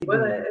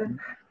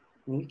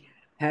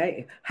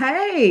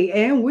Hey,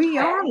 and we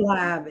are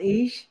live,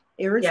 Ish.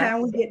 Every Yes.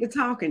 time we get to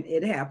talking,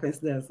 it happens,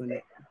 doesn't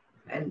it?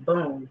 And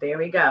boom, there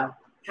we go.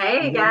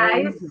 Hey There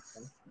we guys. go.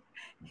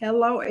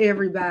 Hello,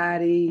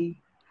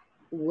 everybody.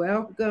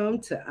 Welcome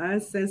to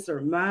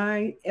Uncensored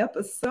Mind,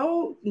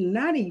 episode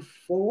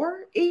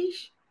 94,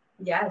 Ish.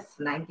 Yes,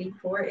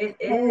 94 it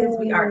is.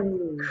 We are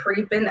Oh,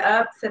 creeping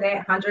up to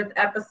that 100th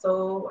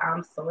episode.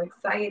 I'm so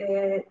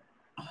excited.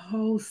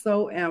 oh,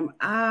 so am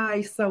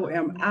I. So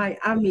am I.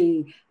 I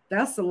mean,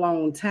 that's a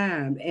long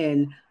time.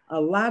 And a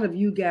lot of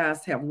you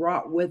guys have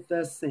rocked with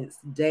us since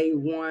day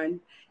one.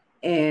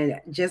 And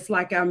just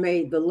like I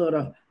made the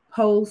little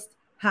post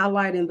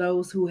highlighting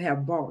those who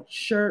have bought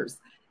shirts,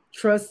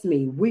 trust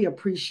me, we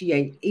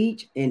appreciate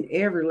each and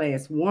every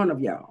last one of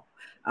y'all.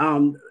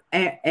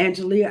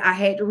 Angelia, I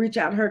had to reach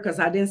out to her because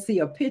I didn't see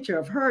a picture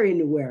of her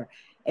anywhere.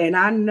 And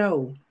I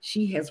know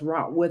she has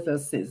rocked with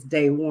us since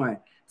day one.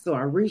 So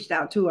I reached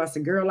out to her. I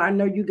said, girl, I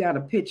know you got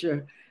a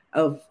picture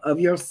of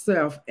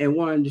yourself in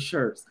one of the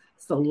shirts.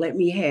 So let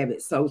me have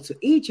it. So to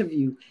each of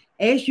you,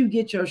 as you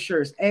get your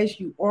shirts, as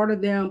you order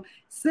them,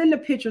 send the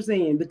pictures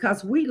in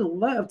because we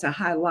love to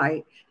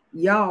highlight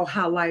y'all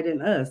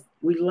highlighting us.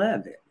 We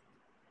love it.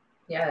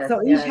 Yes,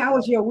 So each, yes. how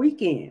was your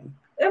weekend?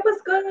 It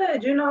was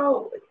good.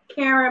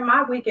 Karen,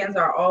 my weekends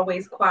are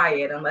always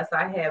quiet unless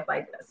I have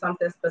like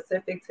something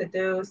specific to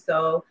do.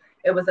 So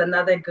it was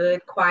another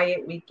good,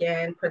 quiet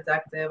weekend,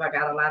 productive. I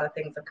got a lot of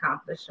things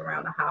accomplished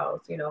around the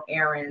house,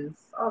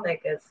 errands, all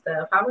that good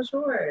stuff. How was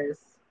yours?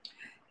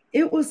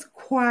 It was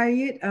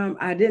quiet.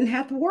 I didn't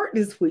have to work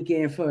this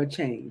weekend for a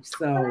change. Oh,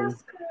 So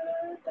that's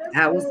good. That's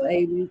I was good.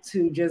 able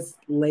to just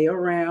lay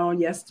around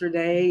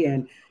yesterday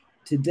and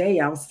today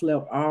I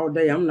slept all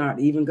day. I'm not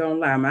even gonna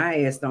lie,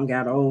 my ass don't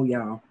got old,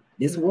 y'all.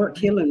 This work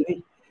Mhm. killing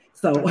me.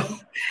 So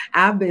Mhm.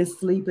 I've been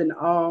sleeping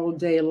all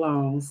day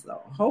long.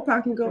 So hope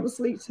I can go to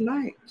sleep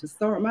tonight to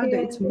start my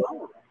day Yeah.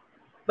 tomorrow.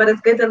 But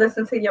it's good to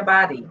listen to your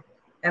body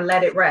and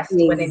let it rest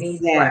when it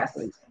needs rest.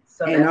 Exactly.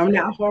 So And that's I'm good.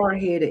 not hard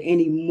headed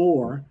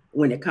anymore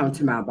when it comes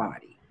to Mhm. my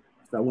body.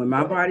 So when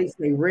my Good. body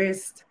say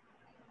rest,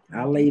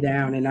 I lay Mhm.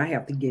 down and I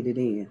have to get it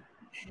in.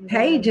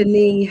 Hey, Yes.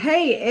 Janine.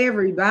 Hey,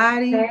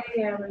 everybody. Hey,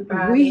 We have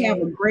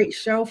everybody. a great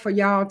show for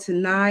y'all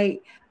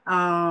tonight.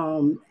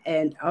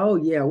 And oh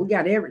yeah, we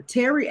got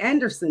Terry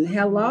Anderson. Mhm.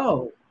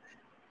 Hello.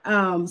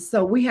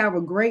 So we have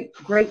a great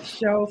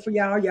show for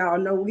y'all. Y'all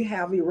know we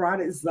have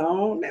Erotic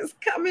Zone that's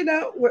coming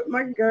up with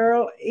my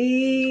girl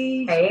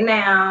E. Hey,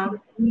 now.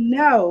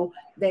 Know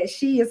that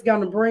she is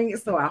gonna bring it.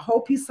 So I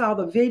hope you saw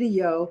the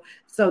video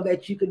so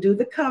that you could do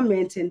the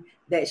commenting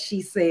that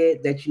she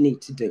said that you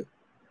need to do.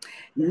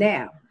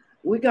 Now,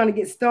 we're going to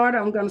get started.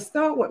 I'm going to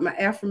start with my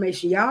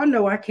affirmation. Y'all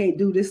know I can't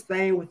do this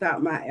thing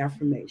without my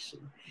affirmation.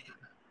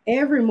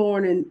 Every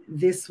morning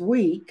this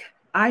week,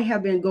 I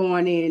have been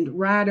going in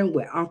riding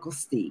with Uncle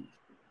Steve.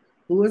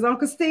 Who is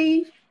Uncle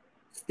Steve?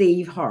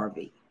 Steve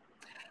Harvey.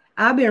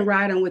 I've been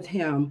riding with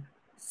him.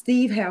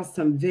 Steve has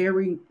some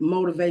very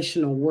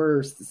motivational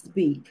words to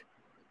speak,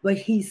 but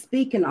he's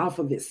speaking off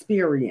of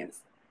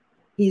experience.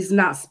 He's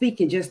not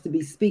speaking just to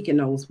be speaking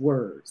those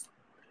words.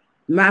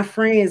 My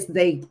friends,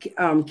 they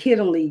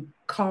kiddingly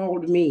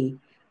called me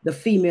the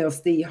female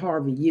Steve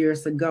Harvey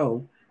years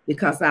ago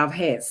because I've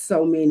had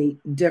so many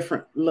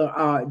different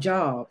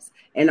jobs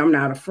and I'm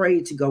not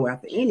afraid to go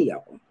after any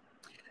of them.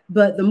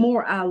 But the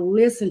more I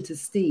listen to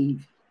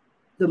Steve,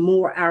 the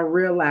more I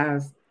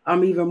realize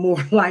I'm even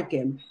more like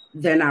him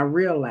than I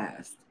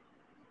realized.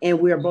 And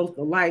we're both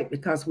alike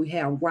because we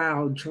have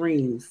wild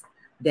dreams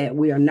that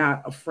we are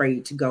not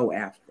afraid to go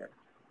after.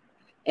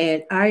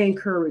 And I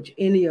encourage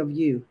any of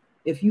you,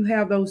 if you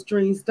have those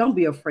dreams, don't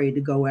be afraid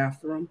to go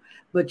after them.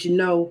 But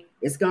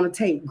it's going to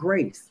take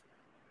grace.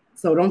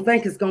 So don't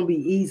think it's going to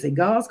be easy.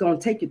 God's going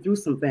to take you through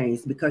some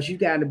things because you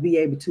got to be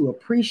able to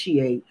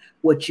appreciate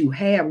what you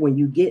have when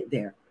you get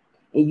there.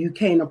 And you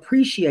can't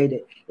appreciate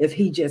it if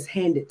He just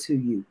handed it to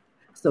you.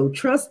 So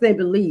trust and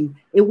believe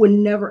it will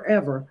never,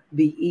 ever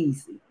be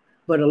easy.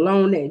 But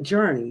along that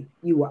journey,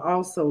 you will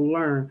also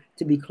learn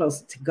to be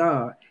closer to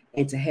God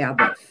and to have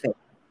that faith.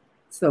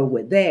 So,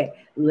 with that,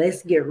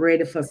 let's get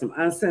ready for some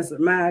uncensored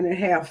mind and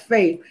have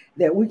faith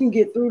that we can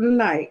get through the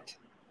night.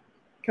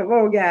 Come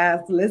on,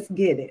 guys, let's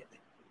get it.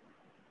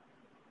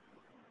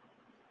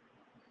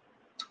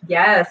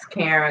 Yes,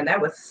 Karen,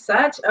 that was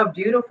such a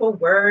beautiful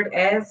word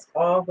as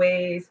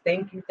always.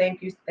 Thank you,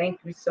 thank you, thank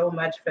you so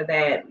much for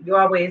that. You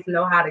always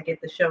know how to get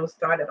the show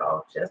started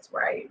off just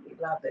right. We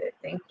love it.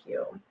 Thank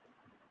you.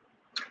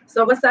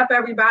 So, what's up,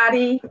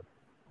 everybody?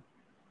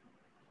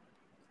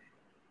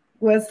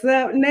 What's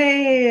up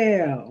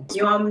now?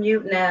 You on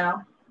mute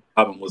now.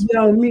 Album was You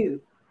on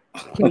mute.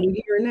 Can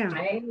we hear it now?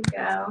 There you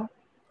go.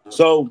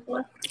 so.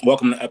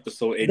 Welcome to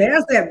episode 80.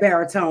 There's that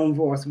baritone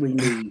voice we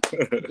need.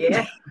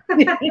 Yeah.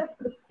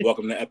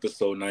 Welcome to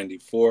episode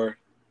 94.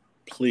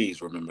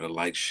 Please remember to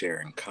like, share,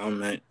 and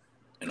comment,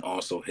 and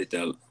also hit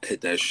that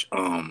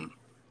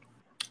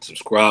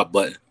subscribe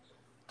button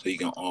so you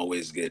can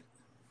always get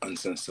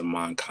Uncensored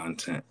Mind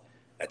content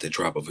at the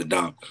drop of a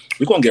dime.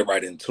 We're gonna get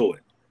right into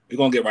it we're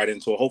gonna get right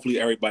into it. Hopefully,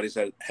 everybody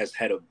has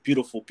had a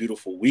beautiful,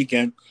 beautiful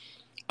weekend.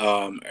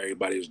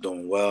 Everybody is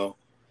doing well,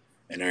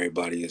 and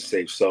everybody is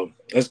safe. So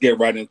let's get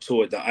right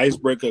into it. The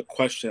icebreaker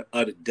question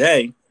of the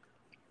day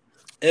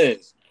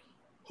is: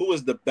 who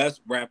is the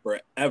best rapper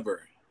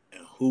ever,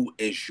 and who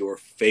is your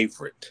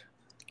favorite?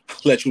 I'll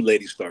let you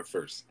ladies start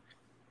first.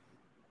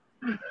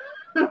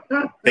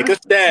 Take a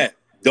stab.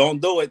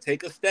 Don't do it.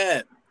 Take a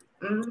stab.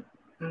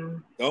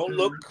 Don't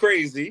look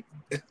crazy.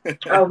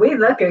 Oh, we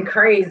looking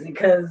crazy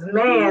because,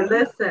 man,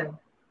 listen.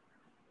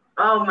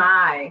 Oh,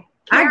 my.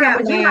 Karen,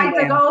 would you like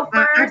to go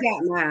first? I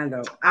got mine,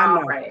 though.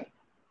 All right.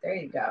 There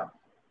you go.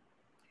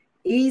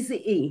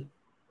 Eazy-E.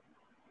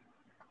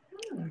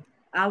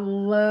 I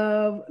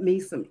love me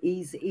some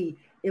Eazy-E.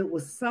 It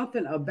was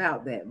something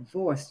about that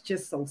voice,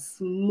 just so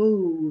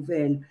smooth,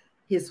 and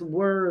his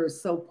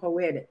words so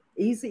poetic.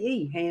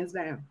 Eazy-E, hands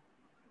down.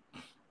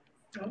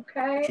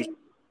 Okay.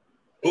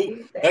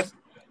 Ooh,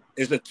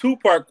 it's a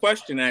two-part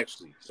question,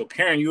 actually. So,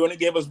 Karen, you only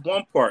gave us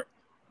one part.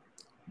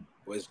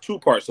 Well, it's two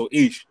parts. So,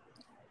 each.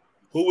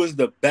 Who is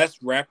the best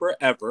rapper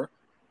ever,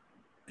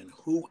 and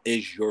who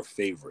is your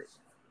favorite?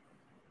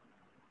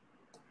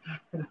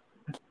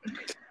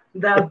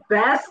 The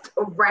best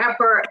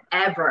rapper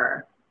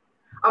ever.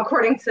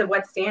 According to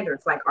what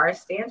standards? Like our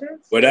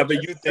standards? Whatever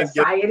you think.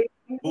 Society?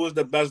 Who is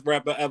the best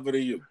rapper ever to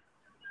you?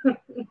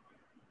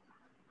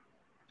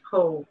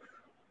 Hove.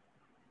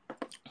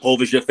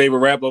 Hove is your favorite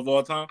rapper of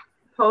all time?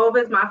 Hove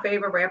is my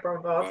favorite rapper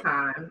of all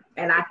time.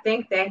 And I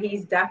think that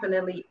he's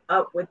definitely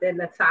up within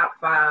the top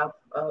 5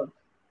 of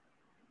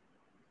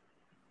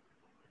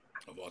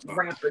all time.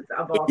 Rappers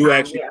of all you time.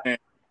 Actually saying,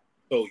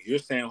 so you're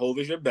saying Hove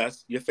is your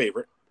best, your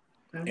favorite,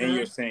 and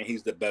you're saying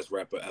he's the best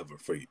rapper ever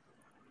for you.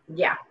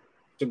 Yeah.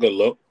 It's a good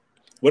look.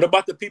 What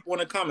about the people in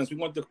the comments? We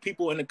want the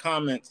people in the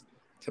comments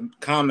to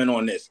comment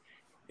on this.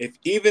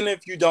 Even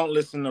if you don't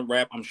listen to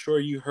rap, I'm sure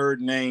you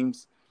heard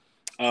names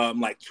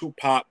like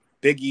Tupac,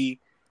 Biggie,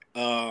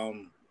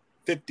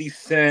 50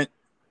 Cent,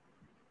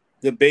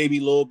 the Baby,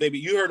 Lil Baby.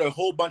 You heard a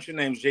whole bunch of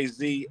names.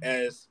 Jay-Z,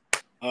 as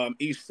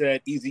Ish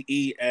said,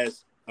 Eazy-E,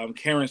 as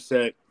Karen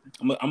said.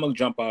 I'm gonna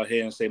jump out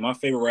here and say my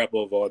favorite rapper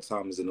of all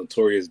time is the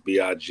Notorious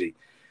B.I.G.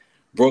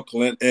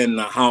 Brooklyn in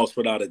the house,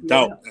 without a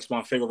doubt. Yeah. That's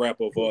my favorite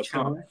rapper of all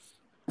time.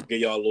 I'll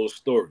give y'all a little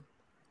story.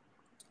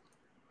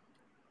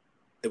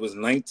 It was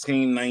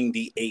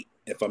 1998,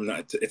 if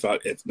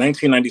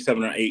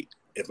 1997 or 8,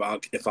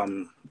 if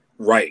I'm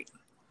right.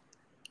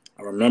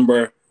 I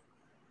remember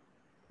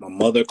my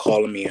mother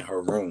calling me in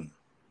her room,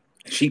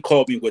 and she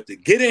called me with the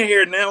 "Get in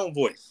here now"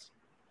 voice.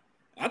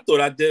 I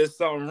thought I did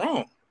something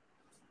wrong.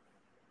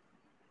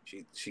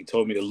 She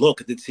told me to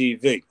look at the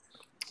TV.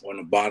 On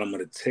the bottom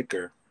of the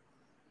ticker,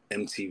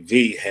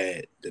 MTV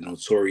had the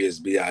Notorious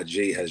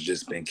B.I.G. has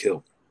just been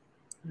killed.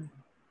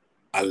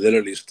 I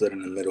literally stood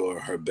in the middle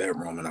of her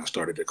bedroom and I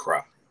started to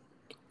cry.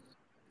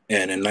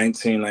 And in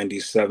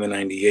 1997,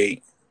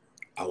 98,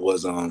 I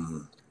was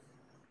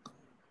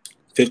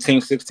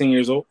 15, 16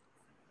 years old.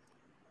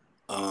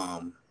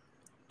 And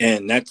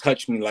that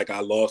touched me like I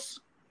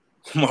lost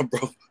my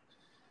brother.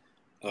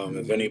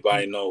 If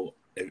anybody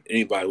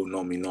who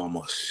know me know I'm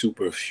a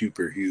super,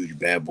 super huge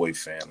Bad Boy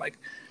fan. Like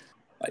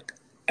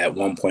at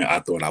one point I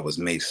thought I was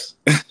Mace.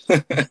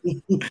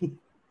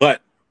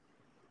 But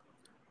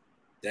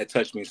that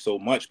touched me so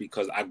much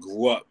because I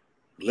grew up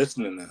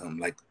listening to him,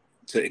 like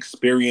to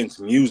experience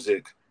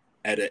music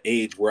at an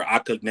age where I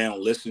could now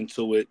listen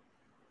to it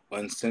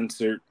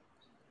uncensored.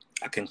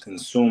 I can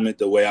consume it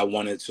the way I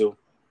wanted to.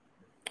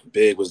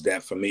 Big was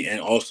that for me,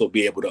 and also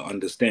be able to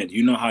understand.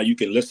 You know how you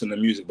can listen to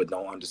music but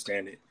don't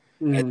understand it?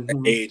 At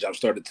that age, I've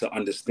started to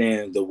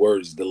understand the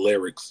words, the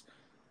lyrics,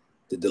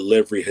 the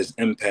delivery, his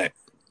impact.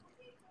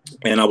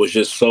 And I was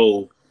just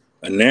so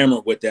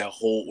enamored with that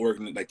whole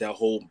that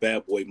whole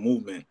Bad Boy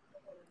movement.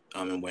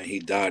 And when he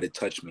died, it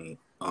touched me.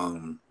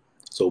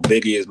 So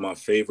Biggie is my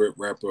favorite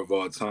rapper of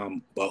all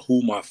time, but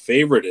who my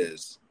favorite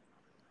is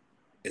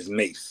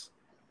Mace.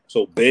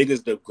 So Big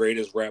is the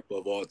greatest rapper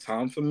of all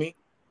time for me,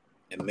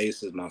 and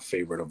Mace is my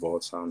favorite of all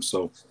time.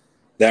 So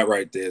that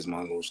right there is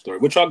my little story.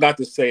 What y'all got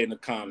to say in the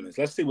comments?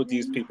 Let's see what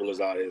these people is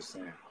out here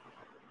saying.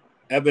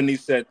 Ebony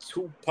said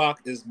Tupac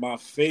is my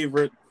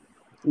favorite.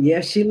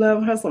 Yeah, she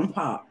loved her some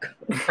Pac.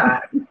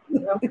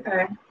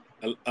 Okay.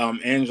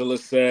 Angela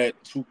said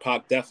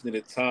Tupac definitely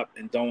the top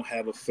and don't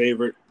have a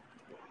favorite.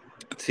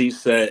 T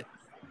said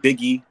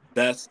Biggie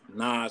best,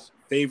 Nas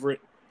favorite.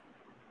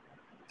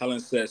 Helen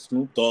said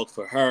Snoop Dogg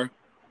for her.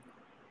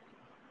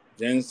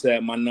 Jen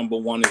said my number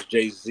one is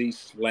Jay-Z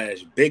 /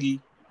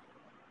 Biggie.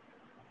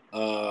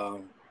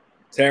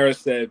 Tara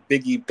said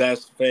Biggie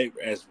best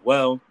favorite as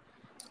well.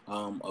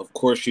 Of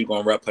course she's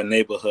gonna rep her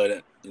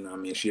neighborhood. You know what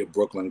I mean? She a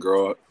Brooklyn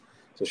girl,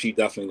 so she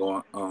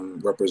definitely gonna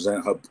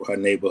represent her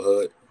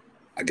neighborhood.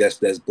 I guess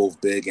that's both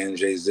Big and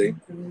Jay-Z.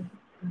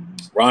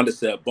 Rhonda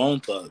said Bone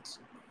Thugs.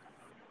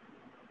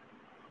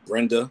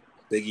 Brenda,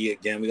 Biggie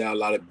again. We got a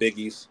lot of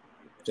Biggies.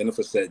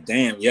 Jennifer said,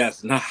 damn,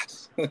 yes,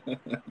 Nas. You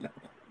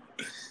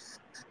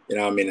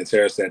know what I mean? And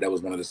Tara said that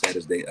was one of the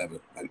saddest days ever.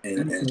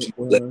 And she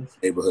left the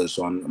neighborhood,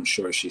 so I'm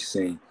sure she's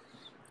seen.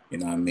 You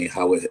know what I mean?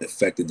 How it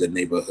affected the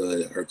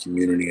neighborhood, her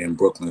community in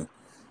Brooklyn.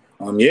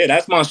 Yeah,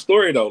 that's my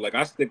story though. Like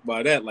I stick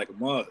by that like a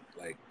mug.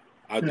 Like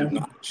I do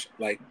not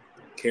like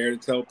care to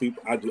tell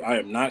people. I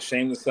am not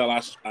ashamed to sell.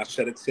 I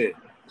shed a tear.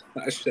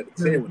 I shed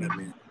a tear when that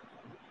man.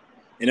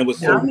 And it was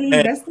so I mean,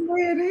 bad. that's the way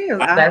it is.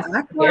 I,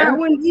 I cried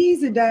when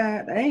Easy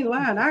died. I ain't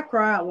lying. I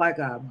cried like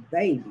a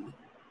baby.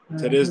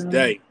 to this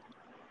day,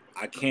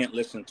 I can't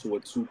listen to a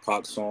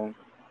Tupac song.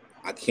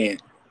 I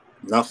can't.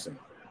 Nothing.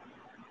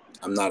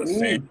 I'm not a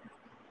fan.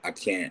 I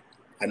can't.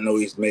 I know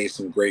he's made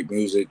some great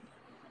music.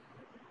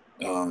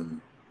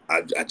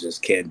 I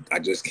just can't. I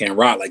just can't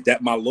rock like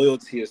that. My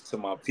loyalty is to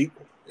my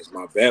people. It's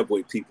my bad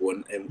boy people,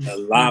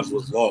 and lives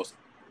was lost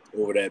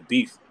over that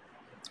beef.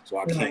 So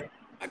I can't.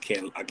 I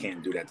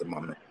can't do that to my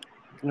man.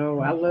 Oh,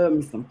 I love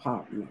me some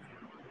pop, man.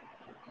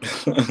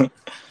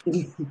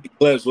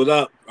 Clips, what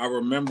up? I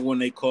remember when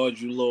they called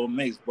you Lil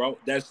Mace, bro.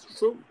 That's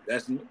true.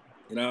 That's me.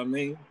 You know what I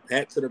mean?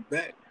 Pat to the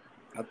back.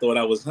 I thought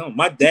I was him.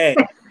 My dad,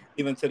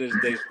 even to this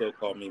day, still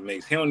called me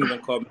Mace. He don't even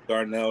call me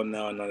Darnell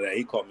now, none of that.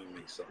 He called me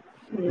Mace. So.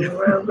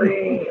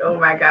 Really? Oh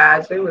my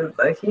gosh, he was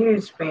a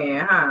huge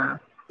fan, huh?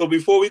 So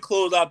before we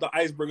close out the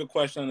icebreaker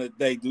question of the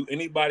day, do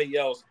anybody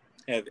else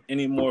have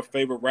any more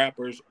favorite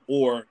rappers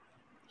or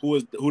who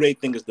they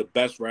think is the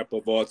best rapper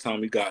of all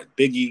time? We got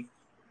Biggie,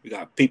 we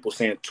got people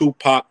saying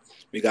Tupac,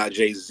 we got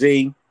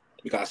Jay-Z,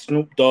 we got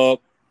Snoop Dogg,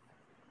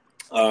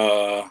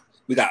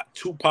 we got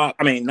Tupac,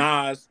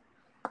 Nas.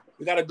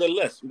 We got a good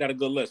list. So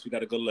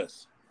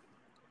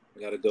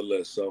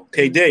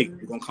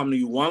KD, we're gonna come to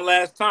you one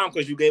last time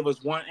because you gave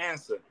us one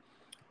answer.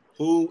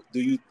 Who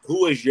you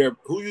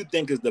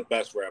think is the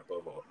best rapper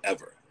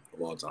ever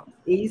of all time?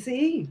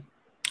 Easy.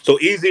 So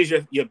Easy is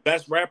your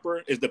best rapper,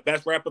 is the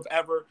best rapper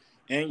ever,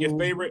 and your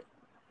favorite?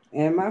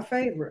 And my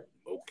favorite.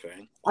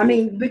 Okay. Cool. I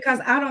mean, because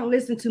I don't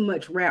listen to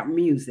much rap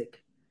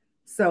music.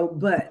 So,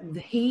 but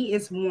he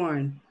is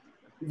one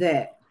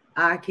that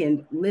I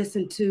can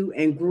listen to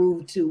and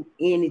groove to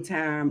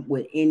anytime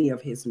with any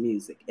of his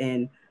music.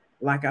 And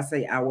like I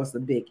say, I was a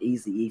big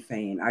Eazy-E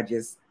fan. I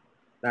just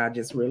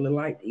really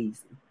liked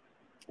Easy.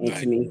 And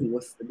to me, he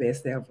was the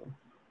best ever.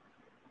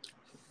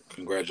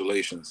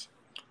 Congratulations.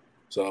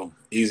 So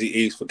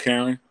Eazy-E's for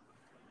Karen.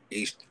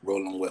 East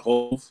rolling with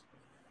Hove.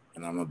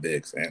 And I'm a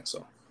big fan.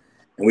 So,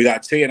 and we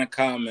got T in the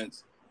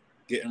comments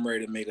getting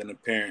ready to make an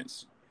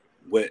appearance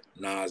with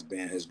Nas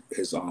being his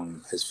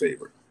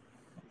favorite.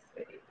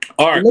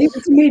 All right. Leave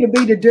it to me to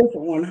be the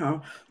different one, huh?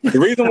 The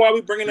reason why we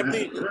bringing up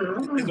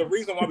is the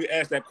reason why we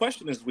asked that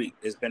question this week.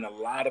 There's been a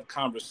lot of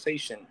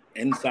conversation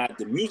inside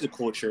the music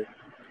culture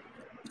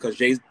because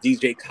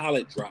DJ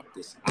Khaled dropped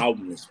this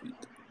album this week,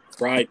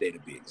 Friday to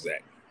be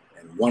exact.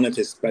 And one of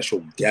his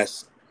special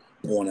guests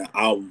on the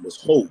album was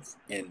Hove,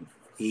 and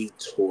he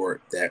tore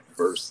that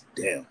verse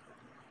down.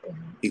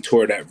 He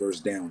tore that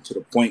verse down to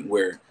the point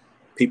where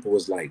people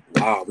was like,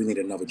 wow, we need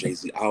another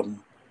Jay-Z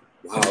album.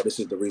 Wow, this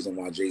is the reason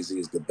why Jay-Z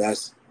is the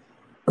best.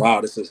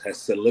 Wow, has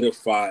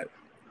solidified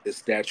his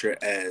stature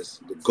as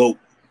the GOAT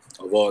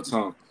of all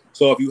time.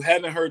 So if you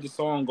haven't heard the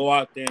song, go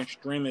out there and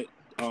stream it.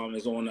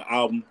 It's on the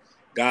album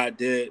God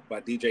Did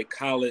by DJ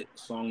Khaled,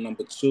 song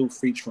number 2,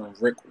 featuring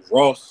Rick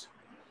Ross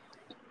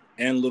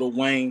and Lil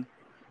Wayne,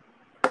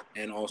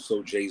 and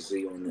also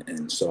Jay-Z on the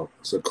end. So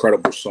it's an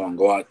incredible song.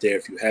 Go out there.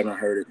 If you haven't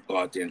heard it, go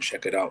out there and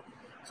check it out.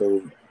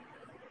 So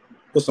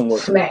put some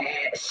work.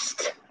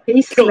 Smashed.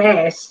 He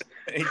smashed.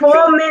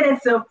 4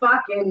 minutes of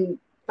fucking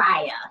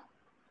fire.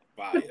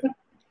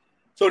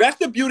 So that's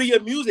the beauty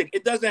of music.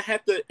 It doesn't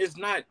have to, it's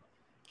not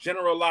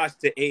generalized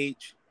to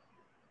age,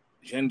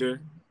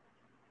 gender,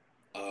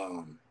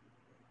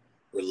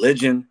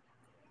 religion.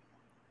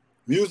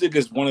 Music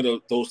is one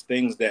of those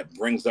things that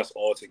brings us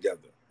all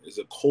together. It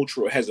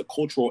has a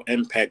cultural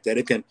impact that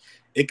it can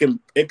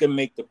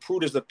make the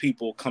prudest of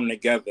people come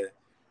together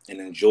and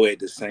enjoy it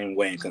the same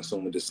way and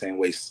consume it the same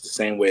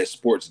way as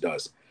sports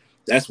does.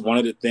 That's one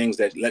of the things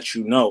that lets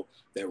you know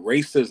that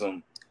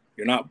racism,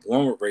 you're not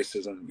born with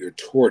racism, you're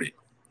taught it.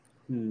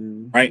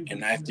 Right?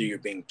 And after you're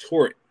being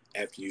taught,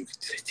 after you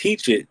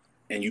teach it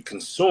and you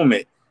consume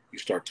it, you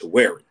start to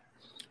wear it.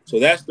 So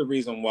that's the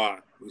reason why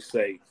we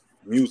say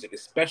music,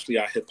 especially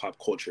our hip hop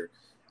culture,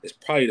 is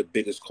probably the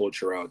biggest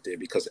culture out there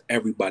because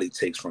everybody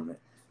takes from it,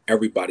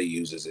 everybody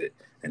uses it,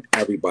 and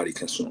everybody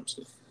consumes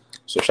it.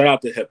 So shout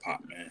out to hip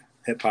hop, man.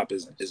 Hip hop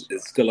is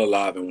still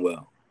alive and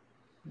well.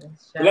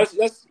 So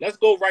let's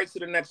go right to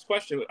the next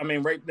question.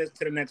 Right to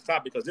the next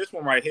topic because this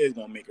one right here is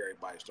gonna make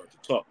everybody start to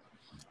talk.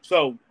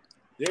 So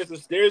there's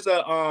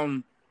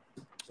a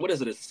what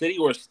is it, a city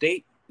or a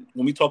state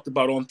when we talked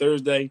about on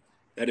Thursday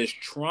that is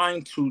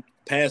trying to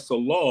pass a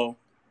law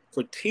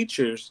for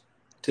teachers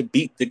to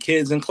beat the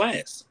kids in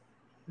class.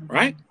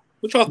 Right?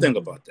 What y'all think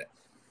about that?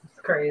 It's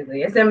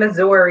crazy. It's in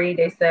Missouri,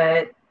 they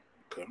said.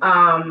 Okay.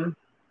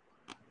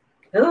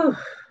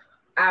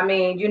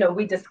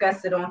 We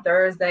discussed it on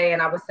Thursday,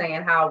 and I was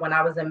saying how when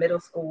I was in middle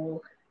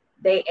school,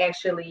 they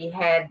actually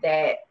had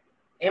that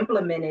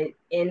implemented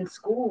in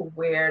school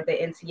where the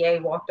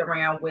NTA walked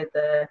around with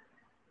a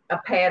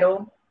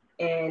paddle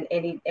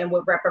and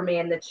would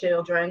reprimand the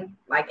children,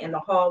 like in the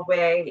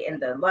hallway, in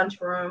the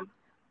lunchroom.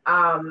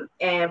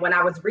 And when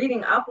I was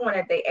reading up on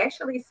it, they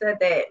actually said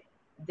that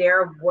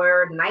there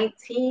were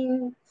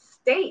 19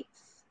 states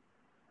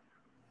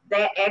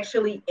that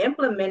actually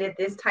implemented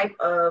this type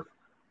of,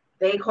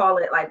 they call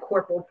it like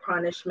corporal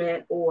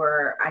punishment,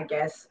 or I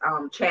guess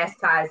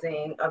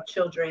chastising of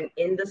children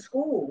in the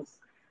schools.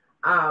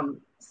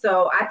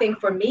 So I think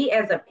for me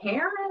as a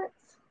parent,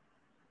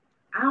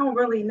 I don't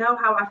really know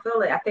how I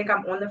feel it. I think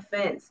I'm on the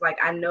fence. Like,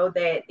 I know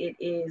that it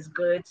is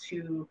good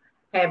to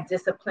have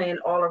discipline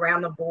all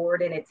around the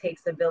board, and it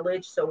takes a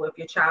village. So if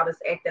your child is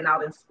acting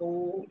out in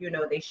school,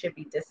 they should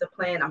be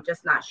disciplined. I'm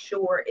just not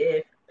sure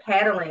if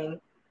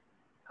paddling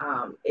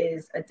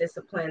is a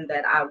discipline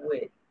that I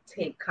would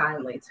take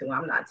kindly to.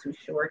 I'm not too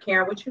sure.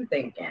 Karen, what you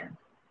thinking?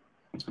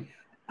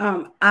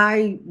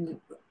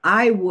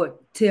 I would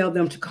tell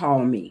them to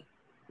call me.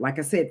 Like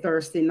I said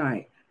Thursday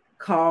night,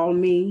 call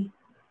me.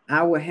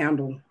 I will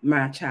handle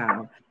my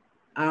child.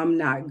 I'm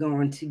not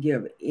going to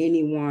give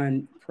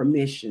anyone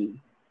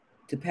permission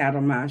to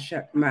paddle my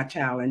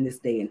child in this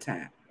day and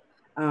time.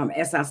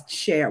 As I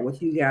shared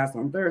with you guys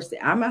on Thursday,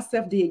 I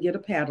myself did get a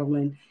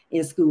paddling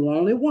in school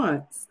only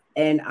once,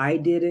 and I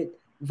did it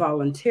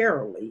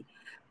voluntarily,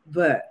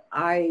 but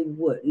I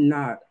would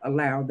not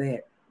allow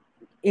that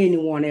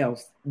anyone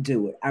else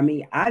do it. I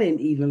mean, I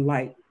didn't even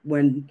like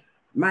when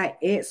my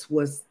ex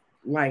was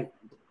like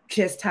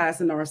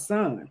chastising our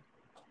son.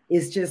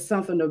 It's just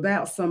something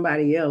about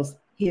somebody else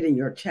hitting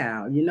your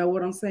child. You know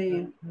what I'm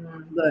saying?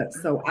 But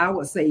so I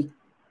would say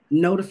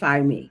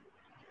notify me.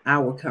 I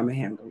will come and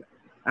handle it.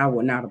 I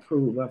will not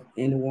approve of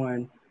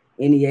anyone,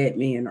 any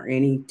admin or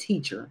any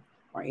teacher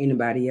or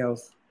anybody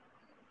else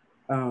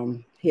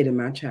hitting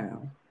my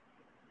child.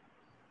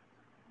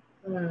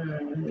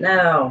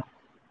 No.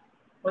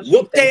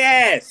 Whoop they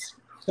ass.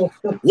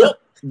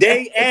 Whoop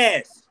they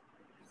ass.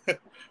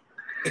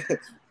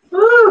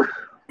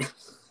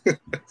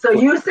 So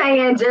you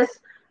saying just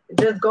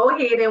go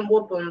ahead and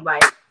whoop them,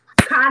 like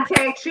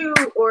contact you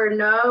or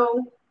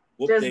no?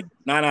 Whoop just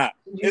nah.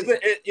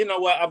 You know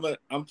what?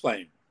 I'm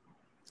playing.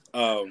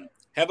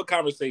 Have a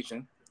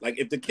conversation. Like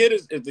if the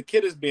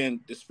kid is being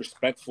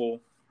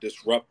disrespectful,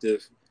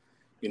 disruptive,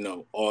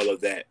 all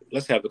of that,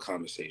 let's have a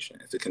conversation.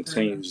 If it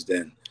continues,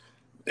 then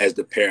as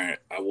the parent,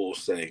 I will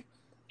say,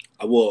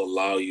 I will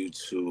allow you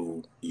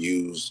to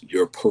use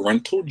your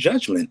parental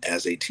judgment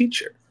as a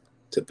teacher.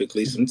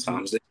 Typically,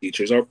 sometimes the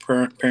teachers are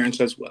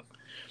parents as well,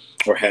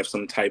 or have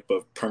some type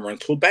of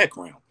parental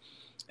background,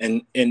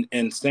 and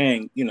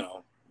saying,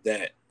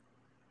 that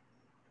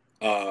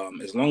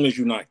as long as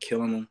you're not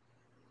killing them,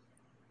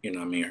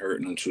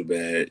 hurting them too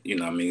bad,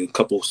 a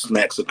couple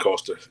smacks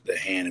across the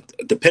hand,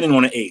 depending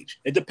on the age.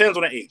 It depends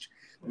on the age.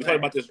 We talked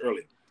about this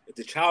earlier. If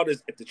the child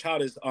is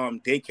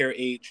daycare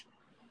age,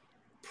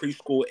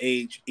 preschool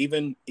age,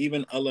 even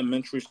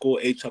elementary school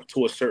age up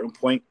to a certain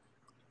point,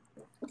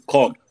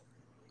 call me.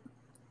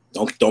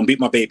 Don't beat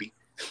my baby.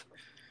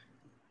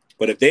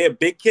 But if they're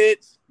big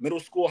kids, middle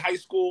school, high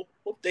school,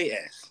 whoop they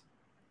ass.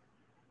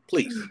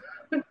 Please.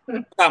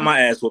 Got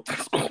my ass whooped in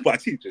school by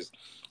teachers.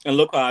 And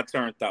look how I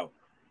turned out.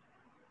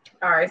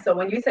 All right, so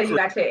when you say you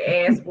got your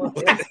ass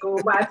whooped in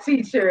school by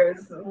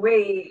teachers,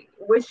 wait,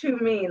 what you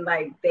mean?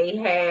 Like they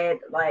had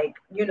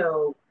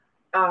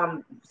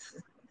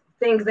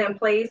things in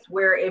place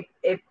where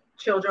if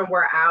children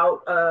were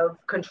out of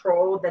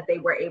control, that they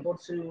were able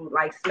to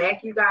like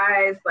smack you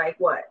guys? Like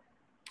what?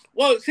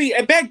 Well, see,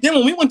 back then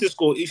when we went to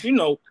school, I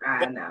know.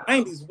 In the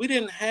 90s,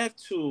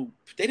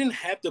 they didn't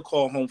have to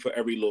call home for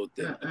every little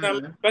thing.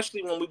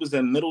 Especially when we was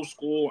in middle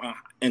school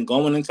and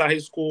going into high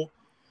school.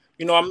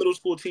 Our middle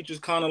school teachers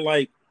kind of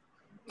like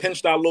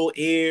pinched our little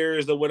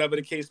ears or whatever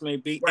the case may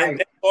be. Right. And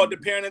they called the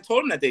parent and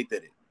told them that they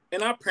did it.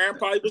 And our parent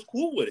probably was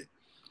cool with it.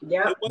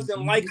 It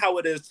wasn't like how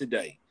it is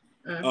today.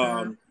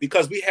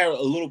 Because we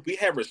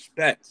had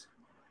respect.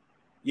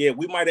 Yeah,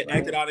 we might have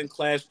acted out in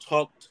class,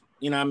 talked,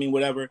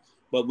 whatever.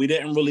 But we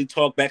didn't really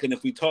talk back. And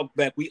if we talked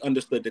back, we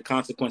understood the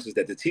consequences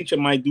that the teacher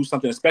might do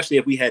something, especially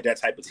if we had that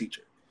type of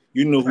teacher.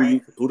 You knew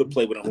who to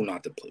play with and who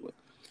not to play with.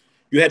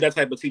 You had that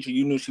type of teacher,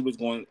 you knew she was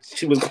going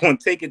to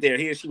take it there.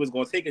 Here, she was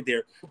going to take it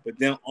there. But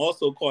then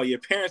also call your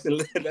parents and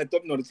let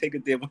them know to take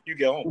it there when you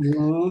get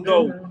home.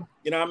 So,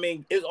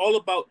 it's all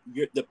about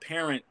the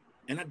parent.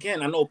 And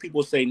again, I know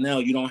people say, no,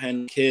 you don't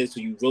have kids,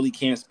 so you really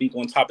can't speak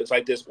on topics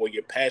like this, or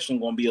your passion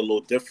going to be a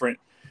little different.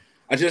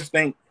 I just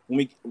think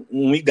when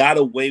we got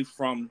away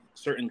from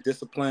certain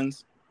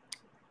disciplines,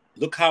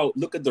 look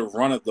at the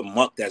run of the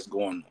muck that's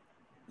going on.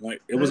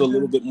 Like, it was a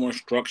little bit more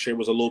structured, it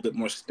was a little bit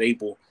more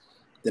stable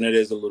than it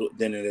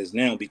is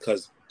now,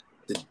 because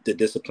the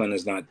discipline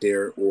is not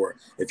there. Or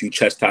if you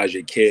chastise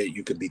your kid,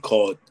 you could be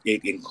called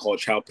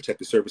child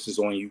protective services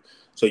on you.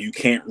 So you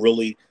can't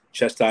really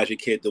chastise your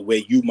kid the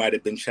way you might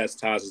have been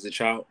chastised as a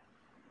child,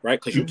 right?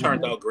 Because you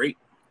turned out great.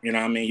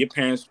 Your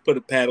parents put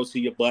a paddle to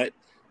your butt.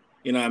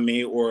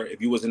 Or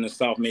if you was in the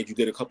South, made you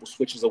get a couple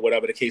switches or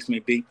whatever the case may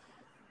be.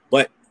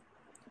 But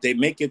they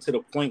make it to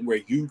the point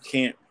where you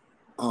can't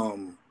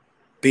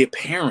be a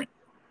parent.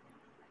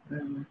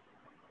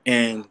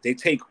 And they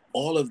take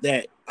all of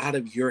that out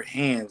of your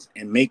hands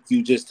and make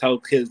you just tell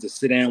kids to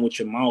sit down with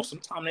your mouth.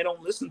 Sometimes they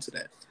don't listen to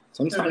that.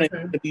 Sometimes they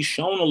have to be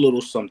shown a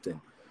little something.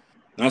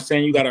 Not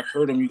saying you gotta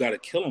hurt them, you gotta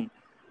kill them,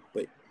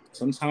 but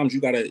sometimes you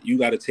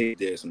gotta take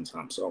there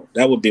sometimes. So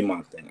that would be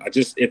my thing. I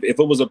just if it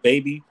was a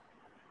baby,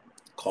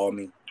 call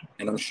me,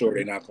 and I'm sure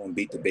they're not gonna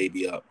beat the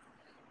baby up.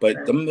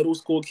 But them middle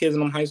school kids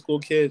and them high school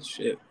kids,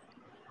 shit,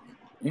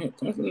 yeah,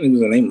 put them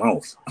niggas in their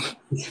mouth.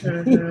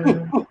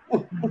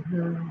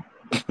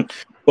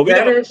 But we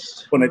got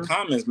on the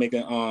comments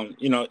making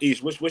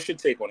Ish, what's your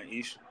take on it,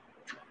 Ish?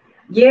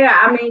 Yeah,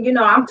 I mean,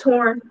 I'm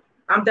torn.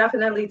 I'm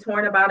definitely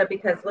torn about it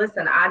because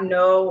listen, I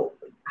know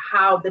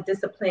how the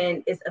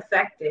discipline is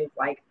effective.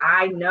 Like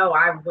I know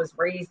I was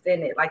raised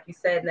in it. Like you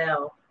said,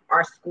 Nell,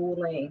 our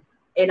schooling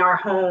in our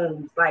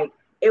homes, like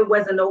it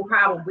wasn't no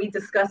problem. We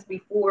discussed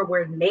before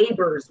where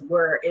neighbors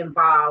were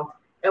involved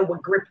and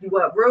would grip you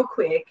up real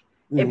quick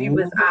if you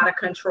was out of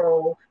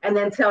control, and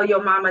then tell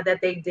your mama that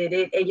they did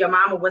it, and your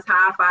mama was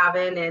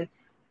high-fiving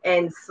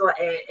and so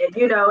and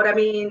you know what I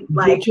mean?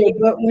 Like get your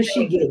butt when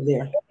she get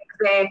there.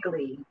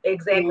 Exactly.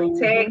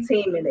 Tag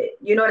teaming it.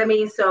 You know what I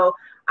mean? So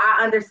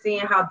I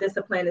understand how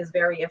discipline is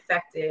very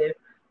effective.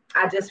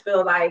 I just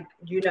feel like,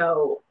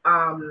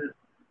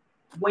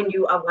 when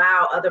you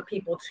allow other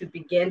people to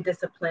begin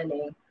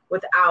disciplining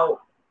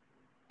without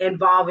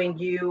involving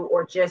you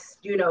or just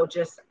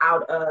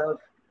out of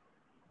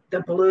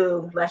the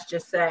blue, let's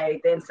just say,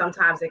 then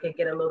sometimes it can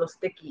get a little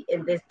sticky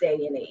in this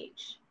day and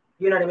age.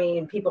 You know what I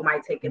mean? People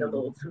might take it a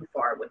little too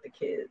far with the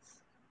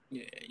kids.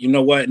 Yeah, you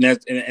know what? And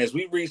as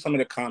we read some of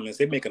the comments,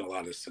 they're making a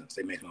lot of sense.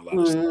 They're making a lot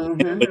of sense.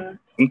 But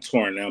I'm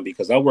torn now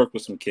because I work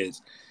with some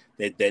kids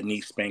that need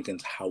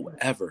spankings.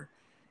 However,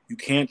 you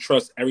can't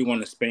trust everyone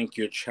to spank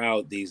your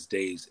child these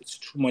days. It's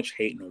too much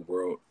hate in the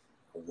world.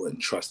 I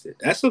wouldn't trust it.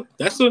 That's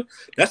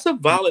a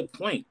valid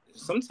point.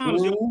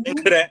 Sometimes you don't think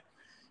of that.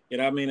 You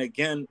know what I mean?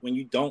 Again, when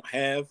you don't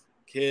have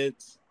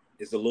kids,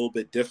 it's a little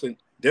bit different.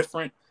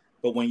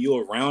 But when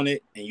you're around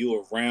it and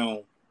you're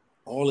around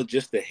all of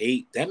just the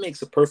hate, that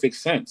makes a perfect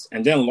sense.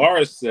 And then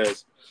Laura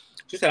says,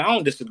 she said, I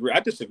don't disagree. I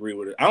disagree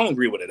with it. I don't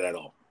agree with it at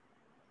all.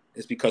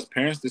 It's because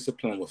parents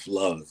discipline with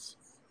love.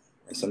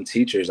 And some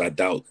teachers, I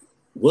doubt,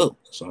 will.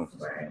 So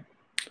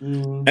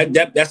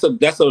that's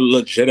a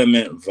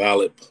legitimate,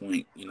 valid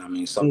point. You know what I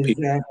mean? Some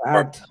people,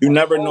 you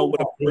never know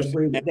what a person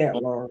agree with that,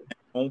 Laura.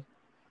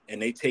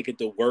 And they take it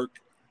to work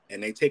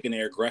and they taking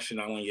their aggression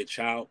out on your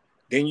child,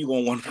 then you're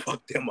going to want to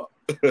fuck them up.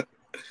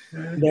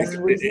 That's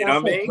the reason you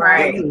know what I mean?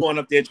 Right. You're going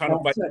up there trying to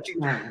fight. You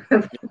know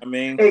what I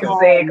mean?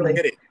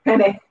 Exactly. So,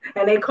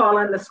 and they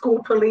calling the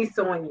school police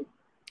on you.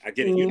 I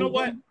get it. You know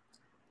what?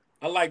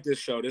 I like this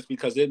show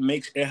because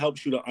it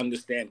helps you to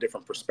understand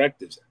different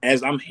perspectives.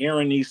 As I'm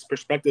hearing these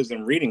perspectives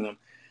and reading them,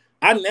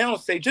 I now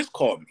say, just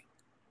call me.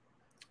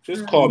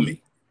 Just call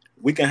me.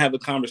 We can have a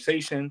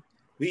conversation.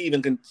 We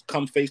even can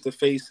come face to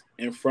face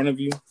in front of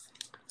you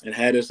and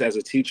have this as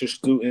a teacher,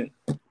 student,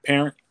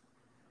 parent.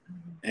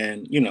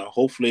 And,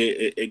 hopefully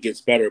it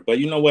gets better. But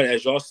you know what?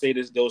 As y'all say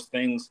those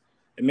things,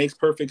 it makes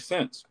perfect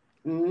sense.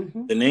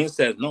 The name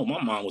says, no,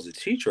 my mom was a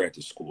teacher at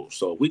the school.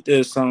 So we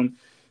did something,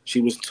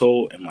 she was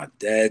told, and my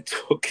dad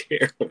took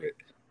care of it.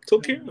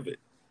 Took care of it.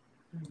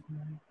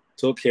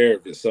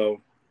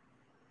 So,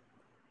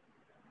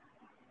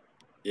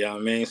 yeah, I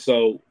mean,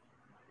 so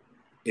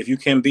if you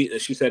can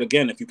she said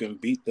again, if you can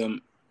beat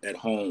them at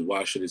home,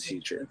 why should a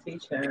teacher?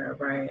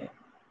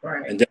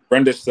 Right. And then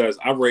Brenda says,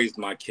 I raised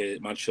my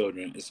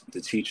children. It's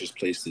the teacher's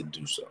place to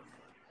do so.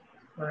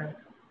 Right.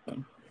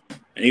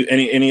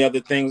 Any other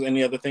things on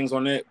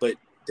that? But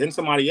then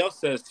somebody else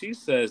says, she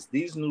says,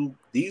 these new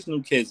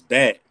kids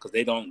bad because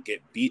they don't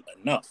get beat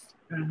enough.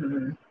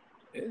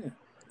 Yeah.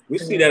 We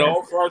see that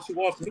all far too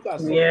often. You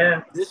got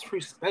some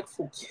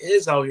disrespectful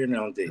kids out here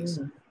nowadays.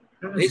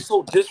 They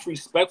so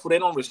disrespectful. They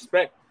don't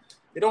respect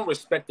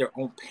their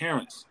own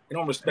parents. They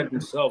don't respect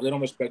themselves. They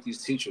don't respect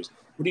these teachers.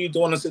 What do you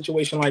do in a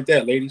situation like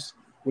that, ladies?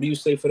 What do you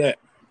say for that?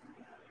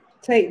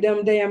 Take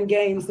them damn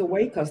games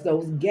away, because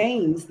those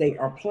games they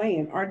are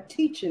playing are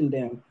teaching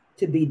them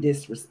to be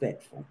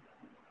disrespectful.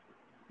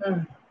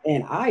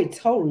 And I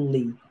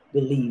totally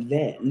believe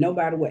that.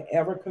 Nobody will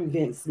ever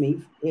convince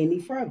me any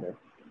further.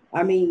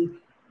 I mean,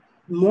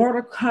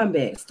 Mortal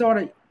Kombat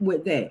started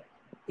with that.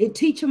 It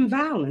teaches them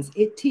violence.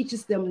 It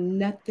teaches them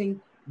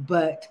nothing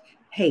but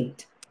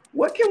hate.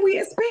 What can we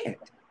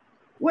expect?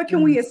 What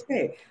can we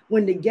expect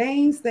when the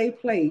games they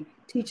play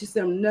teaches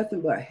them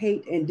nothing but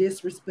hate and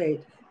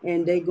disrespect,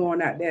 and they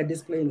going out there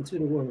displaying it to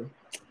the world?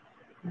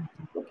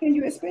 What can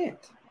you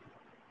expect?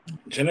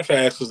 Jennifer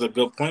asks us a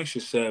good point.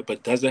 She said,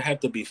 "But does it have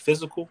to be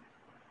physical?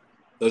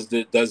 Does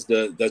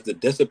the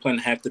discipline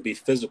have to be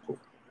physical?"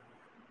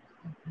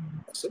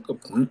 That's a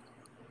good point.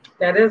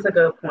 That is a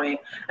good point.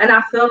 And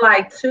I feel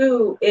like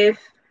too,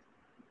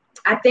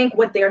 I think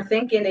what they're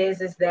thinking is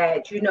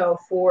that,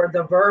 for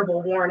the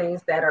verbal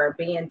warnings that are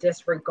being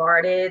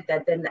disregarded,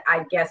 that then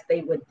I guess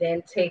they would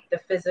then take the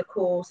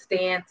physical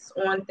stance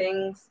on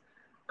things.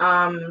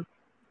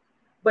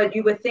 But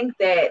you would think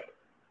that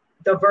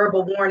the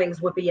verbal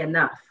warnings would be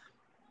enough.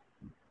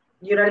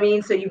 You know what I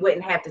mean? So you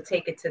wouldn't have to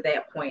take it to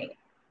that point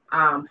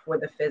for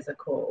the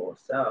physical.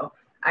 So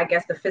I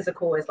guess the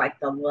physical is like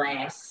the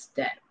last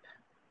step.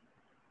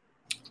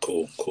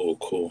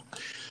 Cool.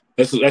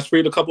 Let's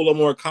read a couple of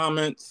more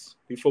comments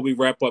before we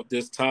wrap up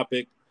this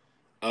topic.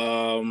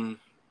 Brenda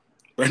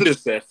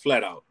said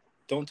flat out,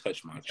 "Don't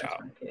touch my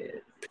child.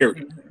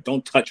 Period. Mm-hmm.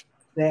 Don't touch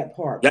me. That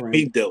part, Let Brenda.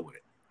 me deal with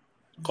it.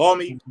 Call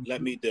me.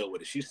 Let me deal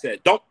with it." She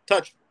said, "Don't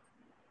touch me."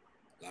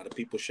 A lot of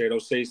people share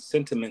those same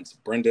sentiments,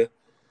 Brenda.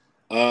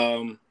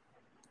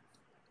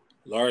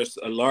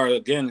 Laura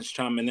again is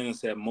chiming in and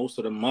said most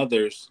of the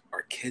mothers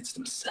are kids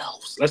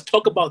themselves. Let's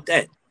talk about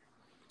that.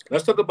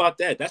 That's a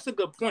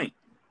good point.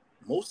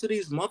 Most of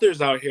these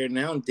mothers out here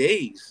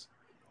nowadays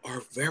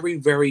are very,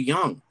 very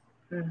young.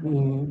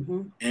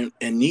 Mm-hmm.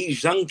 And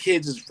these young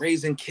kids is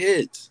raising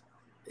kids.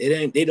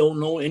 They don't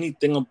know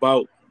anything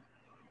about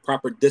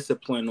proper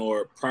discipline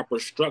or proper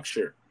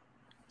structure.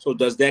 So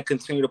does that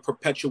continue to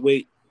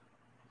perpetuate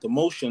the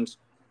motions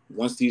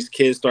once these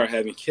kids start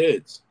having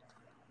kids?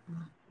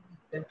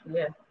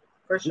 Yeah,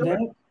 for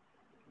sure.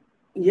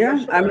 Yeah,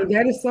 For sure. I mean,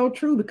 that is so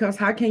true, because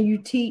how can you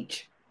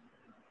teach?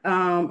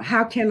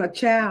 How can a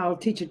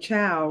child teach a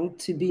child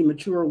to be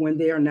mature when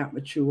they are not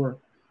mature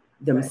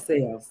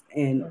themselves?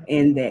 Right. And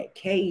in that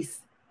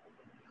case,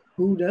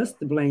 who does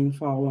the blame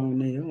fall on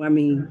now? I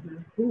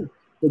mean, who?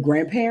 The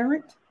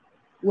grandparent?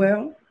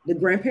 Well, the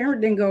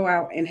grandparent didn't go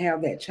out and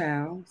have that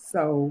child.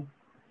 So,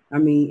 I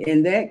mean,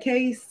 in that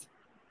case,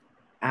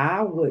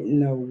 I wouldn't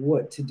know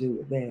what to do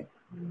with that.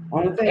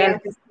 Only thing I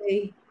can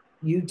say,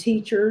 you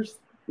teachers,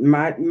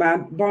 my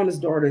bonus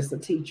daughter is a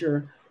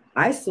teacher.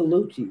 I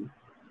salute you,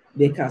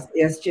 because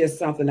it's just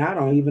something I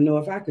don't even know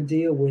if I could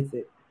deal with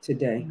it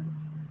today.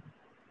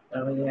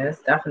 Oh yeah,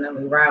 it's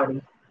definitely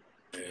rowdy.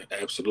 Yeah,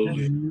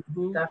 absolutely.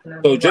 Mm-hmm.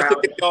 Definitely So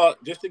rowdy.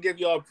 just to give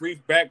y'all a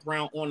brief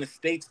background on the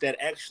states that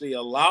actually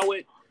allow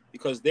it,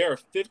 because there are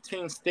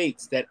 15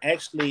 states that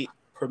actually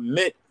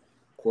permit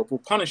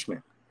corporal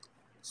punishment: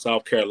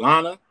 South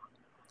Carolina,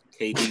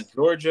 KD,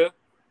 Georgia,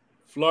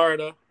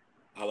 Florida,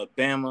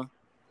 Alabama,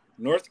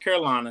 North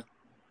Carolina,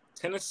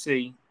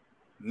 Tennessee,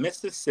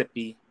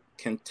 Mississippi,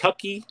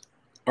 Kentucky,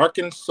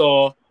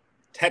 Arkansas,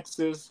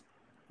 Texas,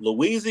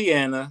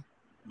 Louisiana,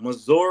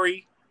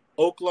 Missouri,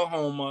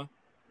 Oklahoma,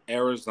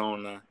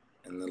 Arizona,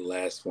 and the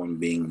last one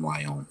being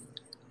Wyoming.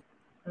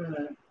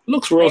 Mm-hmm.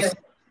 Looks real.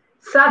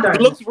 Southern.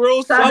 It looks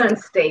real southern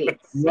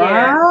states.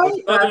 Right.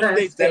 Yeah. Southern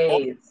states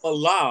that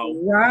allow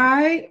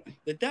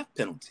the death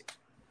penalty.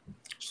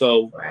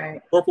 So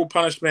corporal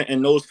punishment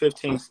in those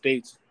 15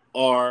 states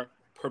are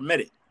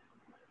permitted.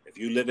 If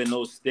you live in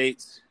those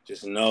states,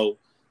 just know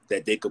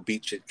that they could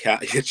beat your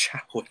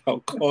child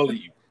without calling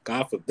you.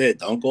 God forbid.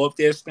 Don't go up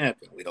there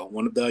snapping. We don't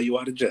want to bail you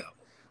out of jail.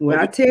 Well,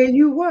 I tell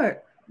you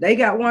what, they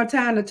got one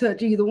time to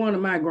touch either one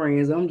of my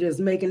grands. I'm just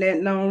making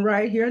that known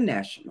right here,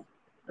 national.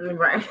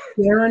 Right.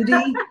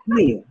 Guarantee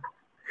me.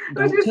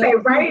 What you say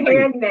right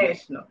here,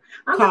 national?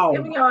 I'm just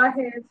giving y'all a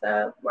heads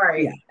up.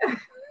 Right. Yeah.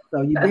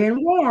 So you've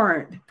been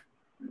warned.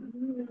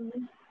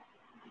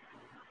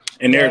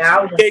 And there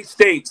are 28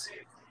 states.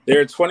 There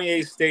are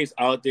 28 states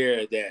out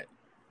there that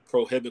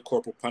prohibit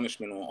corporal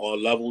punishment on all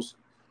levels.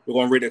 We're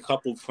going to read a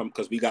couple from,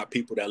 because we got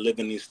people that live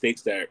in these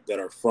states that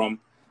are from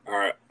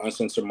our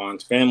Uncensored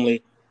Minds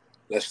family.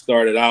 Let's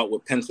start it out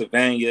with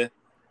Pennsylvania.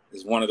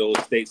 Is one of those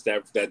states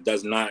that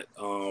does not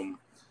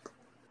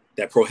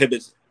that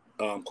prohibits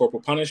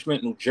corporal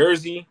punishment. New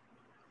Jersey,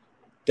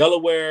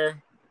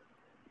 Delaware,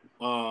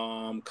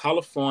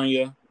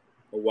 California,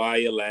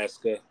 Hawaii,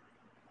 Alaska,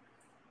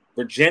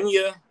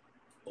 Virginia,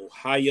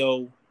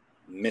 Ohio,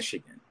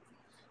 Michigan.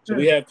 So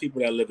we have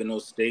people that live in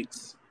those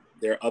states.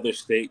 There are other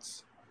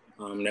states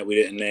that we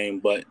didn't name,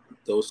 but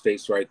those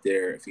states right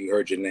there, if you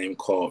heard your name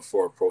called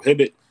for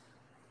prohibit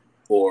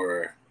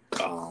or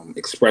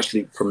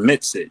expressly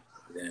permits it,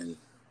 then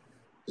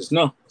just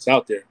know it's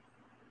out there.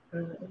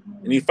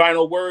 Any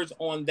final words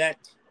on that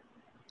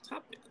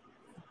topic?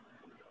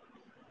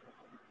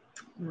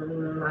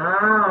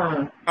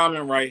 Wow.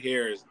 Comment right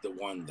here is the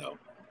one, though.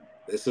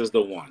 This is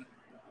the one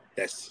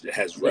that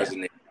has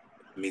resonated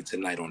with me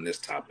tonight on this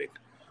topic.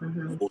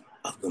 Most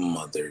of the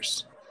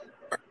mothers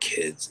are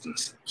kids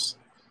themselves.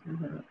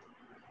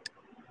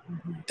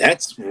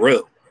 That's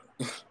real.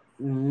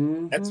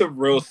 That's a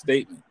real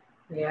statement.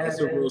 Yeah, that's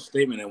a real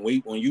statement. And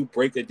when you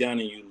break it down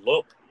and you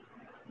look,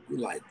 you're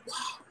like,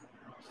 wow,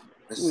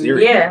 that's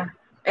serious. Yeah.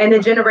 And the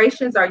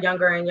generations are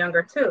younger and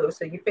younger too.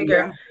 So you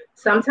figure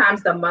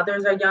sometimes the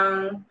mothers are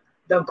young,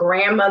 the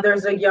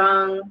grandmothers are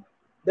young,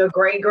 the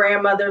great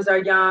grandmothers are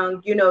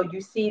young. You know,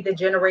 you see the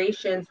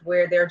generations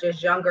where they're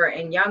just younger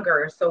and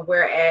younger. So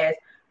whereas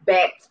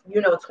back,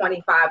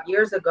 25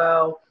 years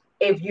ago,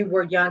 if you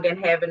were young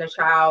and having a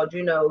child,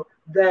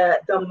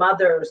 the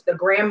mothers, the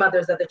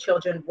grandmothers of the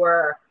children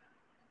were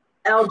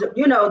elder,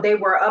 they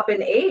were up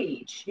in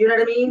age. You know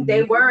what I mean?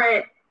 They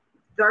weren't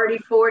 30,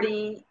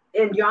 40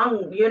 and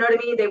young, you know what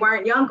I mean? They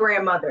weren't young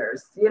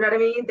grandmothers, you know what I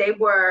mean? They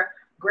were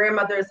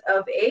grandmothers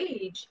of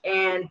age,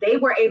 and they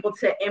were able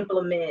to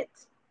implement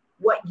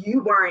what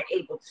you weren't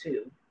able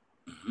to.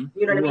 Mm-hmm.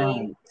 You know what I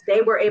mean?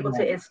 They were able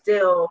to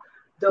instill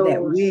that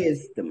those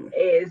wisdom.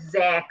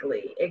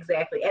 exactly,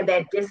 and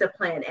that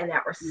discipline and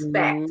that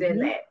respect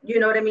and that, you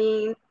know what I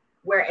mean?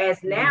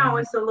 Whereas now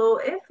it's a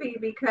little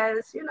iffy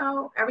because, you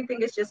know,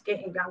 everything is just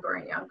getting younger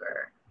and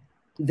younger.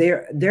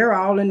 They're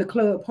all in the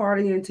club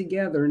partying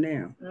together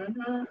now.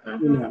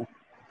 You know.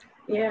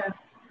 Yeah.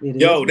 It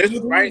is Yo, what this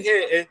it right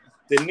is.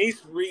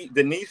 here,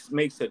 Denise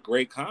makes a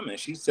great comment.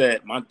 She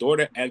said, "My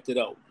daughter acted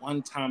up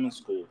one time in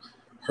school.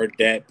 Her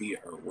dad beat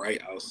her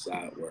right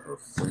outside where her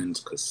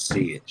friends could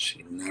see it.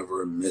 She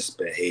never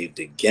misbehaved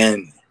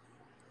again."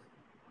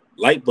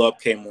 Light bulb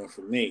came on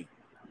for me.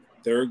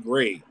 3rd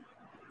grade,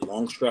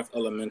 Longstreth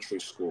Elementary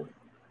School.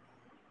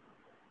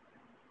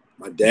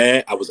 My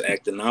dad, I was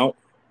acting out.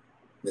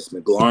 Miss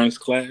McLaurin's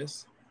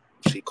class.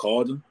 She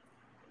called him.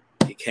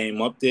 He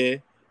came up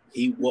there.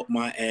 He whooped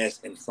my ass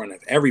in front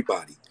of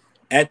everybody.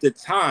 At the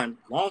time,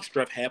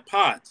 Longstreth had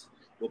pods.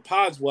 What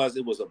pods was,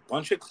 it was a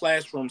bunch of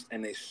classrooms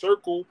and a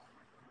circle.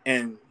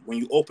 And when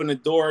you open the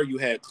door, you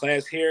had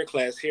class here,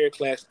 class here,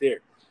 class there.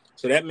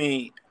 So that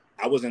means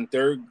I was in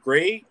 3rd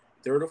grade,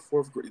 3rd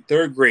or 4th grade,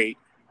 3rd grade,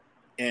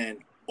 and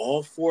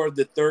all 4 of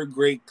the 3rd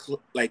grade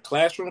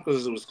classroom,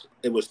 because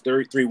it was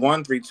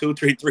 3-1, 3-2,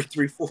 3-3,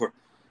 3-4.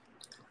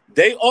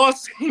 They all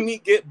see me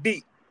get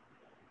beat.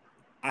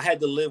 I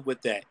had to live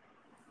with that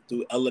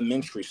through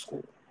elementary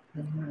school.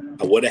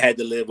 I would have had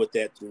to live with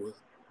that through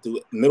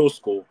middle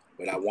school,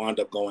 but I wound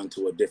up going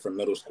to a different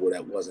middle school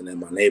that wasn't in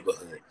my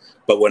neighborhood.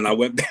 But when I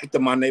went back to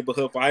my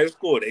neighborhood for high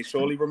school, they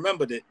surely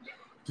remembered it.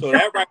 So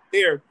that right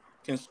there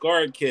can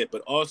scar a kid.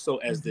 But also,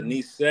 as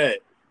Denise said,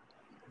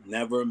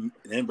 never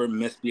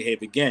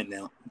misbehave again.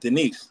 Now,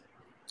 Denise,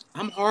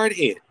 I'm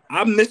hard-headed.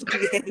 I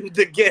misbehaved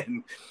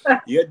again.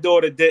 Your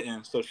daughter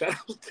didn't. So shout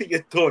out to your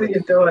daughter. To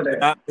your daughter.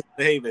 Not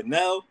misbehaving.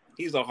 No,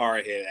 he's a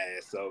hard-headed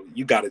ass. So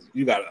you gotta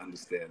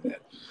understand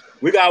that.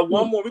 We got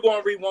one more. We're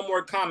gonna read one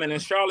more comment.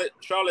 And Charlotte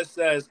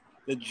says,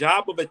 the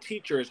job of a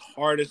teacher is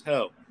hard as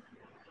hell.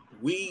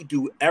 We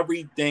do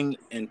everything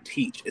and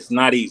teach. It's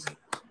not easy.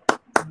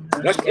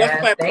 Let's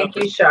clap thank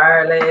you,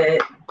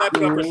 Charlotte. Clap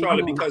it up for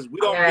Charlotte, because we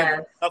don't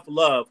give enough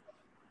love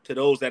to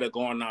those that are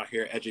going out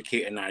here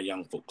educating our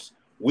young folks.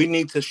 We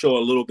need to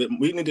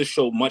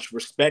show much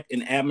respect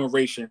and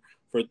admiration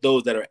for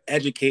those that are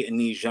educating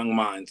these young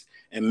minds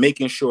and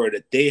making sure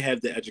that they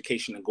have the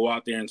education to go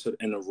out there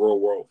in the real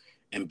world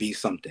and be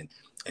something.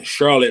 And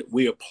Charlotte,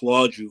 we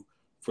applaud you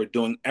for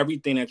doing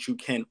everything that you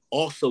can,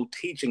 also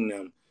teaching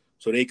them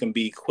so they can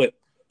be equipped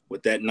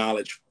with that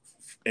knowledge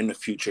in the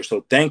future.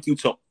 So thank you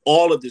to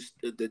all of this,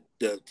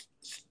 the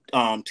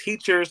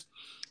teachers,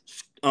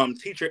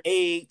 teacher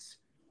aides,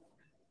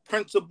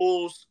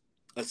 principals,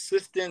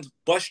 assistants,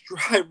 bus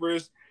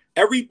drivers,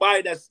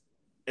 everybody that's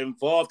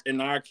involved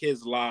in our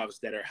kids' lives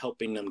that are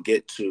helping them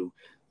get to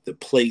the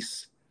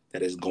place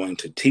that is going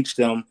to teach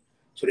them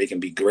so they can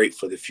be great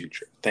for the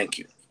future. Thank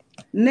you.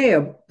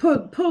 Neil,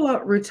 pull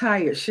up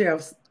retired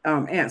chef's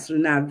answer.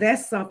 Now,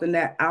 that's something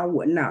that I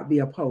would not be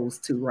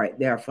opposed to right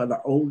there for the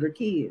older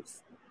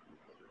kids.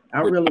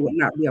 I really would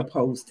not be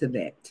opposed to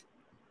that.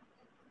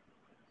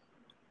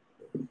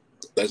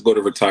 Let's go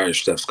to retired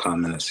chef's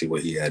comment and see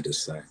what he had to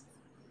say.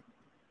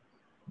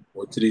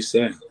 What did he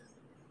say?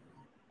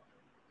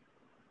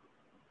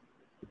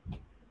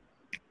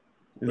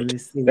 Let me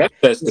see.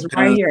 It's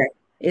right here.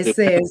 It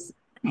says,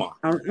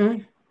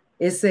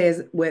 it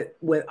says with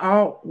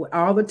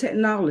all the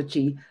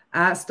technology,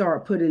 I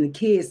start putting the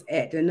kids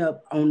acting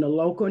up on the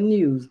local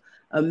news.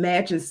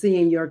 Imagine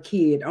seeing your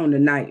kid on the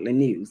nightly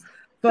news.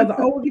 For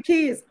the older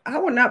kids, I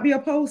would not be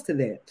opposed to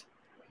that.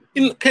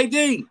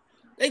 KD,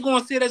 they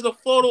gonna see it as a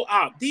photo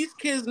op. These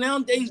kids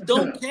nowadays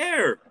don't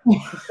care.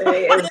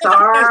 It's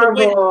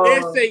horrible.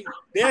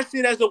 They'll see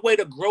it as a way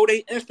to grow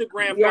their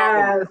Instagram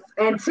followers.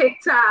 And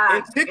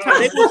TikTok. They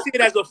will see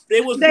it as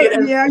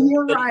yeah,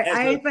 you're right.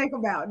 I ain't think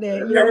about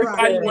that. You're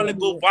everybody want to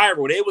go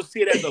viral. They will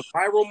see it as a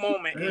viral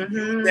moment and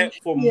use that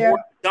for more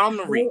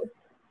dominary.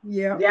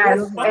 Yeah.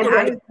 Yes.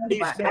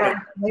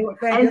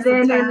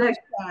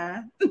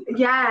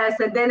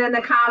 And then in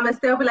the comments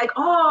they'll be like,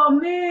 "Oh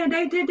man,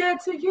 they did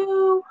that to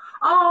you.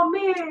 Oh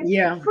man."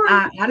 Yeah.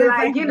 I didn't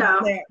think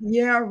about that.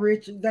 Yeah,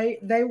 Richard.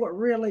 They would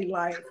really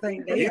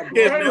think they have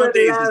kids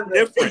nowadays is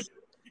different.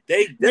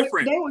 They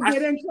different. They would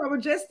get in trouble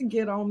just to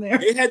get on there.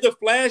 They had the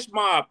flash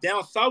mob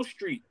down South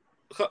Street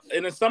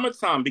in the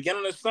summertime,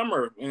 beginning of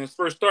summer when it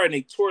first started.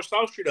 They tore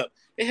South Street up.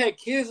 They had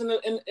kids in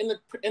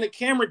the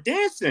camera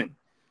dancing.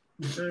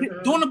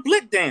 Doing a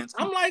blick dance.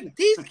 I'm like,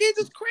 these kids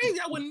is crazy.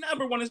 I would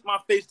never want my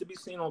face to be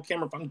seen on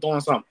camera if I'm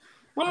doing something.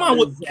 My mom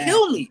would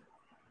kill me.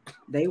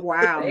 They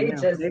wild.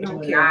 They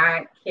don't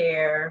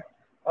care.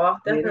 Off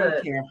the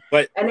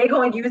hood. And they're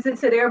going to use it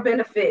to their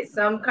benefit,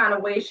 some kind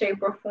of way, shape,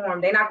 or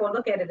form. They're not going to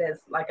look at it as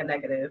like a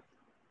negative.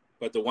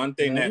 But the one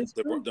thing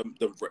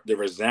the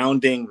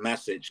resounding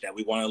message that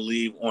we want to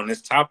leave on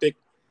this topic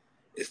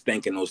is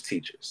thanking those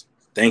teachers.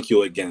 Thank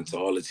you again to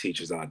all the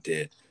teachers out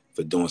there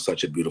for doing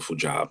such a beautiful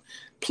job.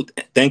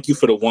 Thank you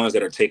for the ones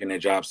that are taking their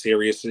job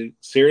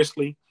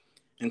seriously.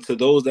 And to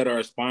those that are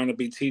aspiring to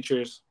be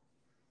teachers,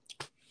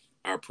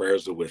 our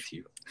prayers are with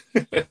you.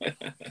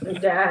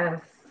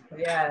 Yes.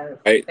 Yes.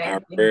 Right? Our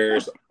Thank you.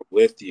 prayers are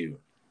with you.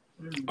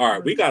 All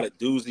right, we Mhm. got a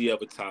doozy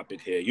of a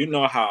topic here. You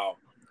know how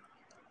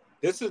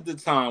this is the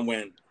time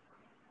when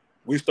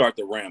we start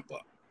to ramp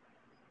up.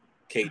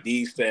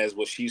 KD says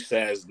what she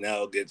says,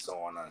 Nell gets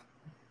on her.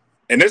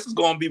 And this is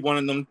going to be one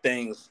of them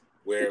things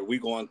where we're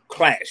going to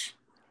clash.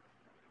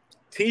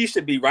 T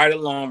should be right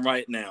along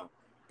right now.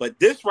 But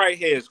this right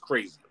here is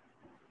crazy.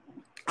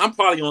 I'm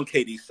probably on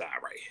KD's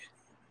side right here.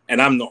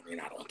 And I'm normally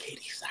not on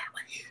KD's side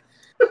right here.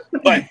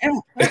 But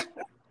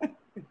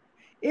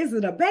is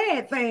it a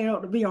bad thing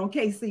to be on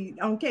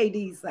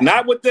KD's side?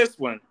 not with this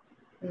one.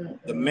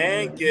 The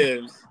man Mm-mm.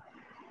 gives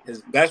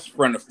his best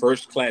friend a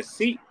first class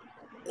seat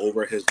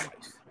over his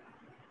wife.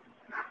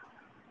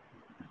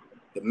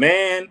 The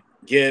man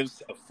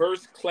gives a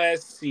first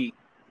class seat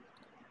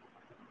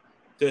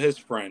to his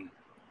friend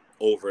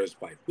over his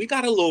wife. We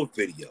got a little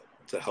video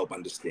to help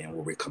understand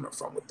where we're coming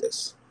from with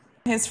this.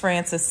 His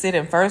friend to sit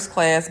in first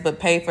class but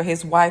pay for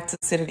his wife to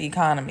sit in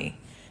economy.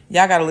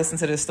 Y'all gotta listen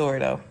to this story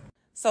though.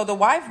 So the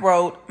wife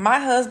wrote, "My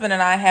husband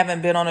and I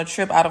haven't been on a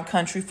trip out of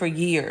country for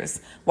years,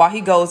 while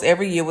he goes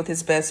every year with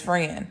his best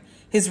friend.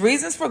 His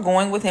reasons for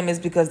going with him is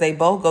because they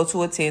both go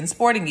to attend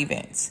sporting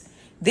events.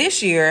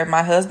 This year,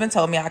 my husband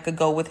told me I could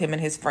go with him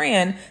and his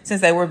friend since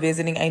they were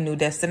visiting a new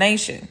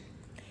destination.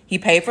 He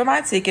paid for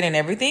my ticket and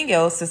everything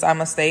else since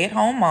I'm a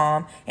stay-at-home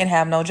mom and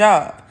have no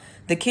job.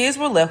 The kids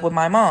were left with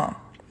my mom.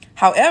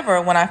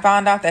 However, when I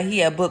found out that he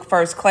had booked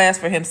first class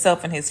for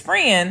himself and his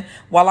friend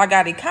while I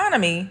got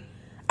economy,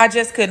 I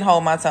just couldn't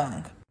hold my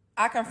tongue.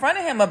 I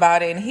confronted him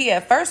about it and he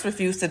at first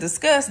refused to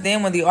discuss.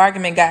 Then when the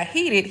argument got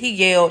heated, he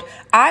yelled,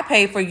 'I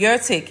paid for your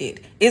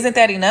ticket. Isn't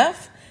that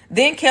enough?'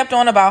 Then kept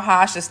on about how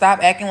I should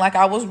stop acting like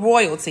I was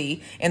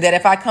royalty and that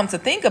if I come to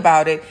think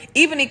about it,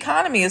 even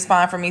economy is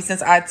fine for me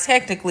since I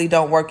technically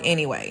don't work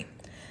anyway.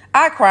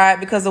 I cried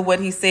because of what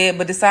he said,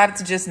 but decided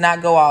to just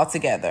not go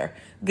altogether.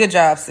 Good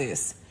job,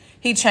 sis.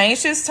 He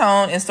changed his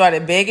tone and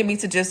started begging me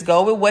to just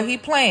go with what he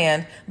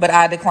planned, but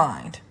I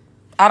declined.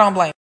 I don't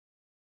blame him.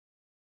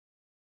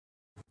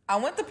 I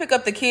went to pick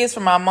up the kids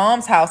from my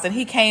mom's house and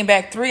he came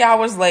back 3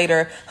 hours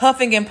later,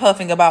 huffing and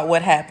puffing about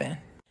what happened.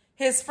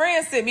 His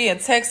friend sent me a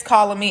text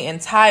calling me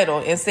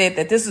entitled and said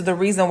that this is the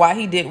reason why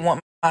he didn't want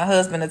my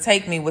husband to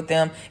take me with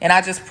them, and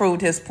I just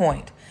proved his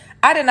point.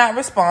 I did not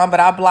respond, but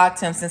I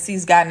blocked him since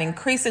he's gotten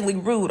increasingly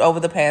rude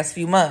over the past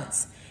few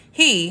months.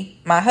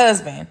 He, my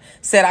husband,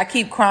 said I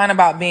keep crying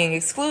about being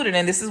excluded,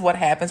 and this is what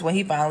happens when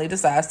he finally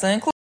decides to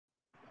include.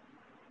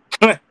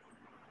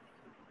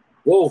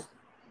 Whoa.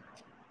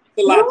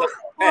 A lot to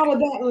unpack. All of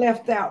that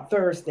left out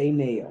Thursday,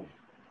 Neil.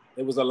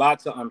 It was a lot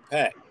to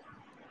unpack.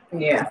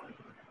 Yeah.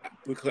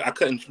 We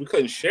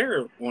couldn't share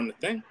it on the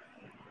thing.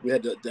 We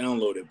had to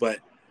download it, but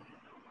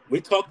we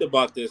talked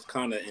about this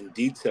kind of in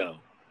detail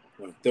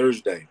on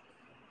Thursday.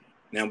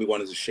 Now we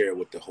wanted to share it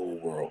with the whole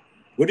world.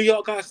 What do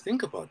y'all guys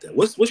think about that?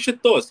 What's your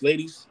thoughts,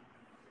 ladies?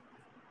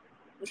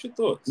 What's your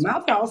thoughts? My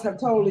thoughts have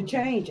totally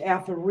changed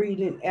after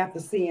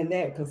seeing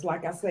that, because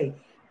like I say,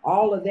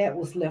 all of that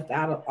was left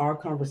out of our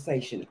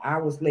conversation. I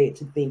was led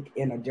to think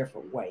in a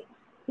different way.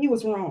 He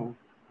was wrong.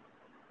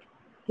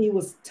 He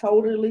was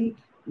totally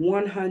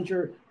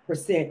 100%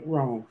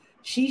 wrong.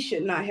 She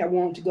should not have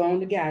wanted to go on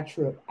the guy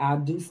trip. I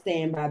do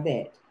stand by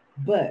that.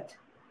 But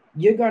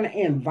you're going to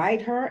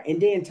invite her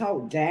and then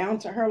talk down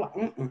to her?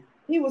 Like,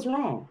 he was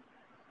wrong.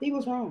 He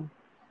was wrong.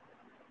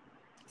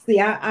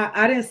 See,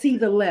 I didn't see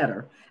the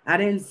letter. I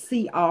didn't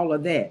see all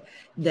of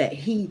that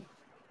he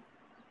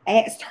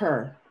asked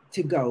her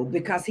to go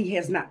because he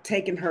has not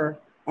taken her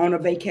on a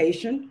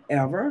vacation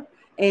ever.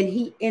 And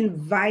he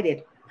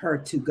invited her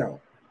to go.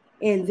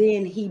 And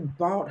then he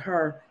bought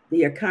her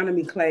the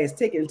economy class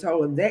ticket and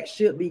told her that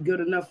should be good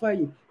enough for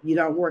you. You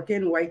don't work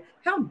anyway.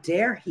 How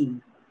dare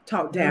he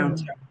talk down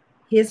to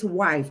his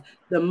wife,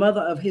 the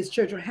mother of his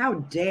children? How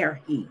dare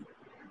he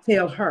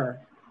tell her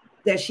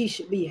that she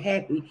should be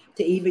happy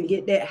to even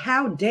get that?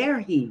 How dare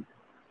he?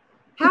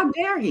 How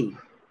dare he?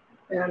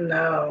 I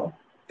know.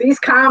 These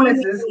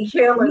comments is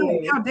killing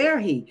me. How dare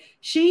he?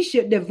 She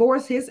should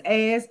divorce his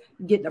ass,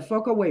 get the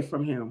fuck away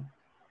from him.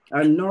 A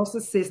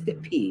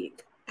narcissistic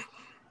pig.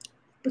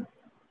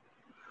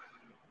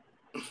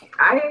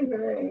 I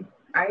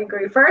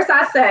agree. First,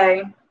 I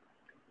say,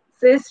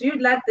 sis, you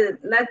let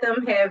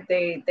them have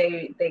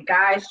they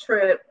guys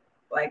trip.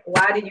 Like,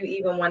 why do you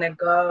even want to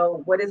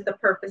go? What is the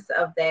purpose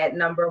of that?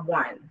 Number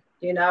one,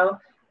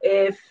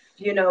 if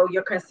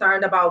you're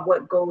concerned about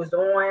what goes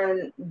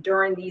on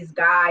during these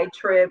guy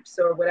trips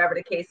or whatever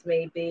the case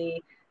may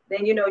be,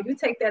 then you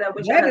take that up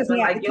with your husband.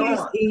 That is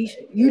not the case, Ish.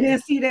 You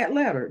didn't see that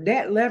letter.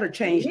 That letter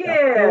changed the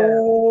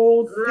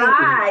whole thing.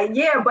 Right.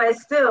 Yeah, but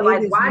still,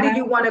 like, why do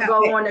you want to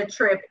go on a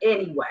trip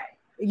anyway?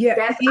 Yeah,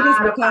 that's it is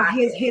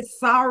because his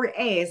sorry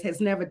ass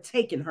has never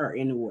taken her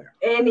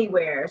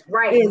anywhere.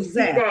 Right.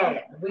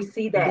 Exactly. We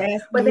see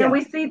that. But then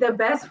we see the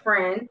best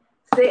friend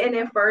sitting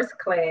in first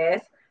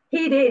class.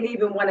 He didn't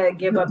even want to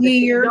give up the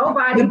seat.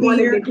 Nobody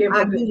wanted to give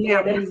up the seat.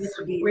 That's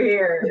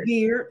weird. The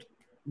beard,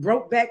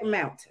 Brokeback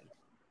Mountain.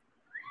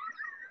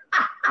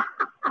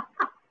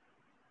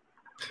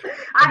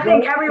 I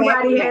think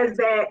everybody has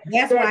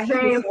That's why that he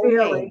was same so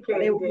feeling,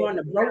 mad. They were KD. going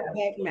to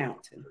Brokeback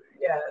Mountain.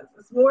 Yes,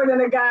 it's more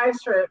than a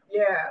guy's trip.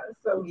 Yeah,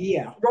 so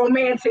Yeah,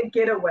 romantic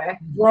getaway.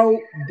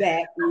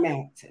 Brokeback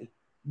Mountain.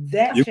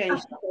 That You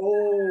changed the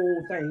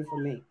whole thing for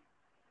me.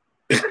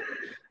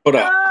 hold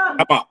up. Uh, How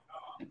about?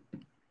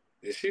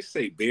 Did she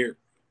say beard?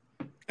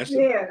 That's a,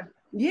 yeah,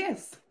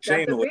 Yes, she that's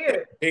ain't a know what that.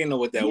 beard. She ain't know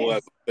what that was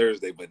yes. on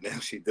Thursday, but now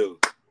she do.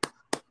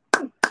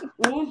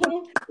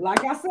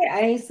 Like I said, I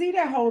ain't see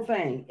that whole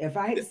thing. If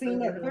I had seen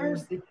that Mhm.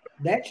 Thursday,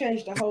 that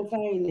changed the whole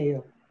thing,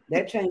 Neil.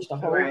 That changed the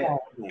whole Right,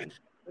 ball game.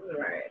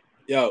 right.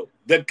 Yo,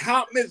 the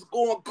comments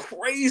going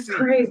crazy.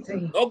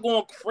 Crazy. They're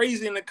going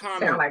crazy in the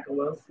Sound comments. like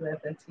Will Smith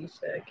and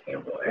Tisha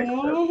Campbell.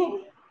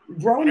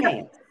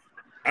 Romance.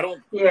 I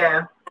don't.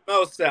 Yeah,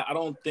 Mel said I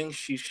don't think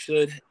she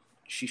should.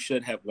 She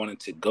should have wanted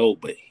to go,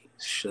 but he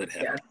should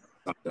have yes,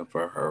 done something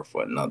for her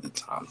for another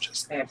time.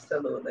 Just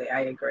absolutely.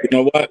 I you agree.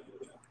 know what,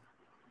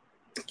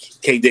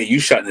 KD, you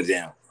shutting it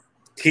down.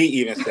 T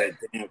even said,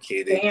 "Damn,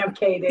 KD, Damn,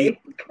 KD.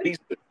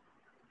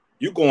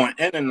 you going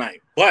in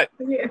tonight." But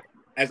Yeah.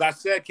 as I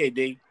said,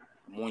 KD,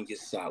 I'm on your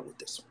side with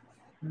this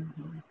one.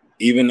 Mm-hmm.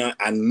 Even though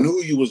I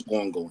knew you was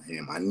going to go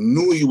ham. I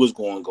knew you was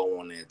going to go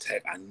on the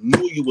attack. I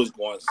knew you was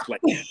going to slay.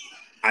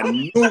 I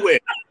knew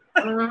it.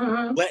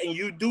 Mm-hmm. Letting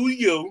you do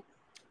you,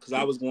 because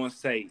I was going to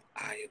say,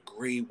 I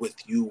agree with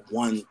you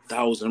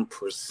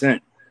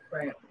 1,000%.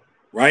 Right.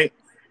 Right?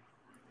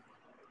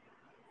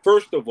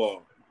 First of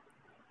all,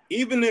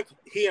 even if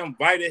he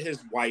invited his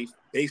wife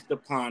based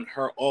upon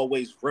her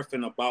always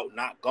riffing about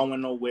not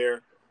going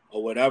nowhere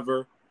or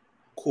whatever,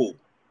 cool.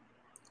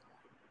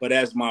 But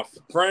as my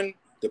friend,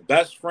 the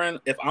best friend,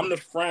 if I'm the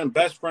friend,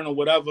 best friend or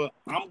whatever,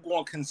 I'm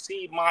going to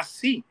concede my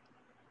seat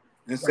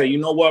and say, Right. you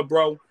know what,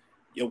 bro?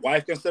 Your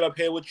wife can sit up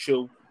here with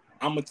you.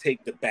 I'm going to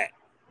take the back.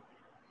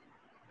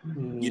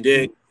 Mm-hmm. You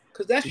did?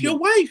 Because that's your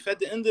wife at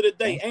the end of the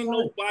day. That's Ain't right.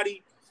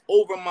 nobody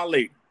over my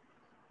lady.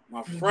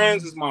 My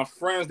friends is my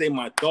friends. They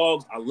my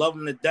dogs. I love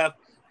them to death.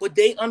 But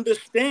they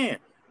understand.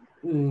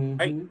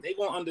 Right? They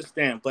going to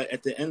understand. But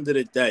at the end of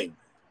the day,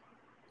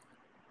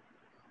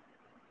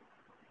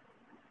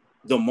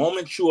 the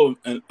moment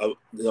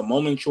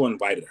you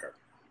invited her,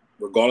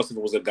 regardless if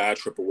it was a guy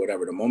trip or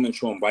whatever, the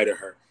moment you invited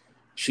her,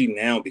 she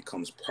now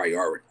becomes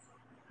priority.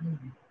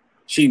 Mm-hmm.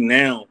 She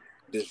now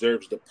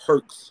deserves the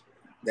perks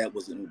that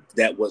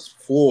was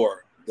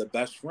for the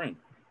best friend.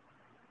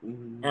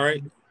 Mm-hmm. All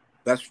right,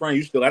 best friend,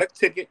 you still got a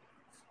ticket.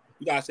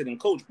 You gotta sit in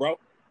coach, bro.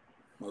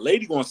 My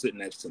lady gonna sit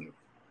next to me.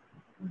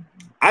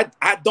 I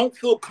don't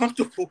feel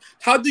comfortable.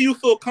 How do you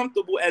feel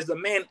comfortable as a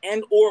man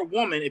and or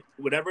woman, if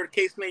whatever the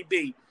case may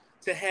be,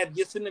 to have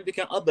your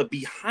significant other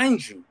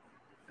behind you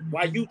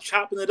while you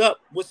chopping it up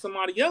with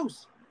somebody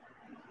else?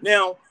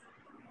 Now,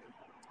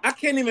 I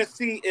can't even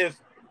see if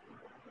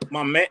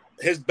my man,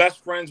 his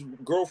best friend's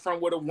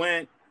girlfriend would have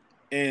went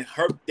and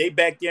they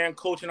back there and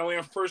coaching and we're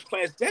in first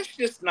class. That's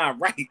just not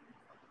right.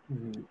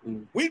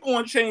 Mm-hmm. We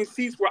gonna change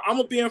seats where I'm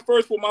gonna be in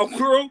first with my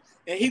girl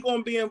and he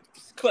gonna be in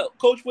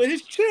coach with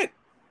his chick.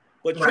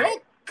 But Right. y'all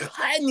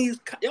cutting these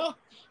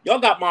y'all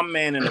got my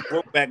man in a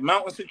Brokeback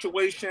Mountain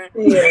situation.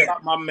 Yeah. Y'all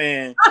got my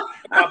man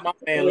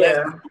Yeah.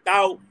 lesbian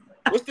out.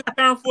 What's the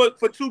term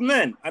for two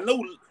men? I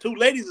know two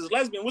ladies is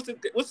lesbian. What's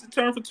the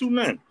term for two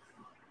men?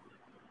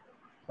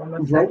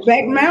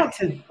 Brokeback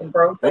Mountain.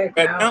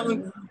 Brokeback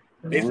Mountain.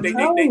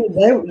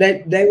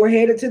 They were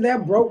headed to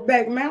that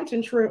Brokeback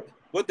Mountain trip.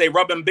 What, they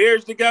rubbing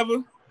bears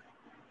together?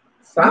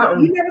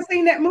 You never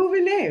seen that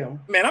movie now?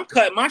 Man, I'm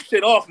cutting my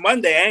shit off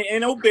Monday.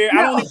 Ain't no bear. No.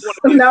 I don't even want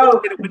to be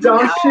associated with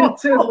don't you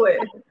do it.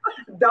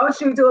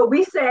 Don't you do it.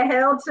 We said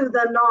hell to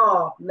the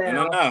no.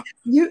 No.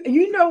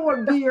 You know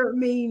what beard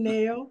mean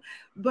now,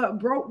 but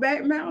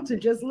Brokeback Mountain,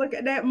 just look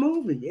at that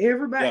movie.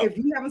 Everybody, if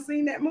you haven't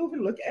seen that movie,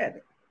 look at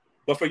it.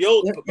 But for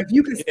you, if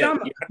you can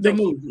stomach the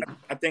movie.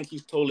 I think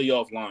he's totally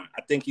offline.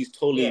 I think he's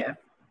totally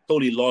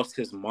lost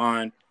his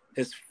mind.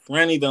 His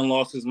friend even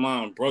lost his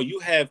mind. Bro, you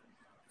have,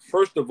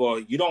 first of all,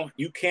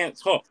 you can't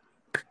talk.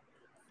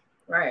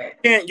 Right.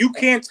 You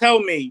can't tell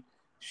me.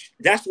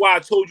 That's why I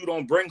told you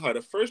don't bring her.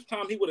 The first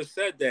time he would have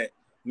said that,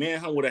 me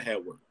and him would have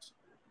had words.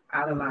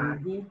 Out of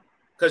line.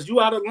 Because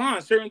you out of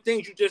line. Certain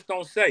things you just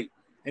don't say.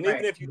 And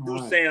even if you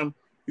do say them,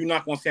 you're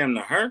not going to say them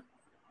to her.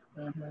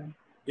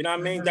 You know what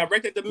I mean?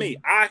 Direct it to me.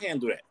 I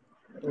handle that.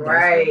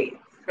 Right.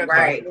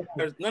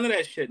 There's none of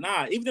that shit.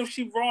 Nah. Even if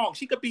she's wrong,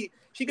 she could be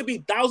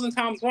 1,000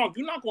 times wrong.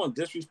 You're not going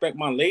to disrespect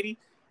my lady.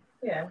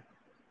 Yeah.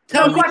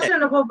 Tell me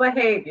questionable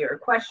behavior.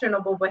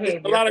 Questionable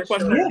behavior. A lot of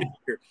questionable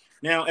behavior.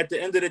 Now, at the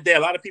end of the day, a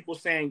lot of people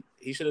saying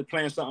he should have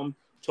planned something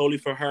totally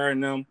for her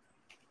and them.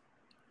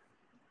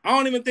 I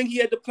don't even think he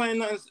had to plan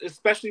nothing,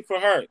 especially for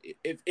her.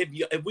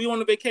 If we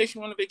on a vacation,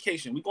 we on a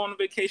vacation. We go on a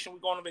vacation, we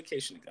go on a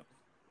vacation together.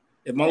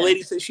 If my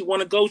lady says she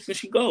want to go, then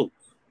she go.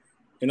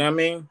 You know what I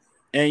mean?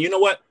 And you know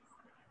what?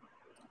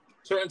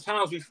 Certain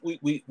times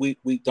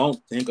we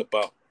don't think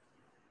about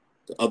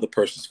the other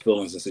person's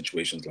feelings in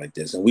situations like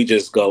this, and we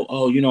just go,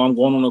 oh, you know, I'm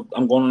going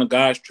on a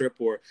guy's trip,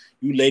 or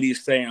you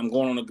ladies say I'm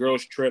going on a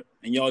girl's trip,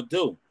 and y'all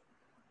do,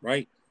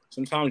 right?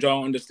 sometimes y'all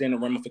don't understand the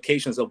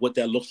ramifications of what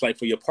that looks like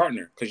for your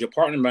partner. Because your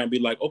partner might be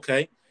like,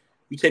 okay,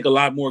 you take a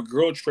lot more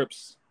girl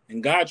trips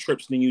and guy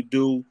trips than you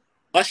do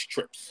us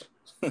trips.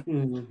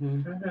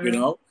 You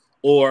know,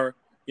 or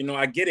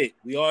I get it.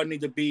 We all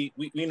need to be,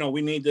 we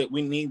need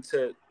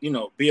to,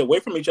 be away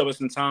from each other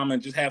sometime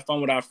and just have fun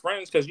with our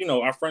friends because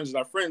our friends is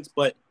our friends.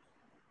 But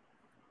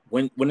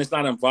when it's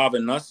not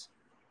involving us,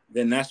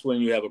 then that's when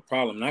you have a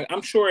problem. And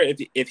I'm sure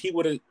if he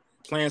would have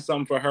planned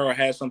something for her or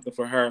had something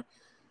for her,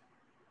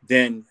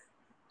 then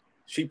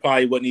she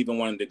probably wouldn't even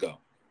want him to go.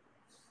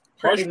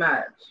 Pretty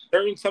much.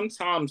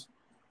 Sometimes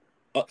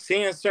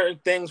seeing certain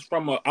things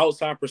from an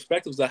outside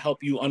perspective that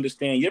help you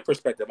understand your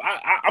perspective.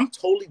 I'm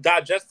totally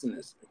digesting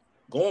this.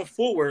 Going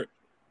forward,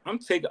 I'm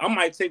taking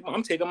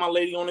my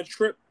lady on a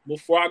trip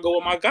before I go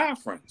with my guy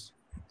friends.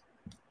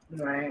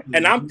 Right.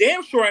 And I'm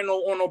damn sure I ain't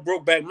on no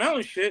Brokeback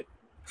Mountain shit.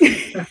 When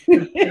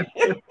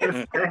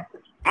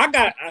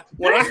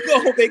I go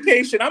on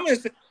vacation,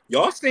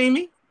 y'all seen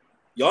me.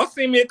 Y'all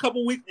seen me a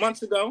couple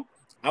months ago.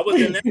 I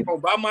was in that room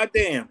by my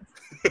damn.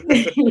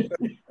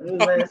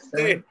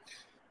 Listen.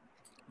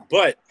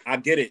 But I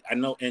get it. I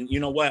know, and you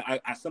know what?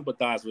 I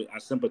sympathize with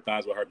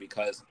her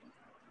because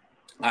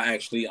I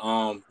actually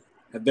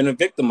have been a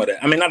victim of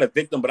that. I mean, not a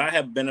victim, but I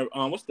have been a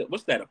what's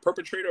that? A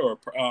perpetrator or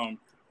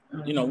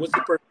what's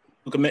the person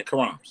who commit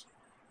crimes?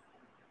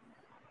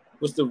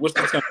 What's the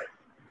term?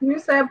 You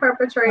said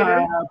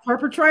perpetrator.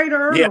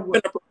 Perpetrator. Yeah, I've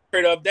been a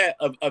perpetrator of that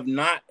of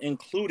not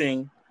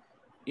including,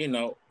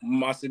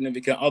 my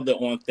significant other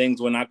on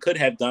things when I could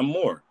have done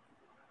more.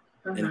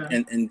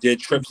 And did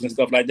trips and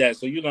stuff like that.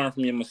 So you learn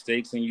from your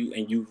mistakes and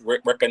you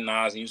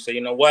recognize and you say,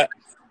 you know what,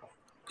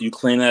 you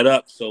clean that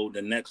up so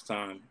the next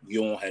time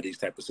you won't have these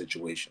type of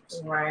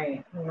situations.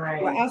 Right.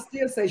 Well, I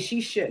still say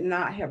she should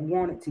not have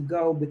wanted to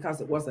go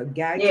because it was a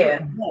guy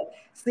trip. But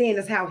seeing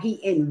as how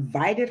he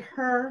invited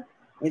her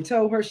and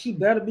told her she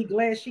better be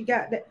glad she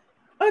got that.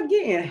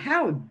 Again,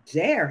 how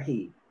dare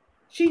he?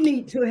 She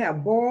need to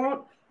have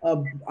boiled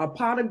a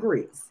pot of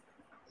grits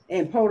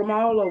and poured them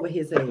all over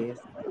his ass.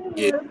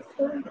 Yeah.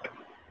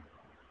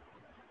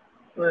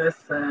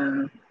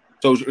 Listen.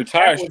 So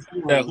retired.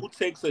 Who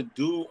takes a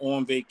dude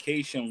on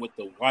vacation with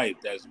the wife?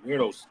 That's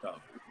weirdo stuff.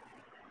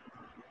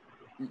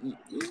 It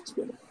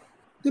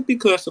could be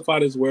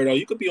classified as weirdo.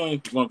 You could be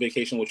on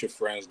vacation with your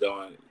friends,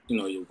 though, and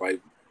your wife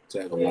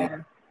tag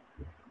along.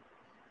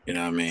 You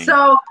know what I mean?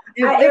 So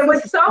it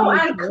was so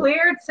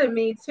unclear to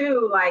me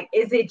too. Like,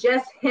 is it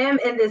just him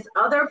and this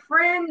other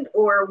friend,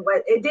 or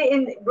what? It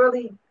didn't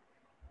really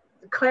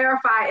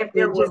clarify if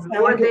there were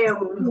more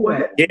than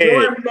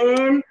more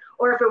men,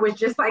 or if it was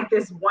just like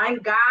this one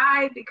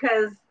guy.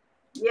 Because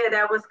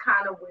that was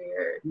kind of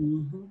weird.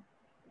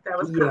 That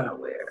was kind of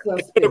weird.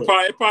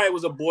 It probably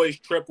was a boy's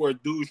trip or a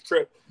dude's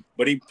trip,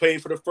 but he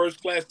paid for the first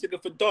class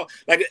ticket for dog.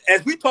 Like,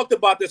 as we talked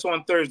about this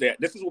on Thursday,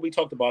 this is what we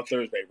talked about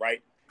Thursday,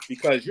 right?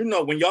 Because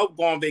when y'all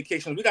go on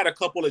vacation, we got a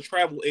couple of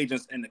travel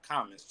agents in the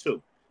comments too.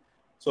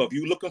 So if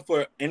you're looking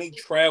for any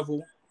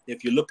travel,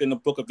 if you're looking to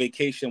book a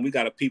vacation, we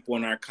got a people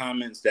in our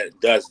comments that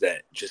does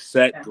that.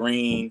 Gisette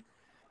Green,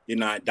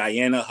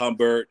 Diana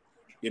Hubbard,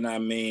 you know what I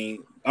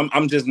mean?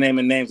 I'm just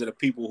naming names of the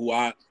people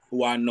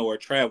who I know are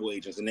travel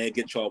agents, and they'll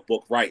get y'all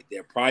booked right.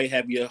 They'll probably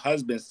have your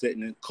husband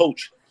sitting in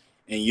coach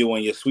and you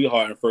and your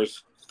sweetheart in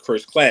first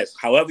class.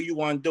 However you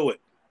want to do it,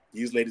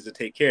 these ladies will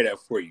take care of that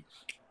for you.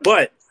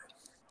 But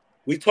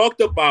we talked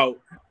about,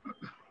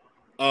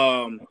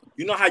 how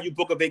you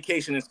book a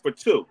vacation is for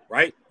two,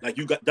 right? Like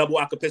you got double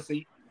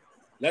occupancy.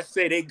 Let's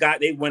say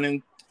they went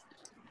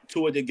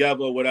into it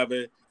together or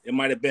whatever. It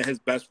might have been his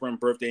best friend's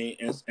birthday,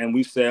 and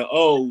we said,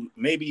 oh,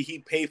 maybe he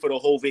paid for the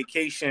whole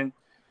vacation,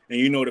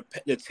 and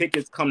the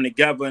tickets come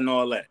together and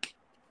all that.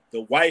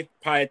 The wife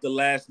probably at the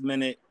last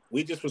minute,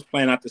 we just was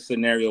playing out the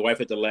scenario. The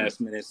wife at the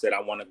last minute said,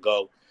 I want to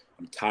go.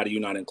 I'm tired of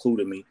you not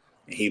including me.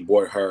 And he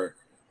bought her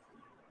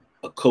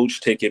a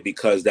coach ticket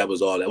because that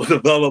was all that was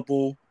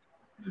available.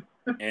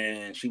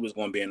 And she was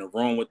going to be in a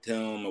room with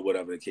him or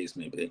whatever the case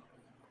may be.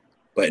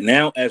 But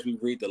now as we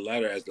read the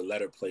letter, as the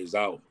letter plays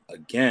out,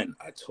 again,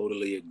 I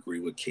totally agree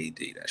with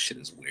KD. That shit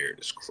is weird.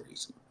 It's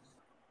crazy.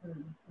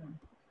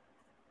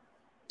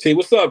 T,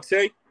 what's up,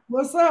 T?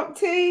 What's up,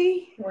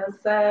 T?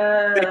 What's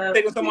up?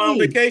 Taking someone on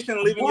vacation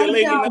and leaving your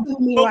lady. Why y'all do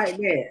me like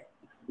that?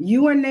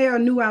 You and Nell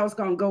knew I was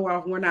gonna go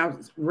off when I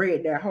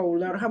read that whole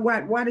letter.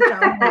 Why did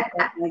y'all?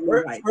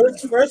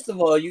 First of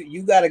all,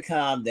 you got to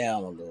calm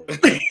down a little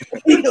bit.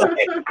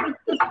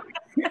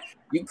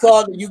 You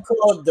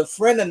called the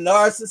friend a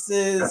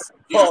narcissist.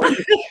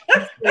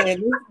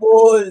 And this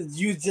boy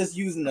is just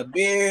using a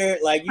beard.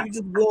 Like, you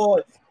just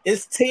going.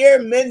 It's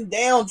tear men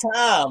down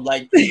time.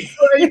 Like, you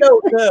already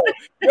know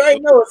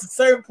it's a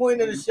certain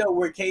point of the show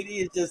where Katie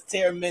is just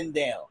tear men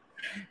down.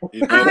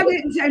 I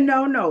didn't say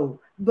no,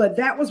 but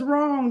that was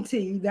wrong,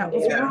 T. That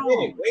was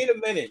wrong.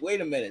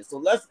 Wait a minute. So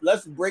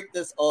let's break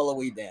this all the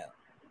way down.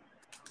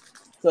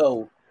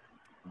 So,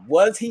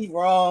 was he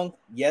wrong?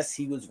 Yes,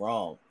 he was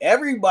wrong.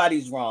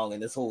 Everybody's wrong in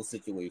this whole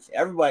situation.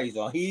 Everybody's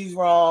wrong. He's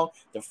wrong.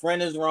 The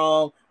friend is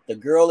wrong. The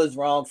girl is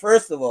wrong.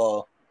 First of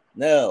all,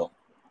 no.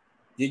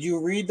 Did you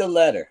read the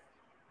letter?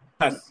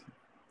 Yes.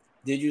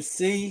 Did you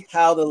see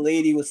how the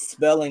lady was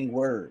spelling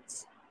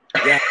words?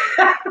 Yeah.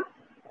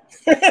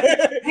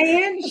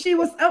 And she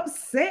was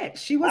upset.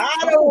 She was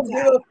I don't give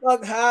traumatized. a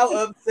fuck how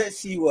upset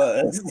she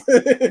was.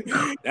 That's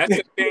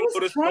the thing She for the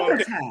was storm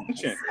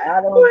traumatized.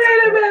 I don't.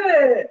 Wait a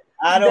minute.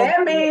 I don't.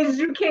 That means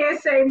you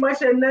can't say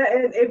much of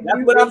nothing if That's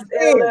you what I'm is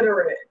saying.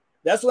 illiterate.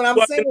 That's what I'm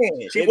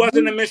saying. She If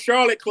wasn't you- in Miss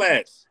Charlotte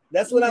class.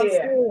 That's what I'm Yeah.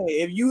 saying.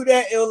 If you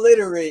that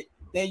illiterate,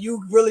 then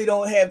you really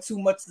don't have too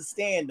much to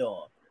stand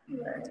on.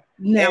 Right.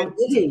 Now, And-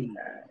 T.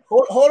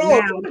 hold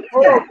on,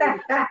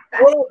 Now,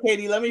 hold on,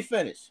 Katie. Let me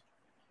finish.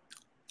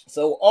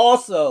 So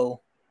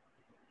also,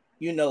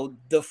 you know,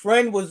 the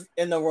friend was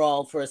in the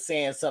wrong for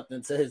saying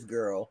something to his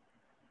girl.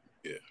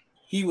 Yeah.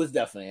 He was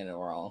definitely in the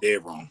wrong.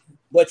 They're wrong.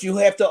 But you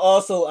have to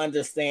also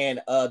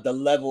understand the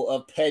level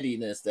of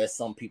pettiness that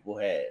some people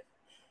have.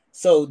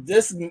 So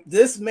this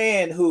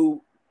man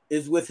who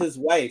is with his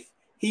wife,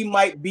 he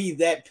might be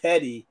that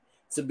petty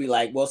to be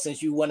like, well,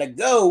 since you want to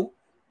go,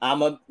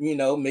 I'ma,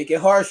 make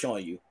it harsh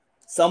on you.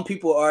 Some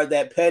people are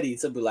that petty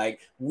to be like,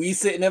 we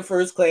sitting in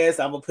first class,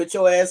 I'm gonna put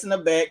your ass in the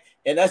back,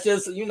 and that's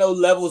just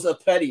levels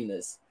of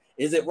pettiness.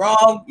 Is it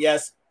wrong?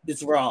 Yes,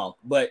 it's wrong,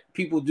 but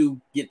people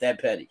do get that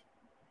petty.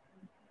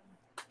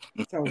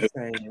 so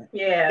sad.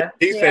 Yeah.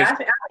 He said I she's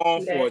see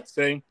going for that. it,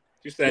 say.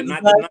 She said,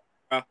 not Right. tonight,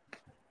 bro.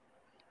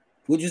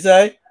 What'd you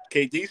say?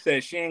 KD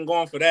said she ain't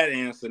going for that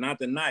answer, not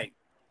tonight.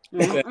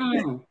 She said,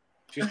 Mm-mm.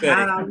 she said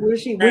I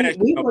wish we trash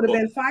would her have book.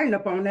 been fighting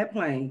up on that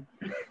plane.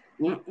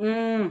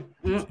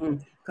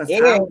 Because I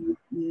And,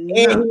 would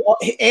and,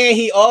 not.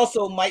 he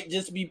also might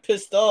just be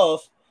pissed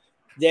off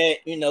that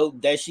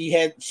that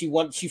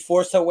she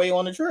forced her way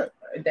on the trip.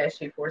 That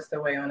she forced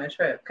her way on a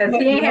trip. Because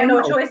But he ain't had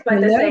no choice but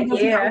the to letter say,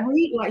 does yeah. not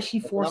read like she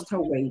forced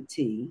her way,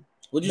 T.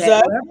 What'd you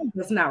That say? letter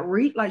does not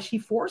read like she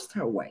forced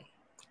her way.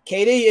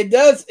 Katie, it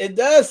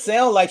does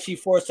sound like she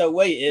forced her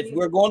way. If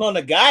we're going on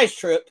a guy's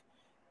trip,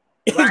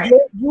 Right.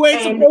 you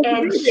ain't supposed to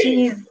And be there.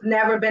 she's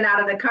never been out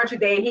of the country.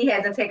 He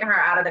hasn't taken her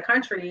out of the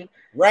country.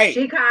 Right.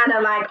 She kind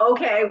of like,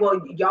 okay,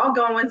 well, y'all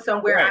going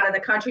somewhere Right. out of the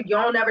country.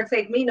 Y'all never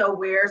take me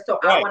nowhere, so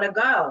Right. I want to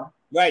go.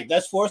 Right.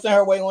 That's forcing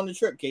her way on the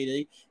trip,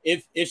 Katie.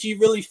 If she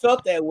really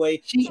felt that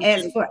way, She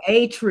asked for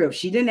a trip.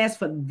 She didn't ask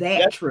for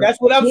that trip. That's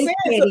what I'm His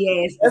saying.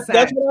 petty ass That's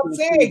decided what I'm to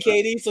saying, include her.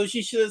 Katie. So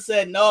she should have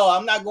said, "No,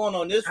 I'm not going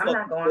on this. I'm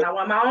not going. trip. I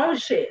want my own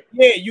shit."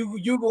 Yeah,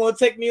 you going to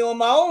take me on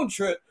my own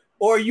trip,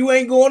 or you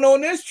ain't going on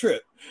this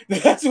trip."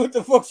 That's what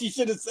the fuck she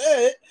should have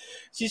said.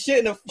 She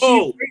shouldn't have.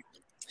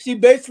 She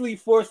basically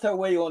forced her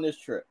way on this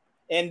trip,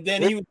 and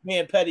then he was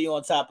being petty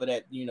on top of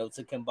that,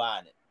 to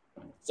combine it.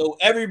 So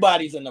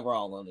everybody's in the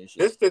wrong on this shit.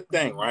 This the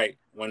thing, right?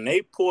 When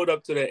they pulled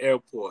up to the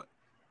airport,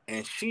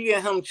 and she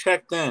and him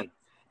checked in,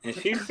 and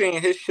she seen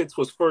his shits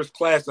was first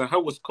class and her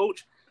was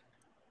coach.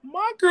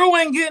 My girl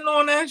ain't getting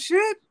on that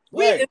shit.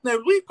 Right.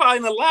 We probably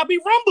in the lobby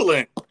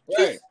rumbling.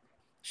 Right.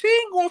 She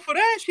ain't going for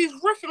that. She's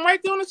riffing right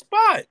there on the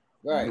spot.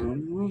 Right.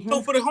 Mm-hmm.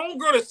 So for the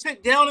homegirl to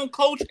sit down and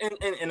coach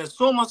and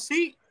assume a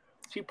seat,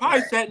 she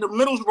probably sat in the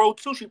middle row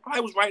too. She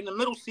probably was right in the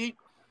middle seat,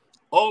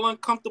 all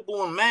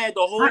uncomfortable and mad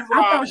the whole I ride.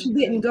 thought she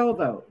didn't go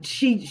though.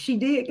 She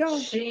did go.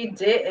 She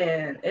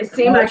didn't. It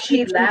seemed like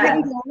she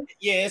left.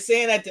 Yeah, it's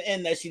saying at the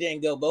end that she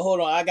didn't go. But hold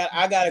on,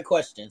 I got a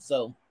question.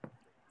 So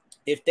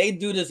if they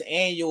do this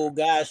annual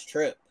guys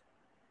trip,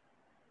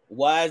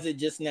 why is it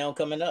just now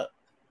coming up?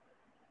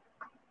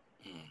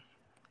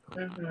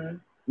 Mm-hmm.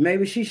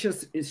 Maybe she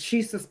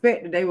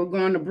suspected they were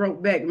going to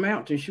Brokeback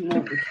Mountain. She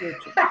wanted to catch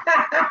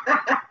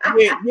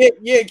it.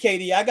 Yeah,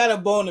 Katie. I got a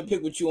bone to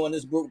pick with you on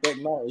this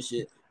Brokeback Mountain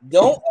shit.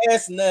 Don't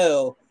ask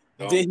Nell.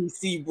 Did he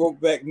see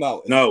Brokeback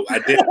Mountain? No, I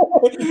didn't.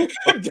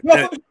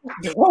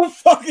 don't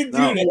fucking do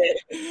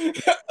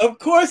that. Of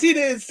course he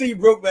didn't see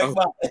Brokeback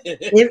Mountain.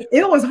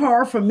 It was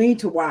hard for me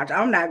to watch.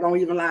 I'm not gonna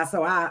even lie.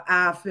 So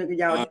I figured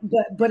y'all,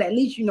 but at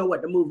least you know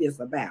what the movie is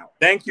about.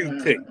 Thank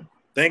you, Tick.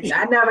 Thank you.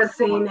 I never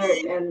seen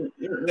it, and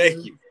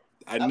thank you.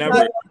 I'm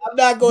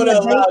not going to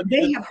allow.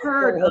 They have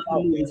heard of the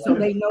movie, so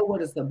they know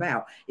what it's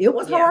about. It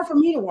was hard for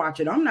me to watch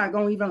it. I'm not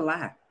gonna even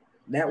lie.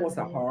 That was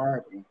a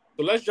hard one.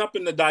 So let's jump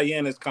into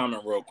Diana's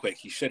comment real quick.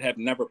 He should have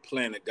never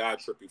planned a guy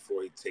trip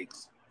before he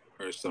takes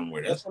her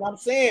somewhere. That's what I'm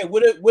saying.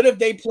 What if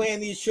they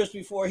planned these trips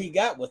before he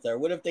got with her?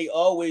 What if they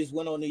always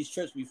went on these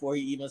trips before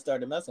he even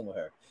started messing with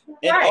her?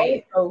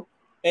 Right.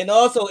 And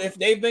also, if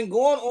they've been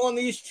going on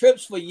these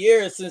trips for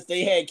years since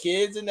they had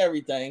kids and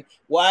everything,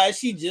 why is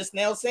she just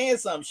now saying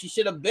something? She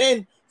should have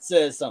been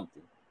said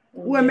something.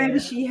 Well, maybe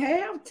she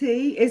have,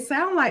 T. It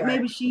sounds like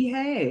maybe she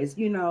has,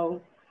 because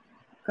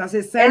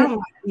it sounds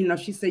like,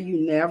 she said you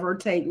never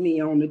take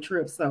me on the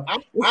trip. So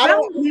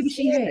maybe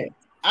she has.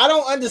 I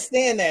don't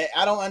understand that.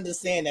 I don't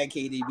understand that,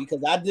 Katie,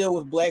 because I deal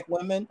with black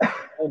women,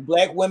 and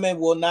black women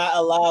will not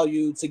allow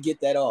you to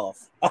get that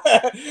off.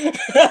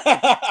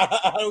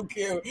 I don't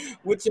care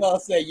what y'all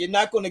say. You're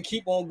not going to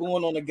keep on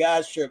going on a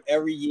guy's trip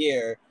every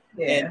year,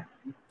 and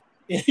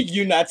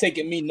you're not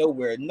taking me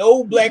nowhere.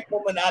 No black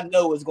woman I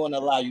know is going to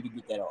allow you to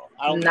get that off.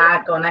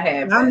 Not going to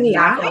happen. I mean,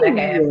 not going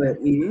to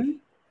happen.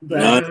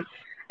 But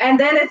And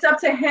then it's up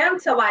to him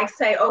to like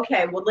say,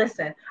 okay, well,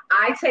 listen,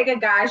 I take a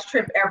guy's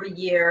trip every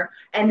year,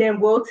 and then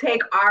we'll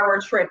take our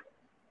trip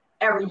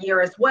every year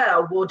as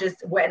well. We'll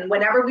just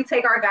whenever we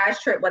take our guys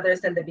trip, whether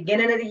it's in the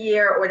beginning of the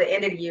year or the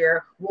end of the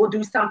year, we'll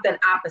do something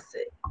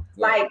opposite.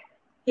 Right. Like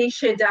he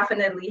should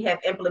definitely have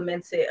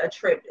implemented a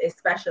trip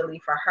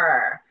especially for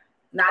her,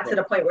 not to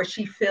the point where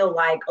she feel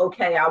like,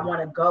 okay, I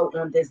want to go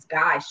on this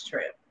guy's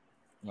trip.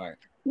 Right.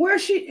 Where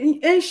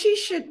she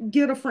should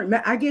get a friend.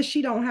 I guess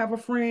she don't have a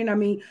friend. I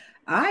mean,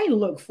 I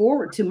look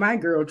forward to my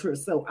girl trip,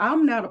 so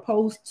I'm not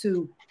opposed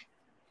to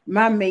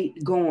my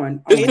mate going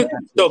on.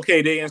 It's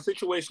okay, they in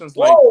situations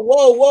like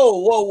whoa.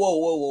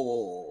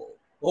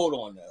 Hold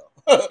on now.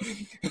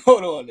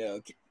 Hold on now.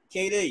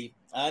 KD,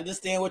 I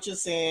understand what you're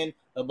saying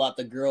about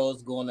the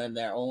girls going on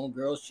their own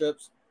girls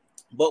trips,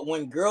 but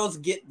when girls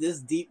get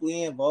this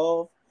deeply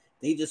involved,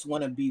 they just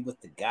want to be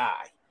with the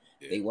guy.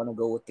 Yeah. They want to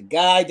go with the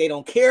guy. They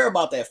don't care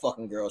about that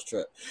fucking girls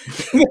trip.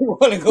 They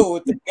want to go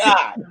with the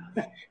guy.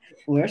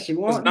 Well, she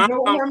wants to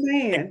go with her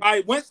man.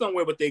 I went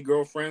somewhere with their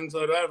girlfriends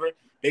or whatever.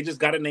 They just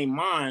got in their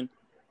mind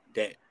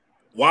that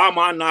why am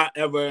I not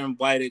ever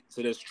invited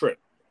to this trip?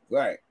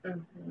 Right.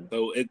 Mm-hmm.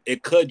 So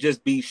it could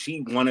just be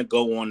she want to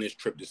go on this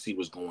trip to see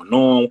what's going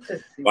on.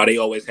 Why they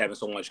always having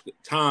so much good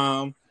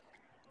time.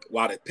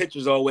 Why the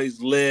pictures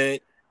always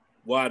lit.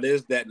 Why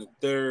this, that, and the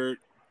third.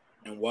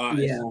 And why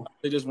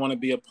they just want to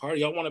be a part.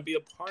 Y'all want to be a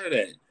part of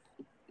that.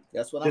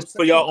 That's what just I'm saying.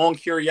 For your own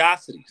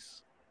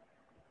curiosities.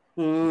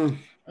 I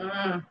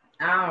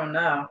don't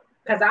know.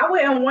 Because I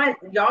wouldn't want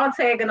y'all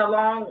tagging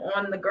along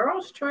on the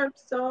girls' trip.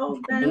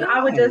 So then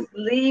I would just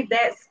leave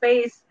that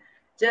space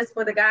just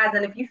for the guys.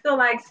 And if you feel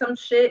like some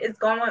shit is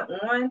going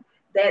on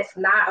that's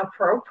not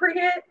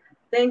appropriate,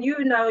 then you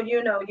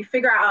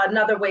figure out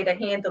another way to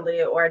handle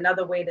it or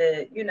another way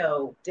to,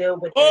 deal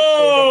with it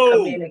and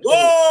communicate.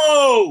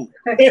 Whoa!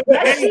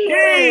 Yes, she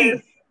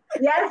is.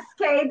 Yes,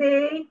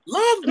 KD.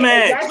 Love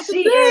match. Yes,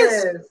 she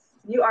is.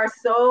 You are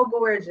so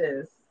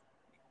gorgeous.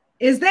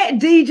 Is that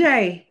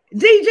DJ?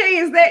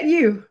 DJ, is that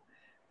you?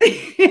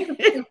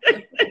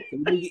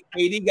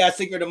 KD got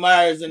Secret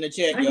Admirers in the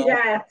chat, y'all.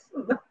 Yes.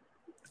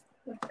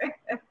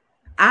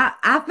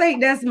 I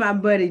think that's my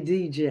buddy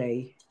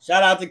DJ.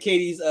 Shout out to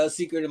Katie's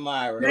Secret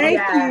Admirer. Thank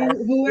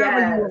you,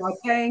 whoever you are.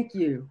 Thank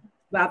you.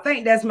 But I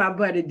think that's my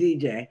buddy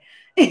DJ.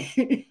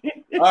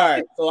 All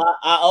right. So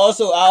I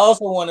also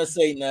want to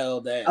say now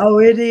that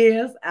it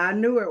is. I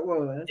knew it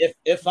was.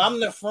 If I'm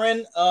the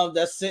friend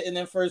that's sitting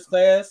in first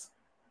class,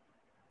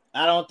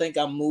 I don't think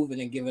I'm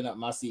moving and giving up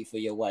my seat for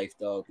your wife,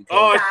 though.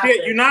 Oh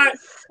shit, you're not.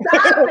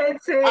 Stop it,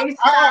 T.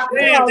 Stop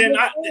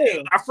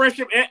it. Our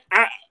friendship.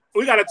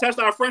 We got to test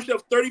our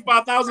friendship.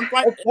 35,000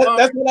 flights.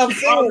 That's what I'm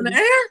saying. In the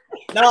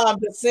air? No, I'm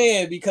just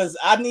saying because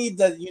I need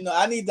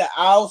the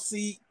aisle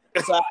seat.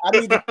 So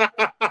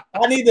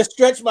I need to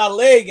stretch my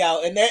leg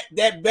out, and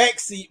that back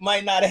seat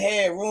might not have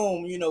had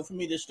room, for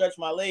me to stretch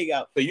my leg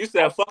out. So you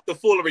said, "Fuck the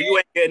foolery, you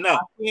ain't getting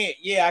up."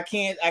 I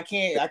can't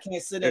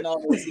sit in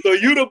all this. So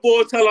you the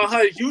boy telling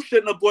her you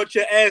shouldn't have brought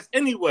your ass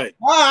anyway.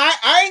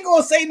 I ain't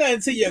gonna say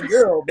nothing to your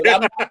girl, but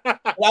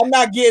I'm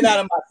not getting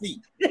out of my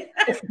seat.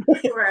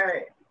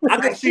 Right.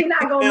 She's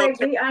not gonna make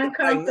me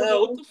uncomfortable. Like,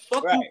 no, what the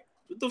fuck? Right.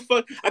 What the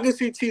fuck? I can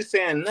see T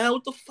saying, "No,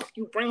 what the fuck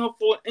you bring her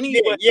for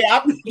anyway?"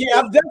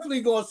 I'm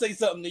definitely gonna say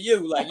something to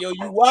you, like, "Yo,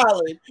 you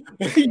wildin'."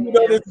 This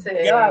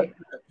is God.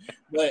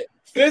 But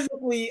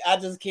physically, I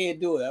just can't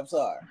do it. I'm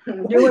sorry.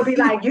 You would be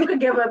like, "You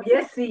could give up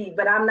your seat,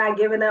 but I'm not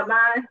giving up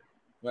mine."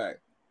 Right.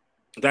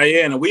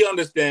 Diana, we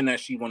understand that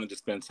she wanted to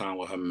spend time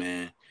with her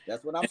man.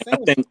 That's what I'm saying.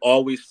 I think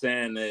all we're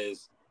saying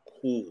is,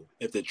 cool.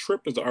 If the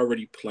trip is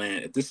already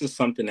planned, if this is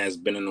something that's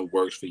been in the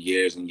works for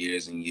years and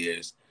years and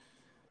years.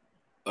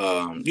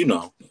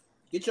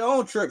 Get your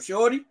own trip,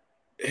 shorty.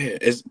 Yeah,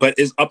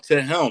 it's up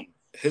to him.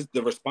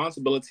 The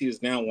responsibility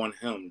is now on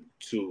him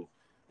to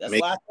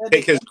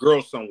take his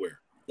girl somewhere.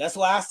 That's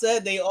why I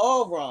said they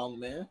all wrong,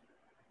 man.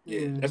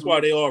 Yeah, that's why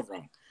they all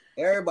wrong.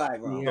 Everybody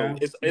wrong. So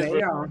it's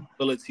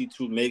responsibility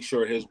to make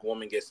sure his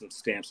woman gets some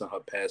stamps on her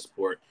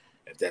passport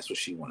if that's what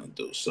she want to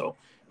do. So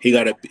he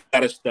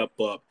gotta step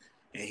up,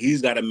 and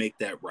he's got to make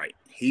that right.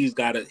 He's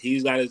got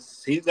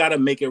to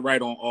make it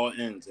right on all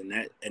ends, and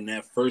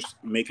that first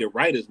make it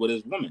right is with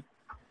his woman.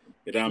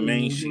 You know what I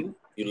mean?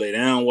 You lay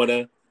down with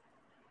her,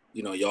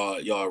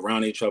 y'all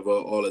around each other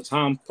all the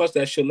time. Plus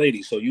that's your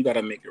lady, so you got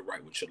to make it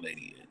right with your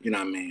lady. You know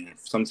what I mean?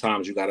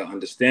 Sometimes you got to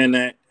understand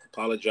that,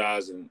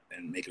 apologize, and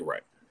make it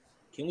right.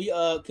 Can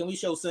we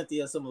show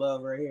Cynthia some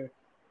love right here?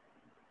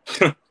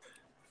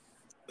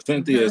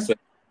 Cynthia said,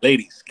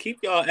 "Ladies, keep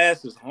y'all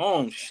asses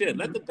home. Shit,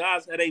 let the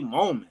guys have a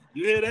moment.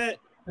 You hear that?"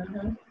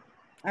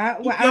 I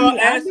do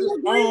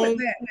agree with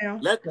that now.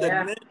 Let the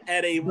men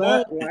have a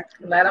moment.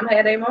 Let them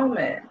have a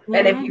moment.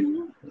 And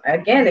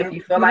if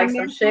you feel like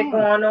some shit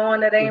going on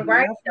that ain't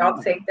right, y'all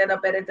take that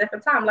up at a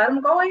different time. Let them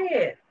go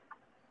ahead.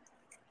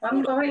 Let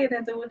them go ahead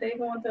and do what they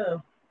gonna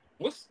do.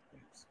 What's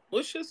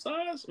your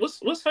size?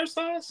 What's her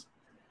size?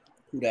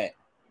 Who that?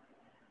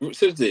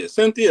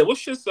 Cynthia,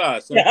 what's your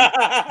size?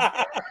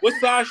 Cynthia? What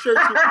size shirt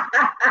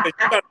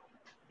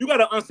You got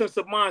an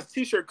Uncensored Minds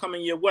t-shirt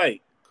coming your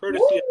way.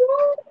 Courtesy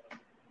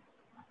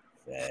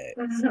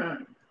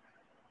Mm-hmm.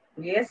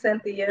 Yeah,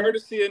 Cynthia.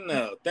 Courtesy of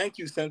Nell. Thank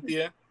you,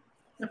 Cynthia.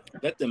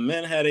 Let the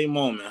men have a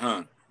moment,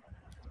 huh?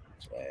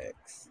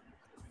 Facts.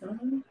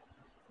 Mm-hmm.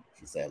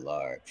 She said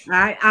large.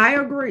 I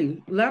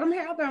agree. Let them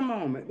have their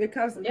moment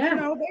because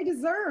Yeah. they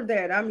deserve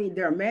that. I mean,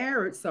 they're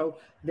married, so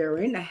they're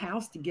in the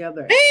house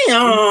together.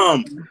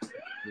 Damn.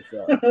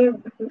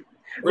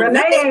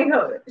 Renee ain't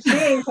hood. She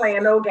ain't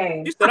playing no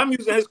games. He said I'm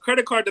using his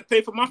credit card to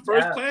pay for my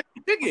first class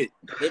ticket.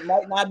 It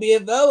might not be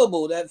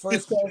available. That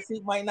first class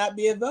seat might not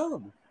be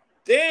available.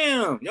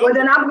 Damn. Well,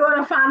 then I'm going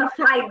to find a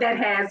flight that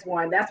has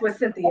one. That's what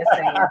Cynthia's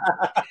saying.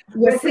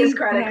 With his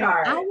credit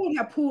card. I would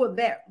have pulled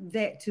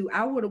that too.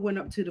 I would have went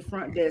up to the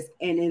front desk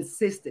and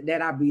insisted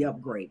that I be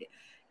upgraded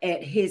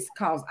at his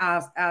cost.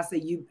 I'll say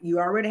you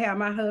already have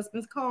my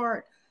husband's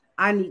card.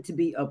 I need to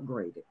be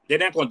upgraded. They're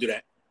not going to do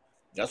that.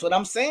 That's what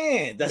I'm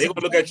saying. They're going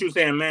to look at you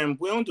saying, man,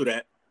 we don't do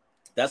that.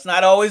 That's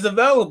not always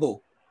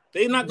available.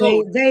 They're not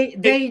going They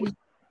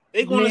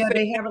going to say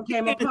they haven't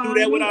came upon do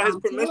that me. without his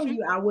I'm permission. telling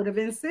you, I would have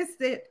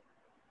insisted.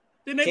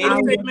 Then they're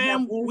going to say,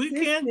 man, we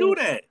can't do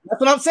that.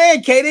 That's what I'm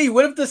saying, Katie.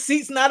 What if the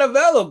seat's not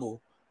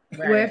available?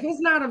 Right. Well, if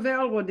it's not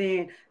available,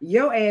 then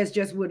your ass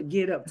just would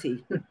get up,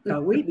 T.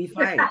 So we be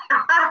fighting.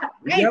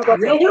 You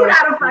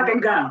gotta fucking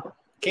go.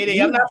 Katie,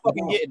 I'm not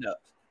fucking getting up.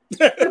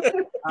 Yo,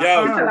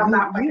 I'm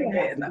not fucking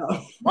getting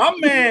up. My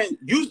man,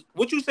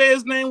 what you say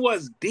his name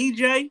was?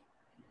 DJ?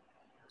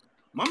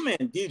 My man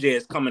DJ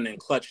is coming in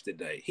clutch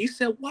today. He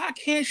said, why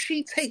can't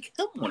she take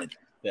him on it?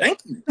 Thank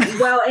you.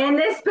 Well, in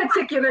this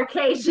particular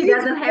case, she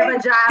doesn't have a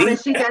job and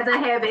she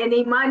doesn't have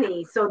any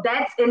money. So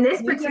that's in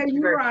this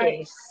particular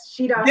case,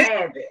 she don't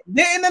have it.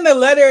 Didn't in the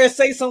letter it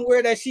say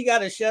somewhere that she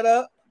gotta shut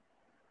up?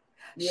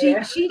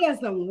 She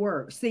doesn't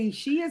work. See,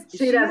 she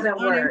doesn't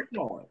work.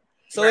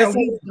 So it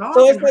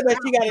said that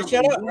she gotta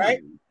shut up, right?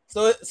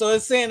 So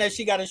it's saying that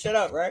she gotta shut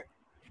up, right?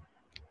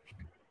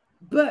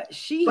 But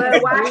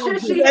why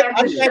should she have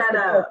to shut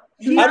up?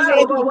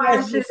 No, but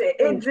why should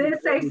it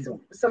did say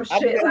some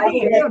shit like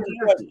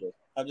that.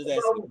 I'm just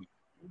asking.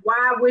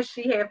 Why would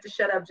she have to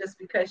shut up just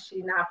because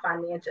she's not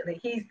financially?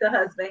 He's the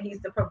husband, he's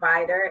the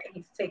provider, and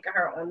he's taking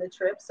her on the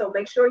trip. So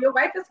make sure your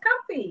wife is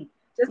comfy,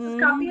 just as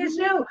comfy as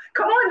you.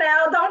 Come on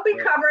now, don't be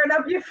covering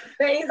up your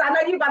face. I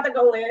know you about to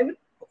go in.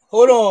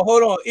 Hold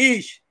on,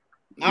 Ish.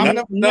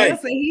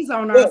 Nelson, he's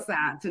on our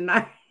side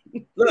tonight.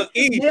 Look,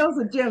 Ish. Nell's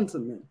a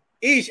gentleman.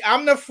 Ish,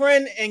 I'm the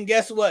friend, and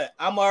guess what?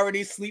 I'm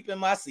already sleep in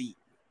my seat.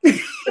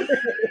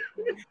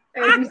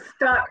 And you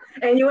stuck,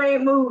 and you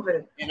ain't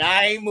moving. And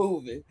I ain't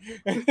moving.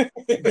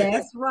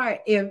 That's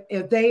right.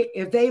 If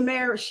they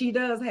married, she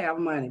does have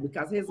money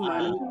because his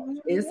money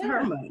is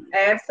her money.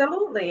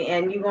 Absolutely.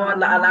 And you going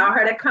to allow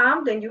her to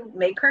come, then you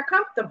make her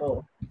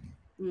comfortable.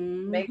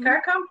 Mm-hmm. Make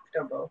her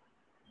comfortable.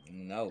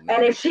 No.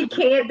 And if she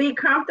can't be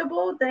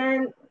comfortable,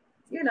 then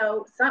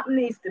something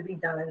needs to be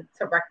done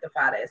to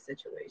rectify that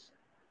situation.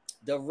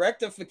 The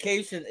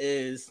rectification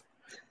is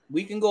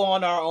we can go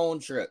on our own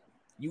trip.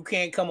 You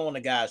can't come on the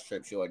guy's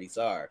trip, shorty.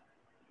 Sorry.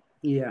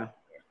 Yeah.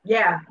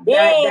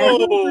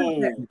 Whoa!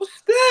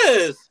 What's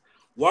this?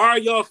 Why are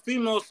y'all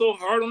females so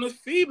hard on the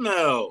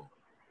female?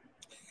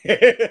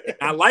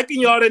 Not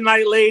liking y'all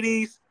tonight,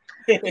 ladies.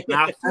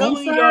 Not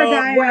feeling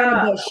y'all.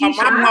 Well,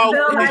 I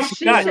feel like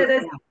she should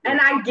have, and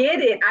I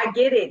get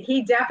it.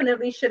 He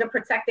definitely should have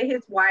protected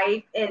his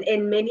wife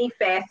in many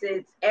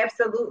facets,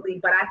 absolutely.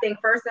 But I think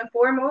first and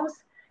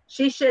foremost,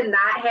 she should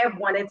not have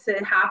wanted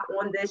to hop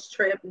on this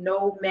trip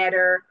no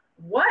matter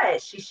what.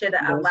 She should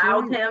have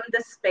allowed him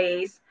the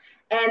space.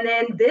 And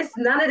then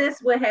none of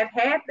this would have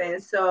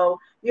happened. So,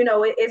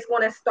 it's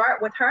going to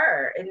start with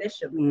her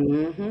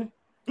initially.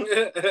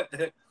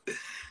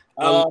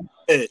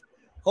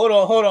 Hold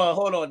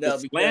on, Del.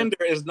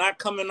 Slander is not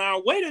coming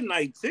our way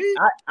tonight, see?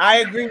 I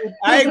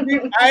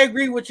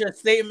agree with your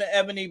statement,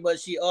 Ebony, but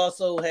she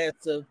also has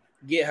to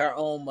get her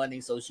own money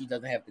so she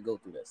doesn't have to go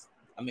through this.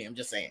 I mean, I'm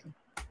just saying.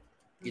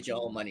 Get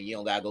your own money. You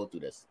don't gotta go through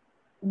this.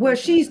 Well,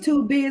 she's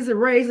too busy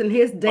raising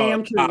his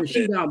damn children.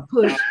 She don't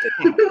push.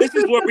 This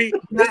is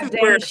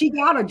where she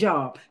got a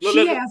job.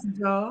 She has a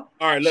job.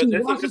 All right, she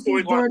watches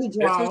his dirty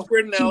job.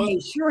 She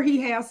makes sure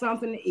he has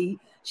something to eat.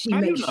 She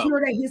makes sure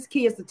that his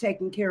kids are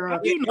taken care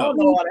of. You don't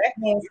know that.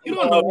 You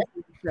don't know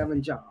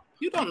that. Job.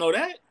 You don't know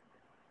that.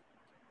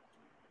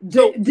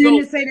 Didn't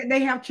it say that they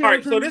have children? All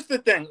right, so this is the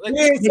thing. It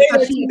didn't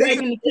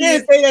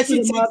say that she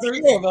takes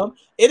care of them.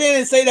 It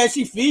didn't say that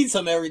she feeds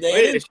them every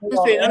day. We're just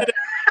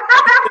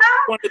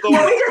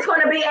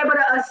going to be able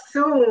to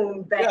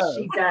assume that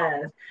she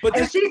does. But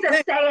if she's a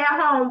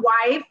stay-at-home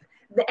wife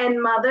and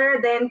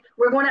mother, then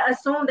we're going to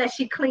assume that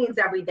she cleans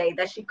every day,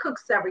 that she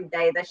cooks every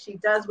day, that she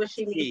does what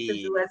she needs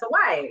to do as a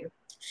wife.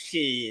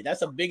 Shit,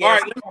 that's a big. All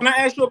right, can I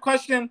ask you a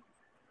question?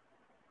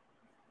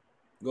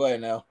 Go ahead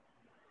now.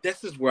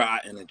 This is where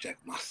I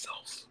interject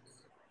myself.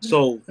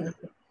 So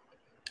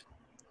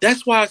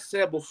that's why I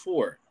said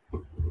before,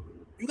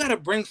 you got to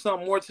bring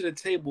something more to the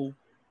table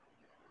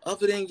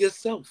other than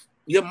yourself,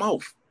 your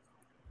mouth.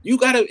 You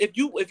gotta if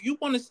you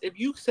want to if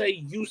you say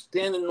you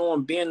standing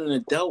on being an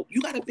adult,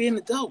 you gotta be an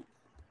adult.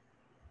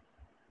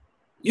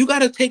 You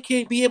gotta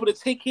be able to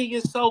take care of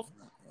yourself,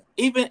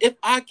 even if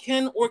I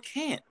can or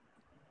can't.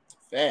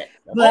 Fact.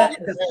 But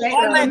the fact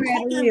all of that the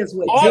matter cooking, is,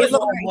 with all this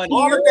of right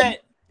all of here, that.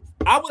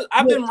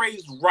 I've been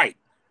raised right,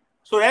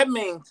 so that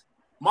means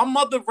my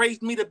mother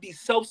raised me to be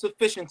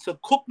self-sufficient, to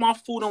cook my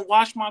food and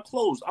wash my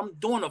clothes. I'm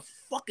doing a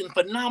fucking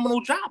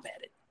phenomenal job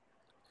at it,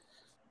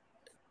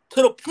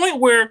 to the point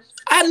where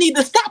I need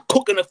to stop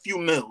cooking a few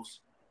meals,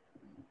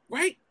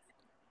 right?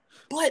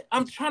 But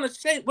I'm trying to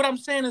say, what I'm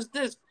saying is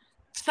this: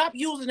 stop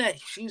using that.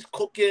 She's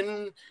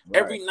cooking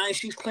every night.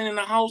 She's cleaning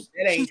the house.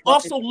 She's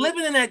also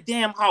living in that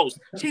damn house.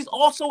 She's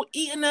also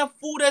eating that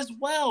food as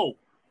well.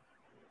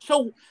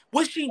 So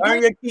what she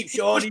doing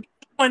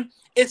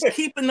is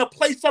keeping the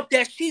place up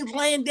that she's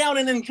laying down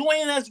and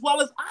enjoying as well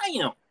as I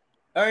am.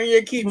 Earn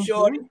your keep,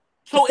 shorty.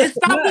 So it's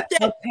not with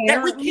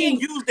that we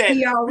can't use that.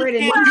 We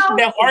can't use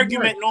that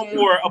argument no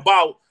more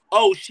about,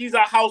 oh, she's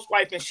a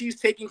housewife and she's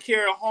taking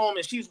care of home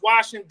and she's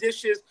washing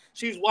dishes,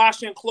 she's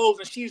washing clothes,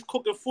 and she's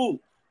cooking food.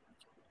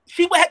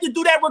 She would have to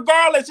do that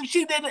regardless if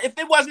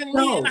it wasn't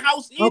me in the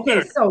house either.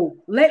 Okay, so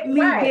let me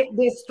get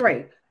this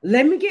straight.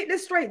 Let me get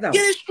this straight though.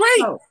 Get it straight.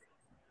 So,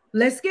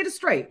 let's get it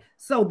straight.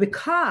 So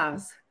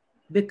because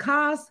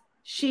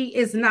she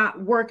is not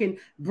working,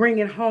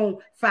 bringing home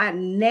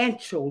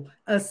financial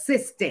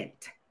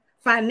assistant,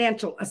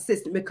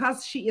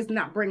 because she is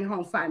not bringing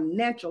home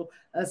financial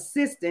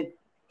assistant,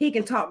 he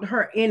can talk to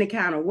her any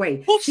kind of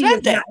way. She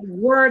is not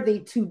worthy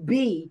to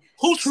be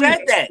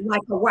treated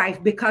like a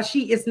wife because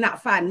she is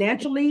not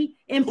financially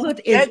input.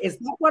 Is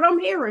that what I'm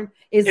hearing?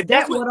 Is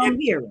that what I'm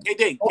hearing?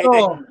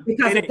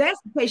 Because if that's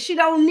the case, she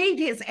don't need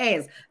his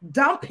ass.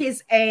 Dump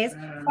his ass,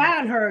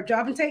 find her a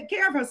job, and take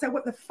care of her. Say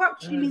what the fuck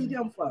she need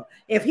him for?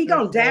 If he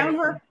gonna down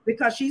her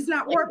because she's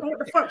not working, what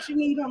the fuck she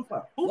need him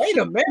for? Wait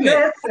a minute.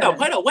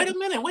 Wait a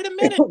minute. Wait a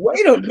minute.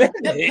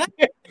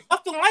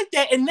 Nothing like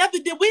that, and never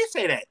did we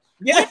say that.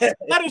 Yeah.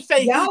 Let her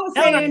say y'all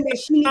saying that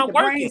she needs to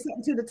bring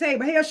something to the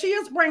table. Hell, she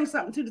is bringing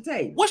something to the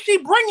table. What's she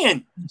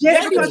bringing?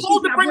 Just because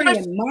she's not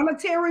bringing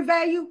monetary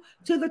value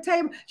to the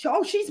table.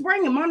 She's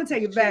bringing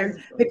monetary value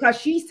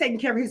because she's taking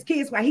care of his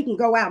kids while he can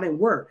go out and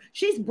work.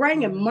 She's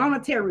bringing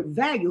monetary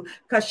value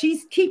because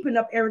she's keeping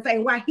up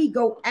everything while he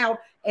go out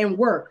and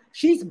work.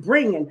 She's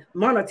bringing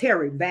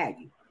monetary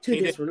value to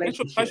this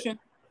relationship.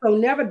 So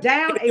never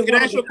down a woman. Can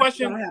I ask you a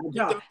question?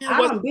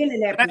 I've been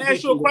in that position. Can I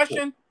ask you a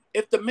question?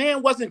 If the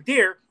man wasn't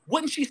there,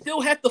 wouldn't she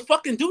still have to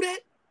fucking do that?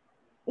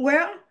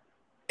 Well,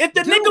 if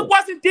the nigga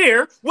wasn't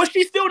there, would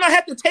she still not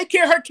have to take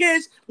care of her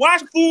kids,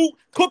 wash food,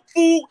 cook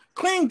food,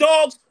 clean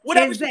dogs,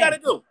 whatever she got to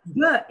do?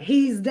 But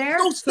he's there.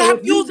 So stop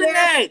using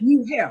that.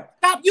 You help.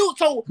 Stop you.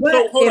 So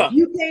hold up.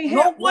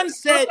 No one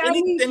said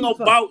anything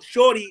about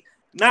Shorty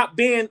not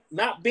being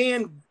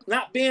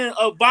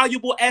a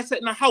valuable asset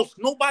in the house.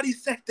 Nobody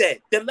said that.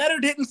 The letter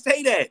didn't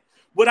say that.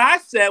 What I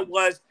said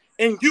was,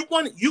 and you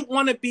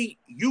want to be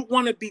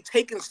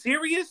taken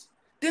serious,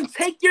 then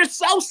take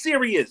yourself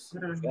serious.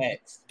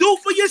 Do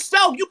for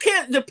yourself. You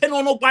can't depend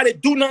on nobody to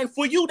do nothing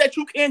for you that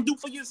you can't do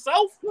for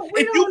yourself.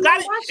 If you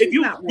got it,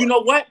 you know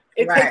what?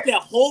 It takes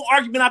that whole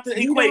argument out the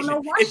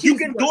equation. If you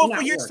can do it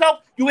for yourself,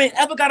 you ain't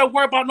ever got to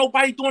worry about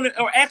nobody doing it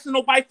or asking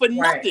nobody for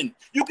nothing.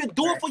 You can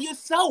do it for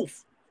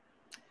yourself.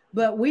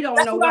 But we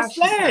don't know why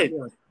she's not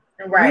working.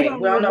 Right. We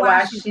don't know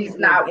why she's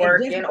not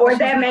working, or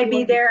that may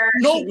be there.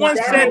 No one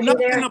said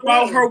nothing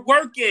about her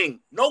working.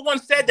 No one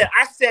said that.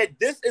 I said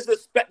this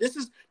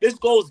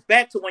goes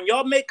back to when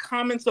y'all make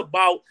comments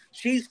about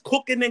she's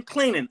cooking and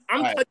cleaning.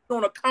 I'm touching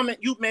on a comment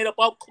you made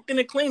about cooking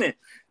and cleaning.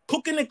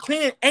 Cooking and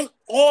cleaning ain't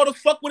all the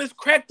fuck what it's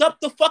cracked up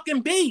to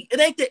fucking be.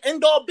 It ain't the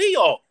end all be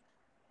all.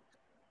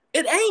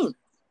 It ain't.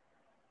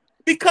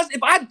 Because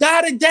if I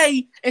die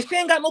today and she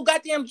ain't got no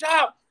goddamn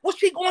job, what's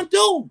she gonna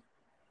do?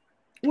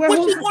 Well,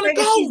 who's to say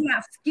that she's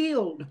not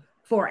skilled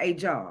for a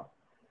job?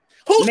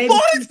 Whose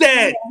fault is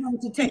that?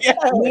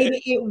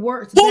 Maybe it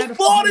works. Whose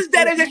fault is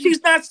that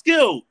she's not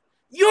skilled?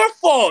 Your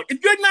fault.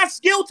 If you're not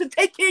skilled to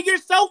take care of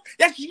yourself,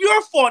 that's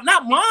your fault,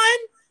 not mine.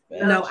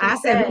 No, I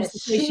said who's to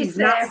say she's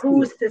not skilled.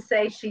 Who's to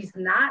say she's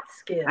not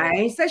skilled? I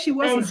ain't said she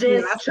wasn't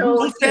skilled. Just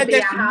chose to be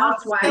a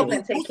housewife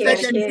and take care of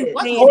kids.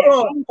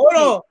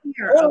 Hold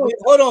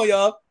on,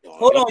 y'all.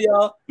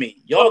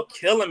 Y'all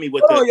killing me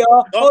with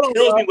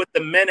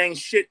the men ain't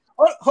shit.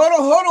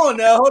 Hold on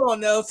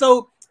now.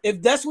 So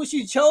if that's what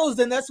she chose,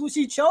 then that's what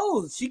she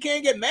chose. She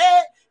can't get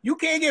mad. You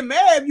can't get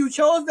mad if you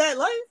chose that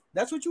life.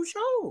 That's what you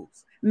chose.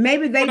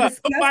 Maybe they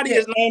discussed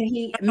it,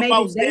 and they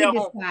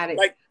decided.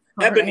 Like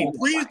Ebony,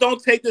 please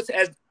don't take this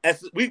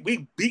as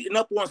we beating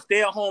up on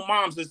stay-at-home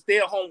moms and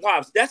stay-at-home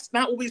wives. That's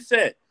not what we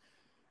said.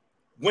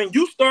 When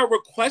you start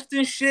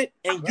requesting shit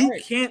and you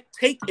can't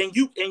take and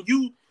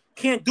you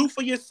can't do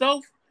for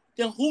yourself,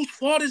 then whose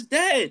fault is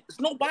that?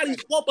 It's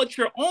nobody's fault but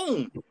your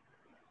own.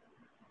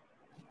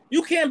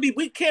 We can't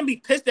be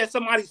pissed at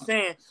somebody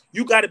saying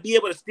you got to be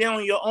able to stand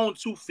on your own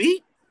 2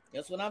 feet.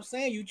 That's what I'm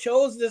saying. You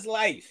chose this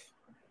life.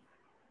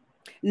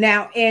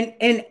 Now,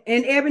 in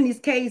Ebony's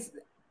case,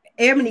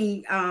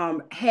 Ebony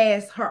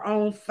has her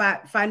own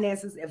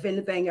finances. If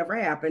anything ever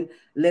happened,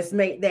 let's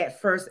make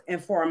that first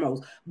and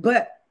foremost.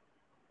 But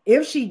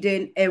if she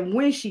didn't, and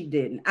when she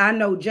didn't, I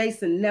know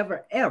Jason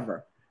never,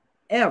 ever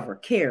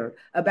cared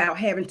about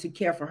having to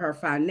care for her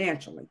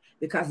financially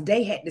because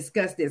they had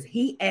discussed this.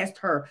 He asked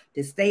her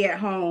to stay at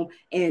home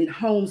and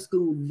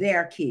homeschool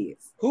their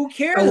kids. Who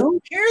cares?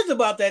 Who cares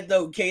about that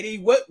though, Katie?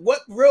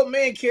 What real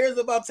man cares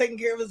about taking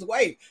care of his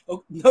wife?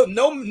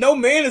 No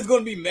man is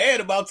going to be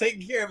mad about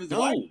taking care of his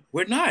wife. No,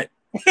 we're not.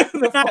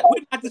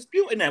 we're not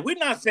disputing that. We're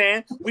not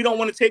saying we don't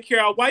want to take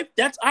care of our wife.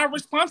 That's our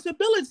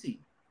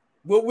responsibility.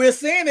 What we're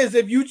saying is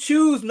if you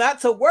choose not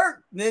to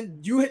work, then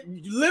you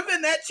live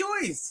in that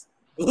choice.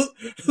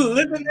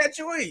 Live in that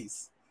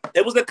choice.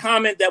 There was a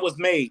comment that was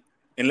made,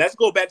 and let's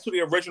go back to the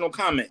original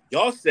comment.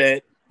 Y'all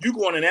said you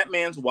going in that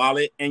man's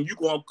wallet and you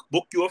going to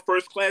book your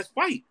first class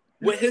flight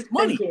with his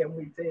money. Yeah,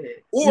 we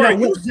did. Or No,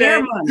 you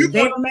said you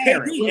they going were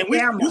married.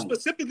 and you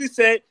specifically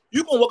said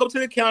you going to walk up to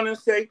the counter and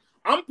say,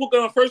 I'm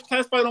booking a first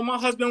class flight on my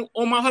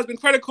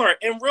husband's credit card.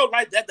 In real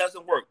life, that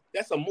doesn't work.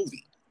 That's a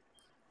movie.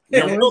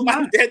 In real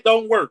life, that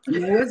don't work.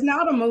 No, it's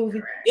not a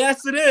movie.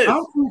 Yes, it is.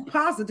 I'm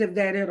positive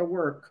that it'll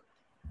work.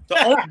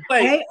 The only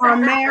way they are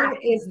married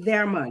is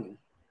their money.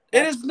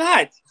 It is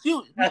not.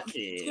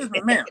 Excuse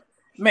me,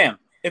 ma'am.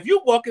 If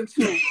you walk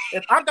into,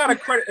 if I got a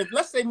credit, if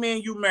let's say me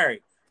and you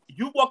married,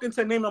 you walk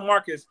into Neiman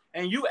Marcus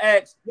and you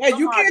ask, yeah,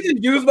 you can't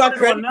just use my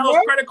credit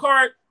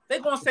card.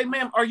 They're gonna say,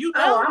 ma'am, are you?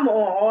 Oh, I'm on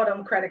all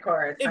them credit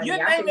cards. If your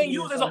name ain't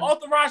used as an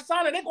authorized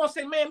signer, they're gonna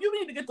say, ma'am, you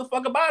need to get the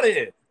fuck up out of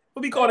here.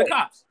 We'll be called the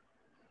cops.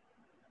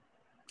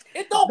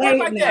 It don't work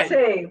like that.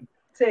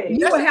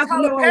 You would have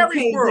to know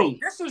OKD.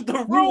 This is the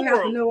real world. You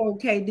have to know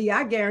OKD.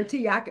 I guarantee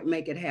you I could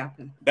make it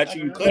happen. Bet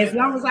you could. As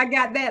long as I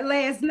got that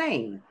last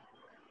name,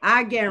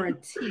 I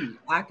guarantee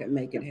I could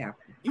make it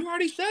happen. You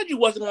already said you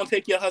wasn't going to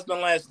take your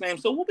husband's last name,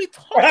 so we'll be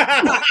talking.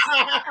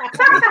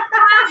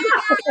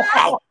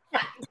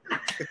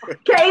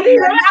 Katie,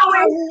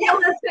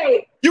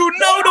 you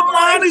know the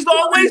mind is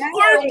always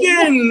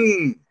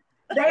working.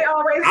 They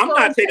always. I'm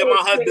not taking my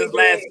husband's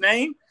last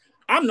name.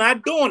 I'm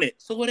not doing it,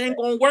 so it ain't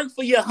gonna work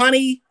for you,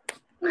 honey.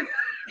 DJ,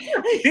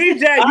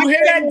 you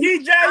hear that,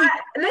 DJ?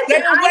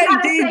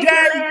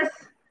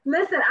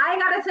 Listen, I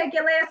ain't gotta take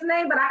your last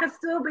name, but I can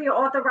still be an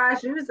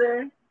authorized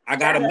user. I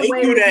gotta make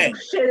you that.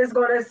 Shit is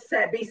gonna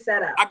be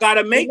set up. I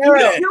gotta make you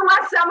that. You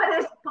want some of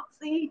this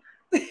pussy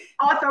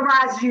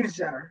authorized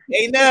user?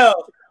 Ain't no.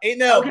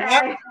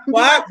 Okay.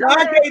 Bye,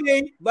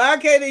 Katie. Bye,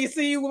 Katie.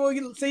 See you when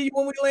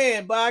we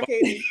land. Bye,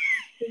 Katie.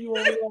 See you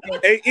when we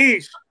land. Hey,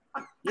 Ish.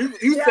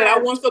 You said I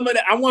want some of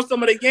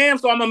the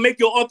yams, so I'm gonna make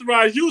you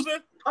authorized user.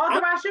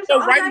 Authorized user.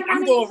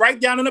 I'm going right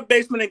down in the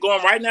basement and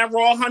going right in that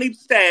raw honey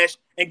stash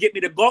and get me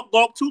the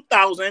Gawk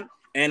 2000,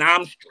 and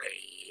I'm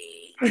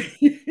straight.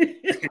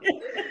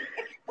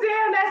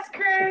 Damn, that's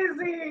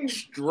crazy.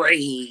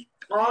 Straight.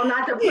 All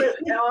not to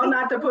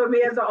put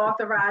me as an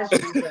authorized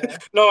user.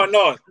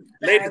 No,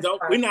 ladies,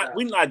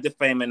 we're not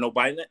defaming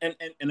nobody.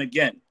 And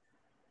again,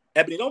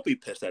 Ebony, don't be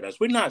pissed at us.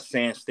 We're not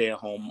saying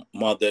stay-at-home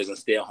mothers and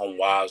stay-at-home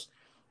wives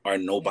are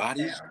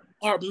nobodies.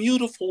 Are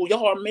beautiful.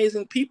 Y'all are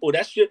amazing people.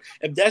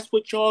 If that's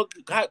what y'all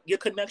got your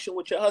connection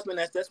with your husband,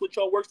 that's what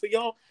y'all works for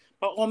y'all,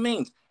 by all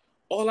means.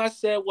 All I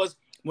said was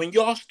when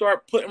y'all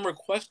start putting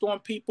requests on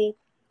people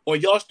or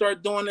y'all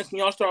start doing this and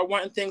y'all start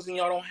wanting things and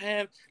y'all don't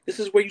have, this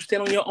is where you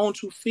stand on your own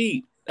 2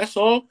 feet. That's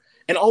all.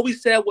 And all we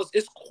said was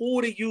it's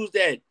cool to use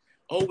that.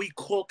 Oh, we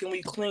cook and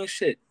we clean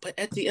shit. But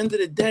at the end of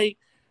the day,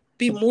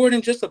 be more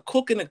than just a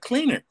cook and a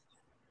cleaner.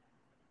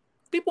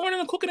 Be more than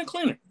a cook and a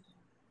cleaner.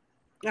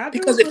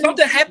 Because if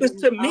something happens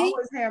to me,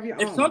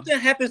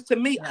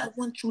 I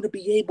want you to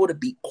be able to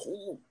be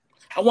cool.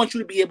 I want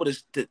you to be able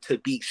to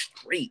be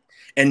straight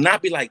and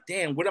not be like,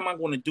 damn, what am I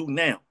going to do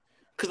now?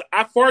 Because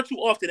I far too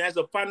often, as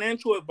a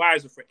financial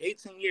advisor for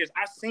 18 years,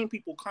 I've seen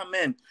people come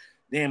in,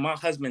 damn, my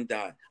husband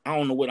died. I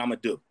don't know what I'm going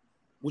to do.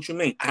 What you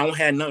mean? I don't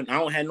have nothing. I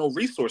don't have no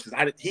resources.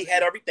 He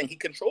had everything. He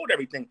controlled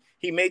everything.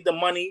 He made the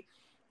money,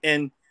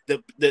 and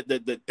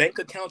the bank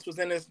accounts was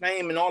in his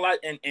name and all that,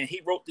 and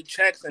he wrote the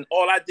checks, and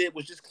all I did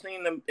was just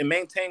clean them and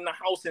maintain the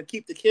house and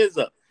keep the kids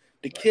up.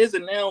 The kids are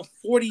now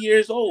 40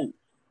 years old.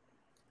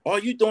 All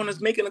you doing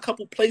is making a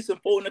couple plates and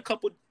folding a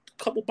couple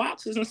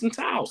boxes and some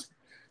towels.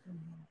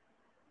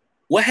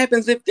 What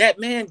happens if that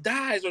man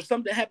dies or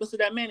something happens to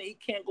that man and he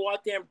can't go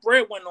out there and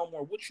breadwin no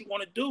more? What you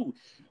want to do?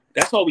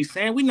 That's all we're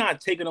saying. We're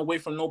not taking away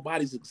from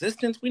nobody's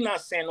existence. We're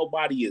not saying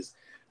nobody is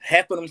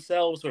half of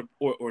themselves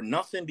or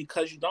nothing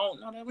because you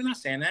don't. No, we're not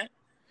saying that.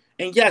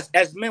 And yes,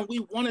 as men, we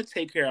want to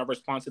take care of our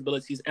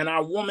responsibilities. And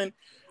our women,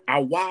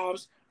 our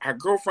wives, our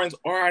girlfriends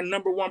are our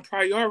number one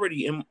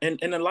priority in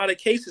a lot of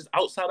cases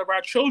outside of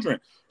our children.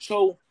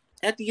 So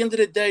at the end of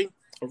the day,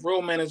 a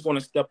real man is going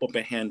to step up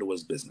and handle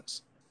his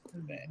business.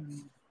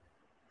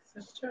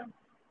 That's true.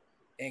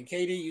 And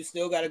Katie, you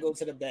still got to go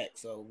to the back.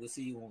 So we'll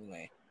see you when we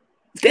land.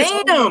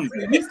 Damn! Diana's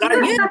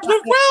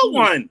the real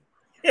one.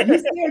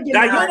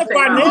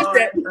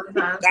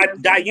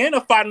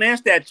 Diana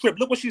financed that trip.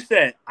 Look what she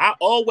said. I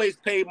always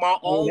pay my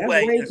own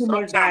way. And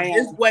sometimes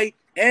his way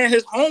and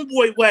his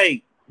homeboy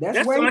way. That's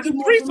That way sound like too a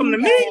much for threesome me,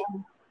 to me.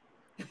 Diana.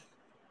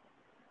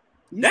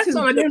 You That too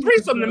sound like a generous,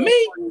 threesome to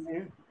me.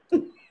 girlfriend.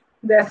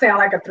 That sound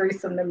like a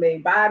threesome to me.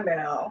 Bye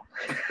now.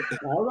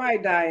 All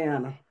right,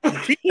 Diana.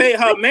 She paid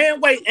her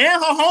man weight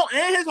and her home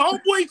and his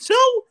homeboy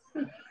too.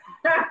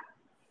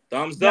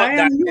 Thumbs up,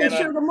 Diana, you a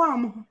Diana. sugar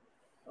mama?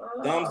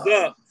 Thumbs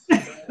up.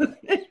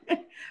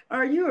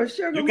 Are you a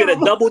sugar You get a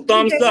mama? double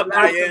thumbs up,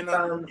 Lots of Diana.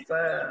 thumbs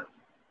up.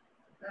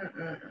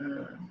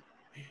 Mm-mm-mm.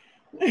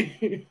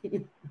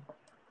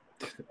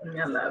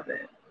 I love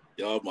it.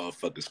 Y'all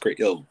motherfuckers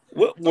crazy. Yo,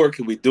 what more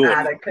can we do?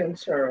 Out of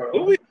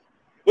control.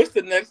 What's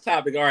the next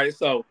topic? All right,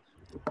 so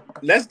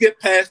let's get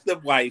past the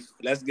wife.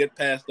 Let's get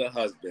past the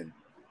husband.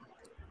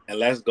 And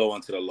let's go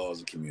into the laws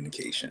of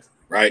communication,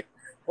 right?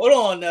 Hold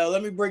on now.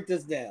 Let me break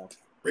this down.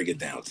 Break it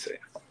down, Sam.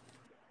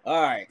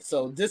 All right.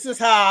 So this is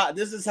how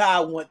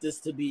I want this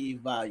to be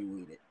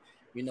evaluated.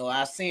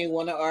 I've seen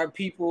one of our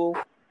people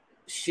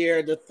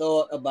share the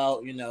thought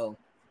about,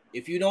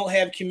 if you don't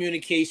have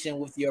communication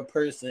with your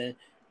person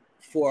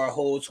for a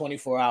whole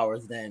 24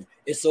 hours, then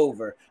it's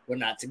over. We're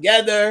not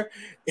together.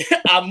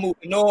 I'm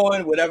moving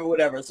on,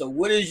 whatever. So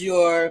what is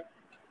your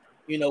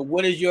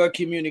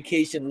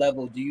communication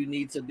level? Do you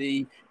need to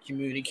be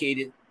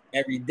communicated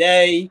every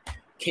day?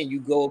 Can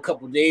you go a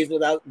couple days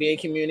without being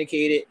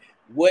communicated?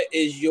 What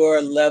is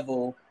your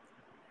level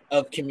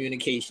of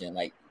communication?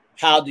 Like,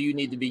 how do you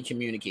need to be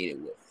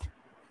communicated with?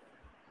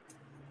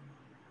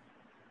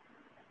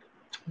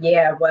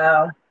 Yeah,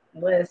 well,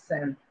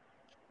 listen.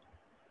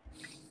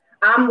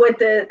 I'm with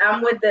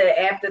the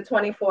after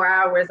 24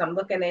 hours, I'm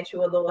looking at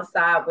you a little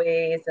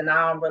sideways and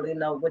I don't really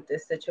know what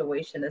this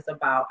situation is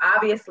about.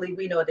 Obviously,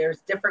 we know there's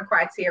different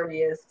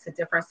criteria to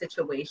different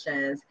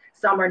situations.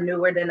 Some are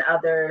newer than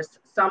others,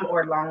 some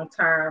are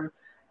long-term,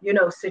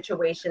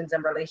 situations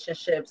and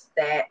relationships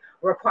that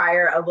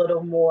require a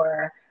little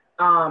more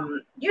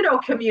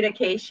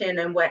communication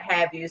and what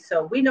have you.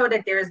 So we know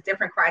that there's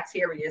different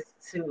criteria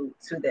to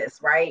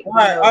this, right? All We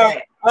right, know all that.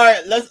 right, all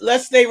right.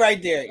 Let's stay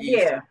right there.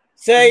 Yeah.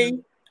 Say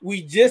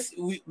we just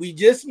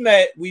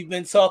met. We've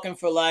been talking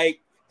for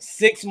like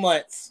 6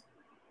 months.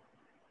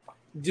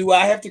 Do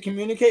I have to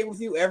communicate with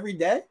you every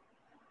day?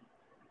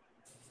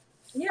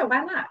 Yeah,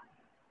 why not?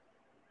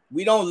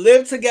 We don't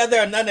live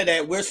together or none of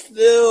that. We're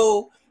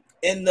still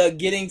in the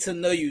getting to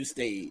know you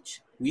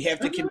stage. We have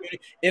to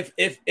communicate.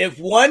 If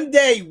one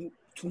day,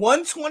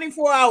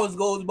 24 hours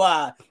goes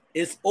by,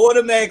 it's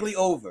automatically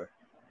over.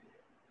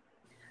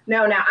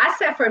 No, now I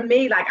said for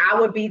me, like I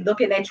would be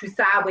looking at you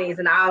sideways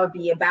and I would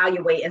be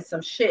evaluating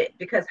some shit,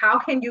 because how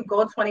can you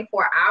go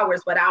 24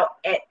 hours without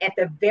at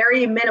the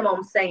very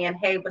minimum saying,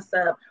 hey, what's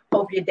up?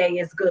 Hope your day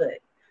is good.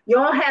 You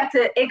don't have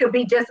to, it could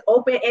be just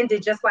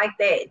open-ended, just like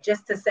that,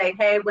 just to say,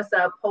 hey, what's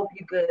up? Hope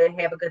you good.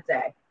 Have a good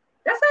day.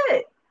 That's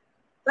it.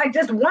 Like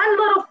just one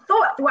little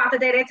thought throughout the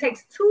day that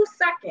takes 2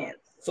 seconds.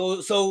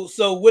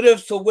 So what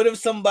if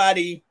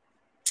somebody,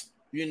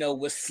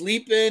 was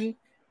sleeping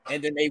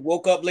and then they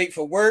woke up late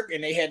for work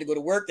and they had to go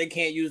to work, they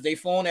can't use their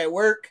phone at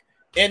work,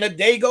 and a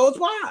day goes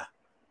by?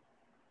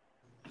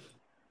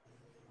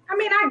 I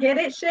mean, I get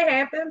it. Shit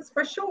happens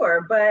for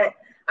sure. But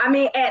I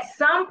mean, at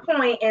some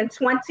point in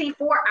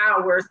 24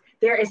 hours,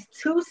 there is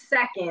 2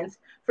 seconds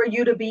for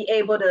you to be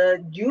able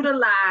to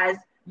utilize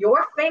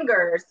your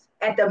fingers,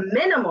 at the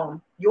minimum,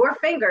 your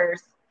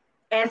fingers,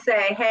 and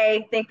say,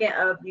 hey, thinking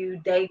of you,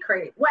 day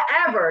crazy,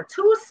 whatever.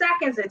 2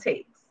 seconds it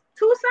takes.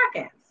 2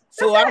 seconds.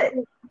 So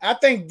I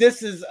think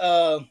this is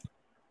a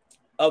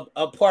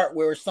part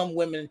where some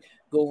women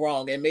go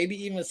wrong, and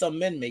maybe even some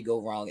men may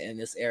go wrong in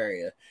this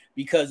area,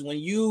 because when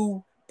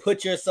you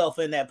put yourself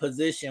in that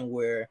position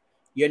where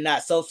you're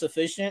not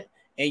self-sufficient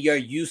and you're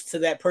used to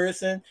that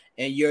person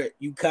and you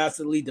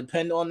constantly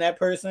depend on that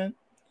person,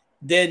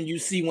 then you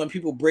see when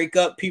people break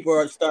up,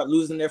 people start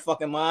losing their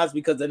fucking minds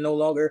because they're no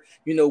longer,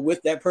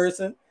 with that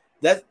person.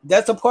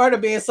 That's a part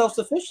of being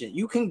self-sufficient.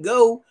 You can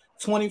go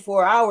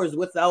 24 hours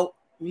without,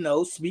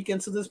 speaking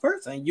to this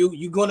person.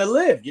 You're gonna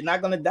live. You're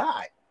not gonna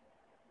die.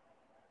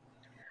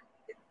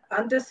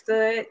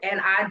 Understood,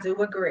 and I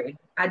do agree.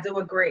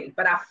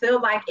 But I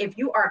feel like if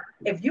you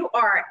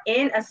are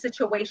in a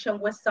situation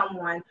with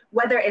someone,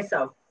 whether it's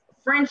a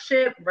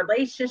friendship,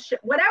 relationship,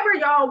 whatever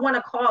y'all want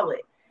to call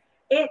it,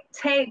 it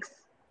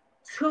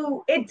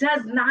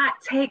does not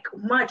take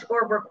much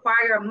or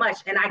require much.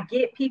 And I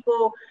get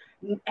people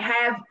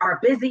are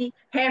busy,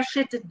 have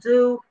shit to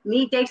do,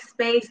 need their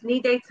space,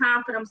 need their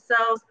time for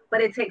themselves,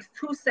 but it takes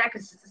 2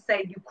 seconds just to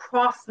say you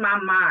crossed my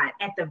mind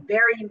at the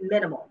very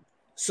minimum.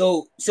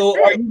 So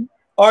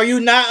are you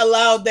not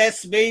allowed that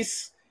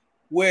space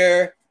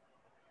where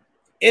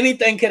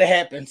anything could have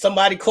happened?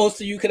 Somebody close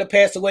to you could have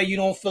passed away. You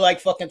don't feel like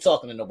fucking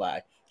talking to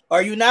nobody.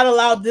 Are you not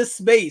allowed this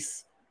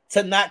space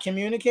to not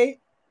communicate?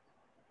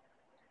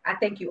 I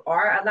think you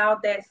are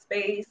allowed that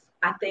space.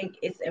 I think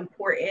it's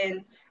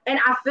important. And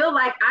I feel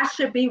like I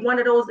should be one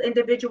of those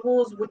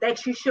individuals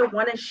that you should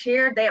want to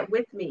share that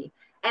with me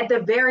at the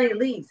very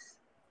least.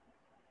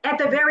 At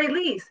the very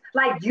least,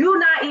 like you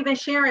not even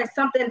sharing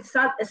something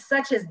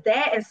such as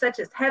that and such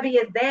as heavy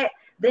as that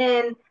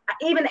then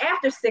even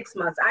after 6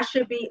 months, I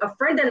should be a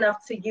friend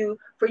enough to you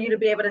for you to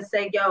be able to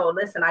say, yo,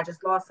 listen, I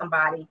just lost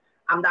somebody.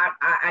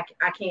 I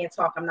can't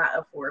talk. I'm not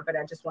up for it, but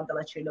I just want to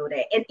let you know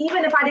that. And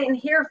even if I didn't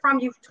hear from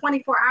you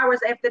 24 hours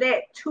after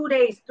that, 2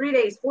 days, 3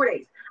 days, 4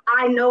 days,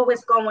 I know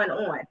what's going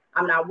on.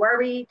 I'm not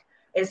worried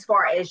as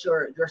far as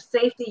your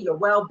safety, your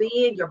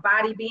well-being, your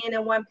body being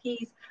in one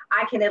piece.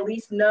 I can at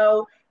least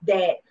know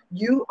that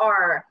you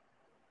are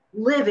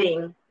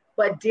living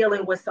but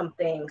dealing with some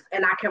things,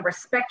 and I can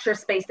respect your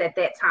space at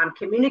that time.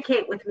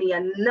 Communicate with me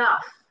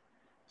enough,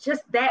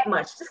 just that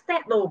much, just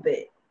that little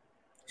bit.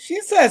 She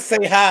said,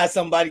 "Say hi to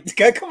somebody."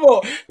 Come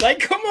on, like,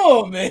 come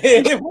on,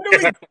 man. What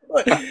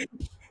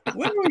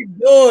are we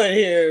doing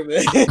here,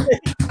 man?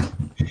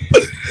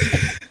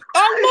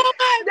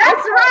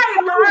 That's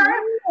right,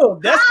 Laura.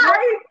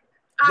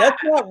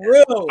 That's not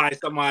real. Hi,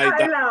 somebody.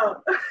 I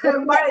know.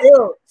 Not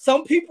real.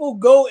 Some people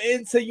go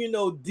into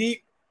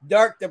deep,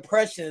 dark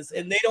depressions,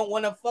 and they don't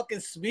want to fucking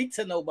speak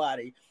to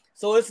nobody.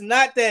 So it's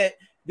not that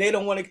they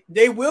don't want to.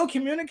 They will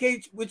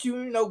communicate with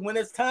you, when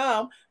it's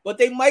time, but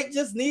they might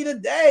just need a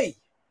day.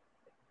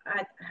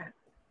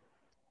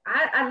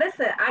 I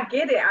listen. I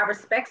get it. I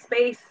respect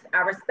space.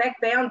 I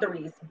respect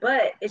boundaries,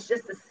 but it's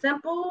just a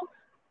simple,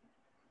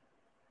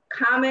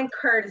 common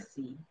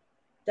courtesy.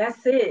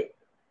 That's it.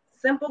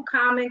 Simple,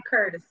 common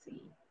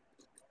courtesy.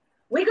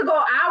 We could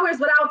go hours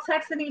without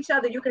texting each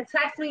other. You can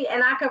text me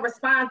and I can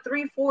respond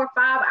 3, 4,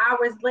 5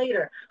 hours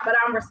later, but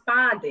I'm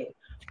responding,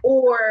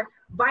 or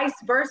vice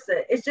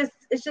versa. It's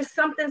just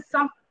something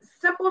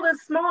simple and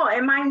small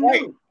and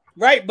minute.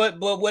 Right, but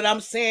what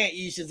I'm saying,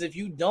 Ish, is if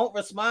you don't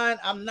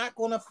respond, I'm not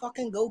gonna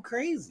fucking go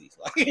crazy.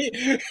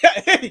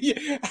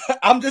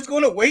 I'm just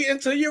gonna wait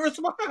until you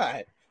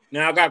respond.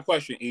 Now I got a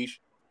question, Ish.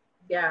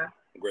 Yeah.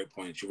 Great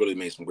points. You really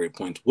made some great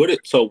points.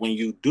 So when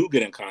you do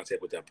get in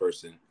contact with that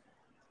person,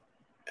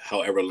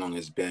 however long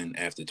it's been,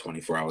 after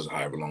 24 hours or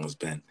however long it's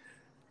been,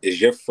 is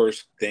your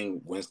first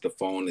thing once the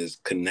phone is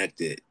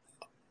connected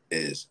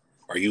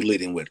are you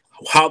leading with,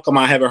 how come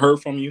I haven't heard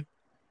from you?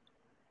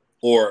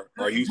 Or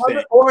are you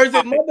saying, or is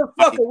it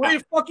motherfucker, where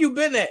the fuck you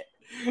been at?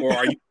 Or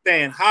are you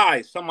saying,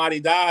 hi,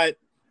 somebody died,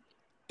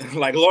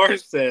 like Laura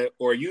said?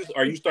 Or are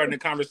you starting the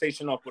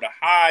conversation off with a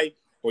hi?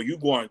 Or you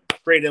going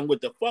straight in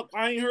with the fuck?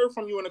 I ain't heard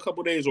from you in a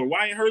couple days, or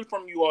why I ain't heard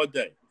from you all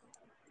day?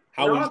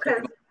 How would you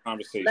start the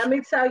conversation? Let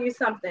me tell you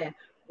something.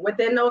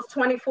 Within those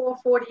 24,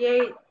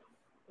 48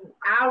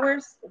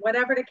 hours,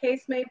 whatever the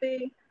case may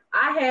be,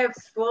 I have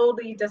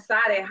slowly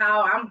decided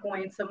how I'm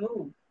going to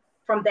move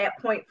from that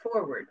point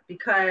forward,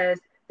 because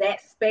that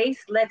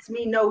space lets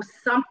me know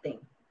something.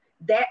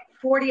 That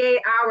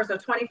 48 hours or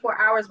 24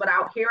 hours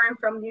without hearing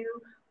from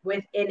you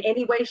in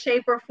any way,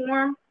 shape, or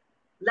form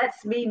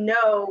lets me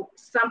know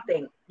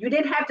something. You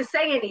didn't have to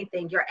say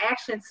anything. Your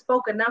actions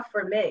spoke enough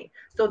for me.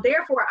 So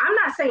therefore, I'm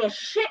not saying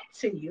shit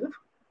to you.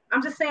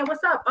 I'm just saying,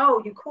 what's up?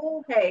 Oh, you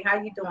cool? Hey,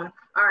 how you doing?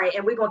 All right,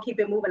 and we're gonna keep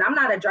it moving. I'm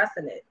not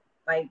addressing it.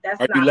 Like, that's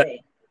not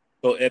me.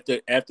 So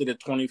after the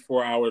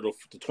 24 hour, the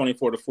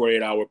 24 to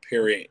 48 hour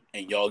period,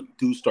 and y'all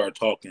do start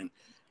talking,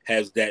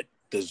 has that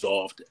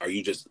dissolved? Are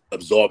you just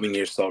absolving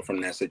yourself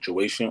from that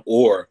situation,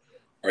 or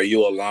are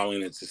you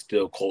allowing it to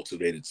still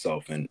cultivate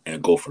itself and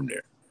go from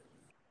there?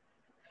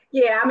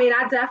 Yeah, I mean,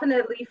 I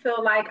definitely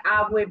feel like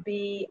I would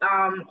be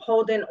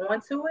holding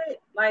on to it,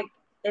 like,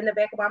 in the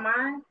back of my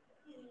mind.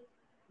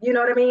 You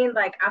know what I mean?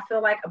 Like, I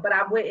feel like, but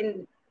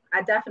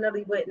I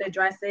definitely wouldn't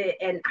address it.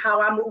 And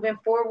how I'm moving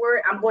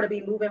forward, I'm going to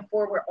be moving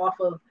forward off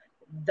of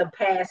the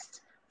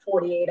past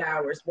 48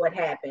 hours, what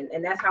happened.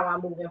 And that's how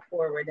I'm moving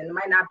forward. And it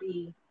might not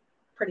be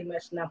pretty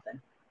much nothing.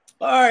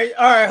 All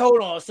right,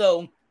 hold on.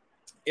 So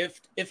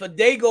if a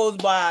day goes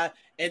by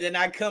and then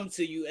I come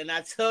to you and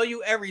I tell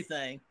you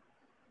everything,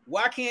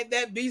 why can't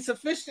that be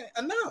sufficient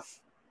enough?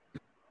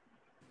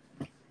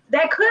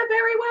 That could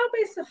very well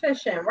be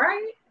sufficient,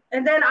 right?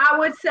 And then I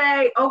would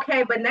say,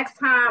 okay, but next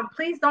time,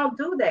 please don't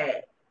do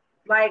that.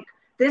 Like,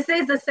 this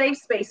is a safe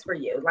space for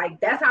you. Like,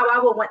 that's how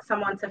I would want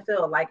someone to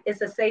feel. Like,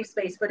 it's a safe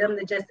space for them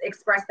to just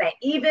express that,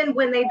 even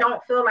when they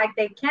don't feel like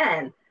they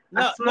can.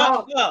 No,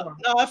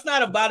 it's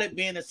not about it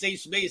being a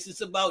safe space. It's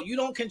about, you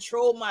don't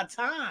control my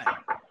time.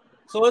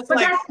 So it's but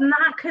that's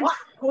not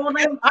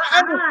controlling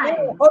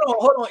time.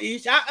 Hold on,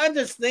 Ish. I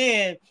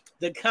understand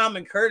the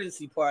common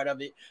courtesy part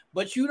of it,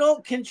 but you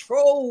don't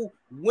control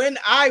when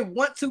I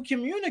want to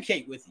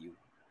communicate with you.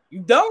 You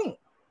don't.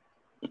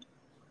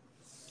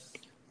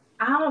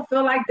 I don't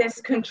feel like that's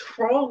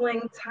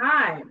controlling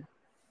time.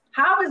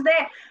 How is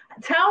that?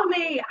 Tell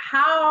me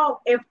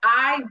how, if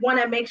I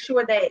want to make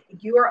sure that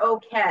you're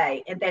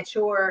okay and that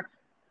you're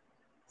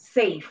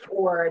safe,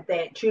 or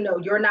that,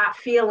 you're not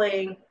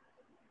feeling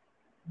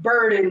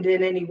burdened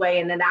in any way,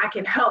 and then I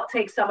can help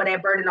take some of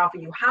that burden off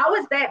of you. How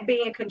is that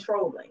being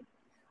controlling?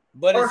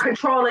 Or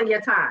controlling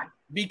your time?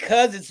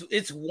 Because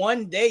it's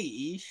one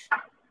day, Ish.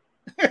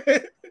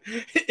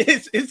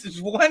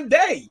 It's one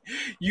day.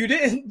 You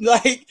didn't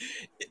like.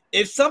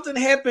 If something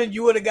happened,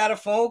 you would have got a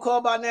phone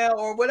call by now,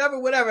 or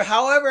whatever.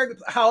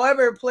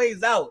 However it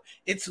plays out,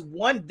 it's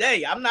one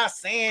day. I'm not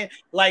saying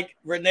like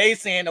Renee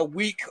saying a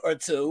week or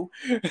two.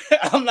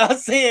 I'm not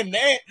saying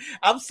that.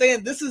 I'm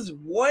saying this is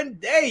one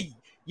day.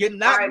 You're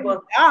not gonna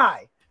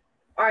die.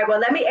 All right. Well,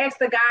 let me ask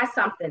the guy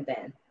something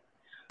then.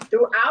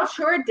 Throughout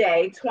your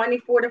day,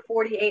 24 to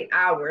 48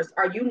 hours,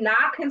 are you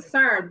not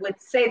concerned with,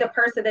 say, the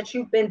person that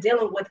you've been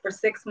dealing with for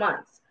 6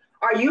 months?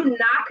 Are you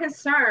not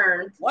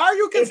concerned? Why are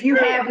you concerned if you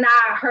have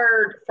not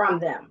heard from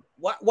them?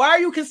 Why are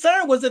you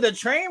concerned? Was it a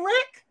train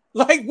wreck?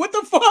 Like, what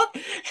the fuck?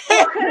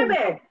 Well, it could have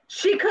been.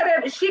 She could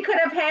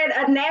have had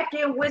a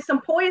napkin with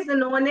some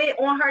poison on it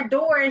on her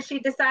door, and she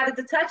decided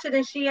to touch it,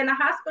 and she in the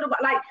hospital.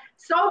 Like,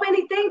 so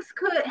many things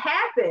could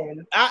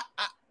happen.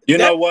 You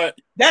know what?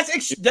 That's an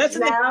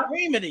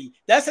extremity.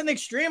 That's an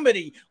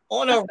extremity.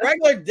 On a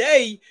regular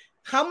day,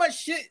 how much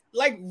shit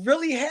like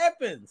really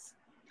happens?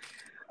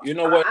 You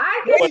know what?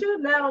 I get you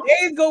now.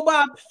 Days go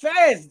by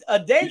fast. A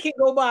day can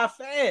go by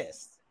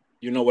fast.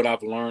 You know what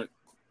I've learned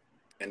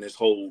in this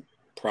whole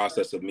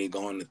process of me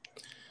going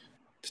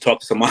to talk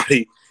to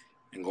somebody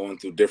and going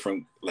through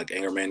different like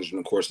anger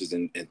management courses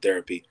and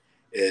therapy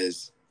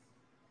is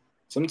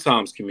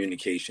sometimes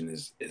communication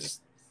is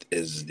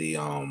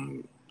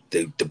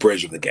the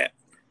bridge of the gap,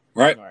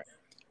 right?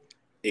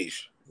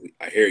 Ish,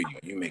 I hear you.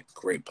 You make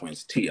great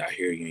points. T, I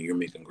hear you, and you're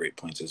making great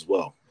points as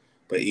well.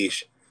 But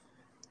Ish,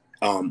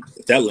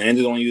 if that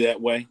landed on you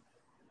that way,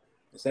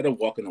 instead of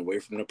walking away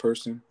from the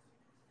person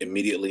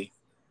immediately,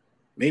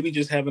 maybe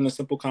just having a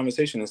simple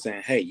conversation and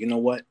saying, "Hey, you know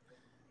what?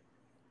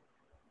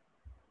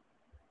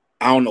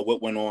 I don't know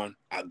what went on.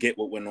 I get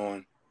what went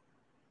on,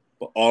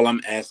 but all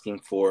I'm asking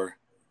for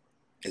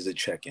is a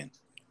check-in.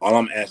 All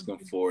I'm asking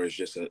for is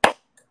just a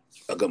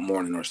good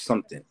morning or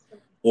something.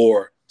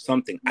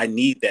 I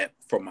need that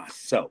for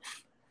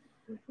myself.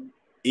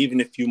 Even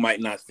if you might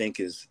not think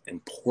is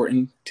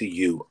important to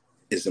you,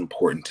 is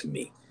important to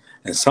me."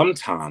 And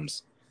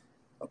sometimes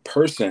a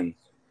person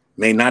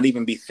may not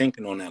even be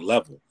thinking on that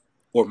level,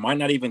 or might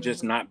not even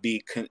just not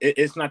be.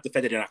 It's not the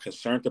fact that they're not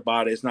concerned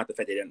about it. It's not the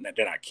fact that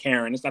they're not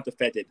caring. It's not the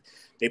fact that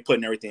they're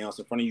putting everything else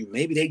in front of you.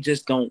 Maybe they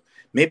just don't.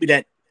 Maybe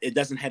that it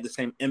doesn't have the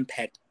same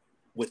impact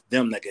with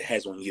them like it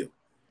has on you,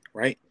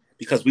 right?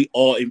 Because we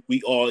all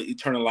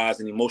internalize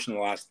and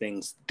emotionalize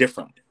things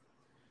differently.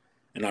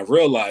 And I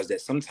realized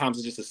that sometimes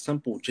it's just a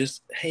simple,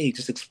 just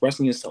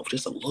expressing yourself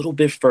just a little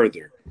bit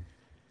further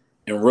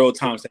in real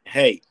time, saying,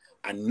 "Hey,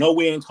 I know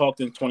we ain't talked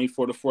in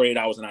 24 to 48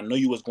 hours, and I know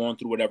you was going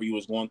through whatever you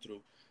was going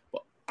through,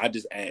 but I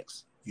just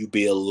ask you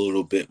be a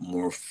little bit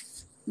more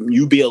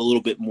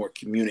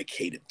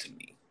communicative to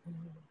me,"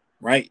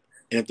 right?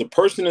 And if the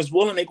person is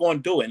willing, they're going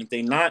to do it. And if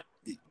they're not,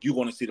 you're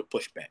going to see the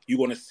pushback. You're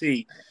going to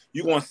see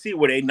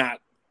where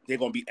they're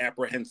going to be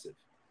apprehensive.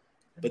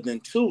 But then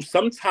too,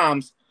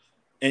 sometimes,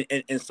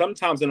 and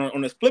sometimes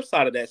on the flip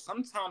side of that,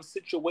 sometimes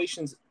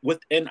situations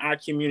within our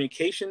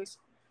communications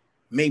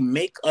may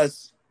make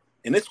us,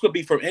 and this could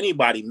be from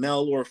anybody,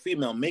 male or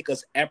female, make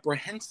us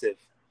apprehensive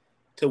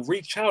to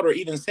reach out or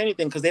even say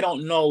anything because they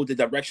don't know the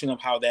direction of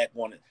how that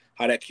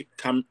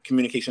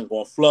communication is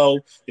going to flow.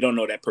 They don't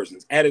know that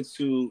person's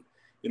attitude.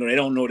 They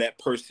don't know that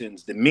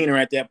person's demeanor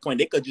at that point.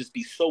 They could just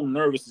be so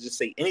nervous to just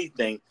say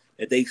anything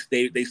that they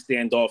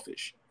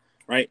standoffish,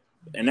 right?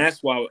 And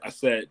that's why I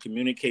said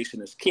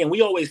communication is key. And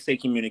we always say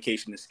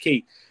communication is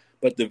key,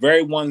 but the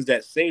very ones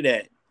that say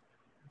that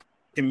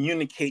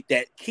communicate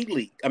that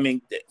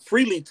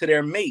freely to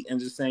their mate and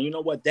just saying, "You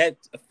know what, that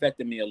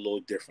affected me a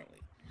little differently.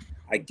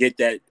 I get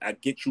that. I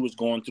get you was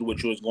going through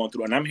what you was going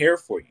through, and I'm here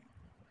for you.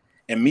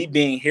 And me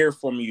being here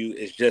for you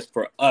is just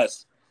for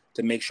us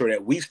to make sure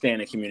that we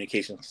stand in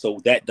communication so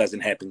that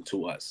doesn't happen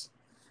to us."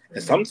 Mm-hmm.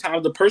 And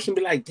sometimes the person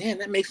be like, "Damn,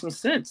 that makes some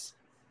sense."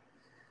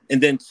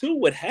 And then two,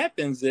 what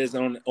happens is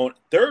on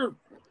third,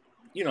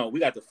 we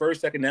got the first,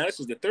 second. Now this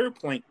is the third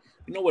point.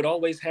 You know what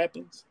always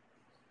happens?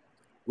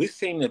 We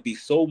seem to be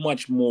so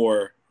much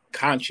more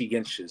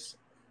conscientious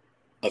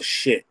of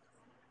shit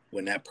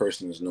when that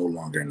person is no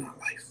longer in our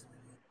life.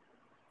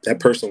 That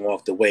person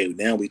walked away.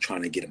 Now we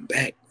trying to get him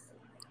back.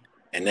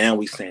 And now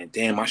we saying,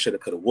 "Damn, I should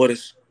have, could have, would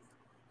have."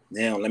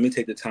 Now let me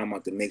take the time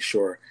out to make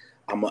sure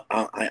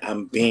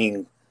I'm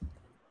being,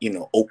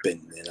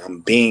 open, and I'm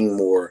being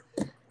more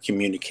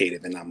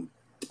communicative, and I'm,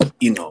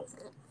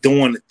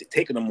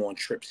 taking them on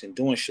trips and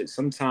doing shit.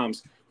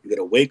 Sometimes you get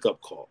a wake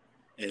up call,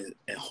 and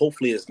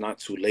hopefully it's not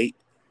too late.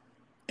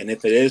 And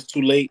if it is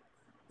too late,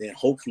 then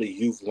hopefully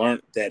you've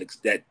learned that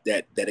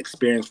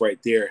experience right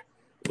there,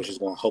 which is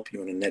going to help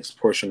you in the next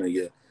portion of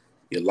your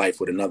life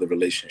with another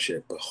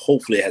relationship. But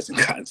hopefully it hasn't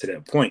gotten to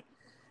that point.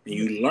 And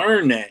you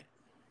learn that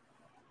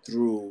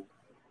through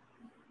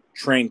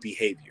trained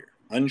behavior.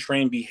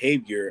 Untrained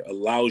behavior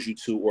allows you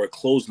to, or a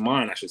closed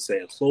mind, I should say,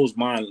 a closed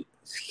mind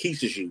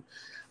teaches you,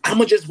 "I'm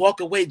going to just walk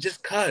away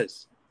just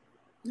because."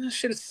 That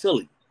shit is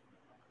silly.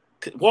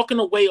 Walking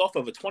away off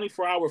of a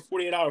 24-hour,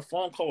 48-hour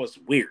phone call is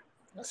weird.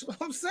 That's what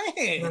I'm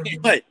saying.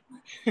 But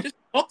just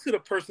talk to the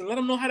person. Let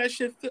them know how that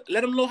shit.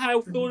 Let them know how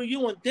it feel to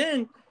you, and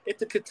then If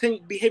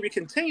the behavior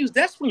continues,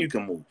 that's when you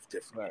can move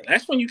differently. Right.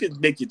 That's when you can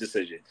make your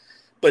decision.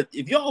 But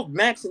if y'all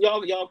maxing,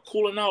 y'all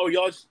cooling out, or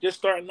y'all just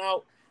starting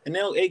out, and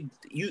they'll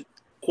you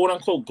quote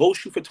unquote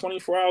ghost you for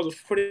 24 hours or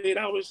 48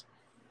 hours,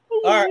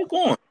 where you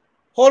going?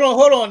 Hold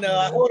on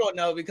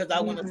now, because I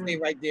want to stay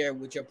right there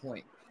with your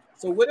point.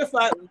 So what if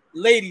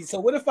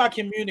I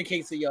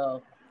communicate to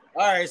y'all?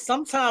 All right,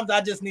 sometimes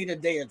I just need a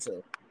day or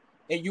two,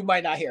 and you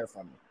might not hear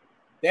from me.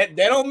 That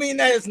don't mean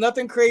that it's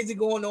nothing crazy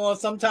going on.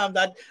 Sometimes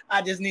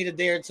I just need a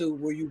day or two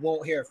where you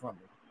won't hear from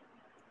me.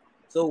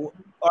 So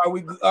are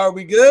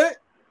we good?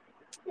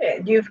 Yeah,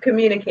 you've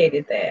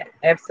communicated that.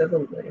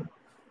 Absolutely.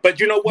 But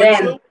you know what,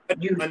 Then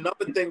too?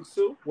 Another thing,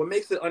 too, what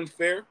makes it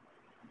unfair,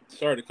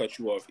 sorry to cut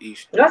you off,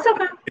 Ish. That's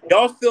okay. If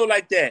y'all feel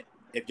like that,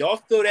 if y'all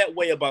feel that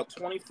way about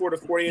 24 to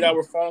 48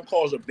 hour phone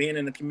calls or being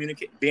in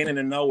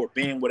the know or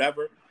being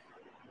whatever,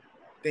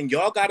 then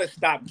y'all got to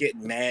stop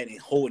getting mad and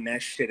holding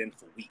that shit in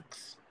for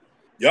weeks.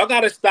 Y'all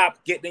got to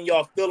stop getting in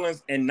y'all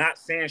feelings and not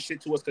saying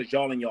shit to us because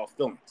y'all in y'all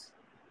feelings.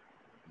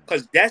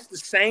 Because that's the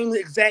same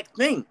exact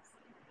thing.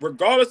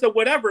 Regardless of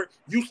whatever,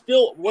 you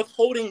still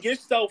withholding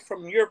yourself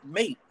from your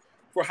mate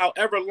for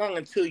however long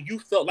until you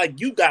felt like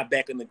you got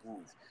back in the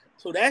groove.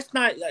 So that's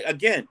not,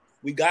 again,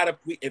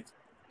 if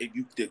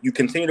you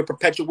continue to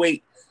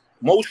perpetuate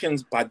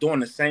motions by doing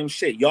the same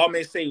shit. Y'all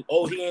may say,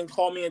 oh, he ain't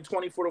call me in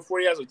 24 to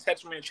 40 hours or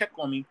text me and check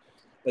on me.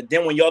 But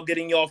then when y'all get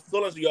in y'all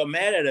feelings or y'all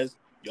mad at us,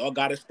 y'all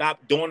got to stop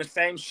doing the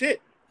same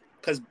shit.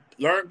 Because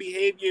learned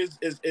behavior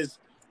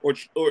or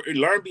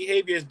learned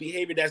behavior is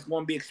behavior that's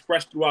going to be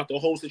expressed throughout the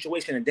whole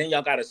situation. And then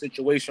y'all got a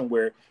situation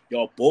where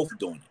y'all both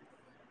doing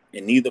it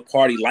and neither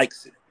party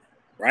likes it,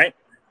 right?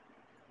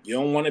 You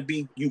want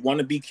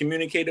to be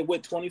communicated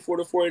with 24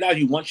 to 48 hours.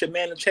 You want your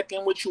man to check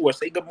in with you or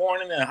say good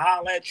morning and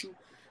holler at you.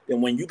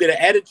 Then when you get an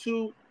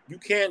attitude, you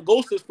can't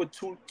ghost us for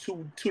 2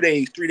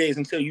 days, 3 days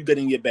until you get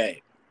in your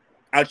bag,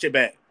 out your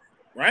bag,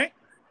 right?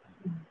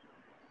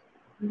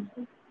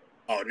 Mm-hmm.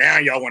 Oh, now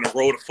y'all want to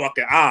roll the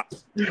fucking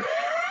ops.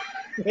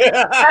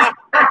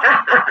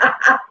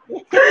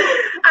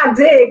 I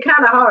did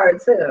kind of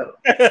hard too.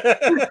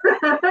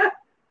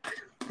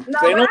 No,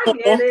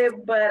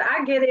 but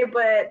I get it.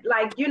 But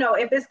like,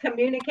 if it's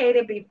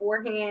communicated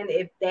beforehand,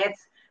 if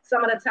that's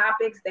some of the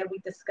topics that we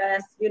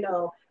discuss,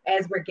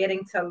 as we're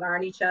getting to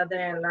learn each other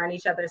and learn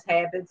each other's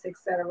habits,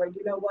 etc.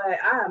 You know what?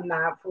 I am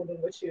not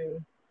fooling with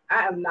you.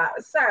 I am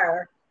not,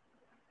 sir.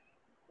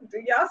 Do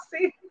y'all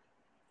see?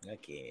 I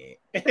can't.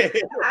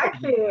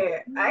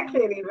 I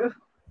can't even.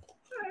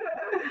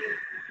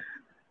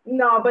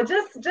 No, but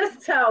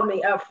just tell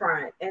me up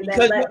front and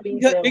then let me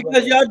deal with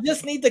because y'all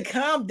just need to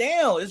calm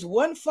down. It's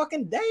one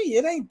fucking day.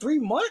 It ain't 3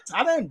 months.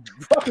 I done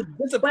fucking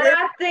disappeared. But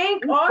I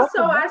think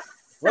also I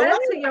said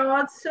to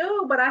y'all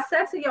too,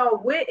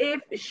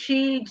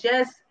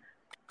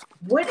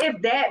 what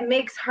if that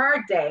makes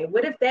her day?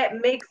 What if that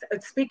makes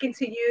speaking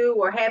to you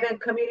or having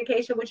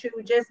communication with you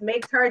just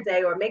makes her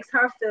day or makes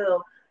her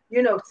feel,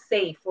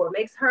 safe or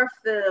makes her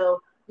feel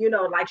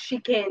like she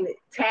can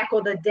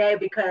tackle the day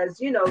because,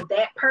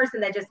 that person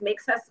that just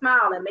makes her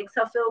smile and makes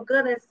her feel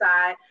good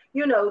inside,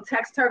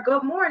 text her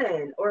good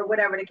morning or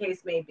whatever the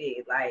case may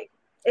be. Like,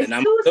 it's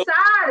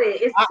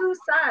two-sided. It's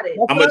two-sided.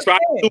 I'm going to try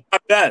to do my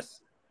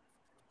best.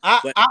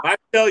 But if I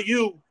tell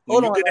you,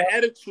 when you get an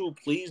attitude,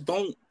 please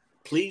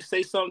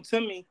say something to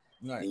me.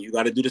 Right. And you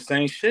got to do the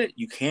same shit.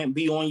 You can't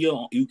be on your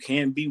own. It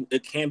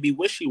can't be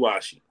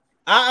wishy-washy.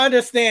 I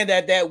understand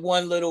that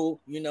one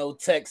little,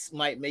 text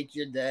might make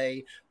your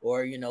day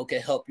or, can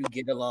help you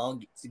get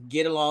along,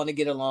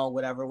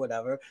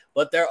 whatever.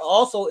 But there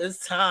also is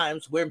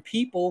times when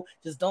people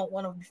just don't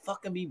want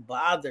to be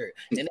bothered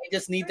and they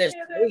just need their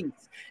space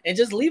and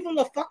just leave them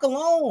the fuck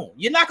alone.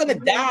 You're not going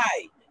to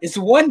die. It's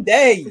one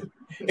day.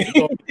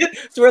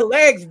 So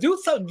relax, do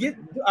something.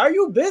 Are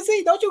you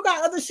busy? Don't you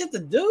got other shit to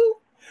do?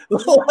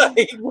 Like,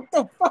 what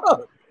the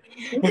fuck?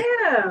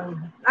 Yeah,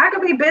 I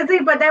could be busy,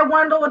 but that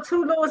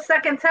 2 little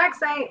second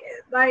text ain't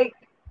like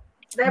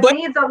that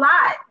means a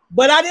lot.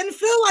 But I didn't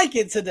feel like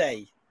it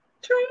today.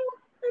 True,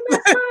 and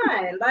that's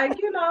fine. Like,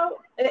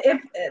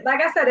 if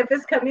like I said, if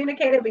it's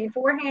communicated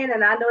beforehand,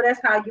 and I know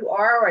that's how you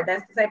are, or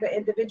that's the type of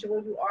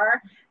individual you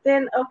are,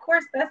 then of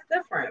course that's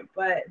different.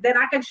 But then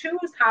I can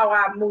choose how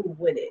I move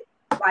with it.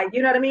 Like,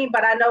 you know what I mean?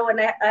 But I know in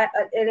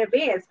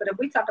advance. But if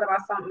we talking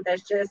about something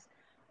that's just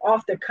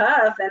off the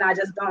cuff and I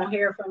just don't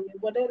hear from you,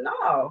 well then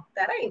no,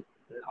 that ain't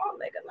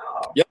nigga,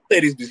 no. Y'all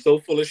ladies be so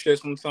full of shit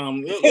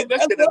sometimes.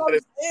 Let's get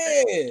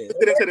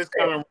into this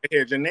comment right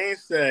here. Janine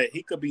said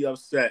he could be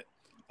upset.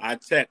 I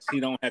text,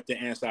 he don't have to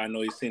answer. I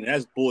know he's seen it.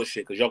 That's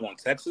bullshit because y'all gonna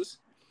text us,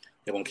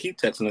 you're gonna keep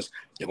texting us,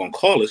 you're gonna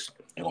call us,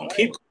 y'all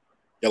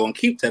gonna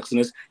keep texting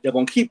us, you're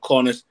gonna keep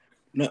calling us.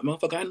 No,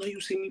 motherfucker, I know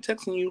you see me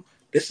texting you.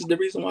 This is the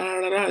reason why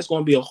it's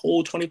gonna be a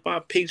whole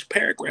 25-page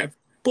paragraph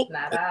book.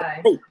 Not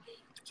I.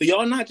 So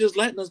y'all not just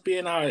letting us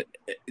be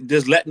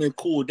just letting it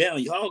cool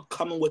down. Y'all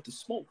coming with the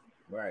smoke.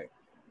 Right.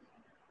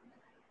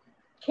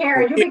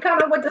 Karen, you be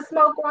coming with the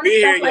smoke on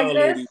stuff like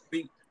this?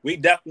 Ladies. We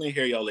definitely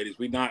hear y'all, ladies.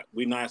 We not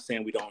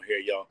saying we don't hear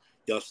y'all.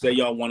 Y'all say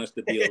y'all want us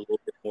to be a little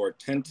bit more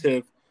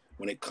attentive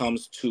when it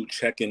comes to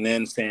checking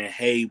in, saying,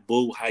 "Hey,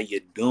 boo, how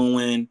you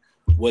doing?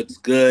 What's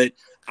good?"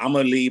 I'm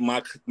gonna leave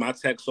my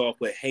text off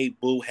with, "Hey,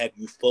 boo, have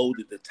you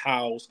folded the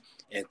towels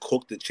and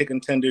cooked the chicken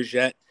tenders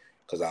yet?"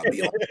 Because I'll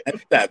be on at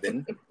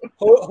 7.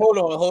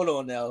 Hold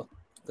on now,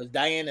 because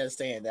Diana is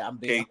saying that I'm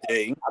being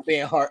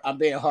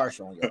harsh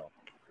on y'all.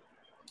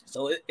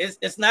 So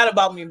it's not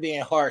about me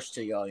being harsh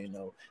to y'all. You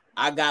know,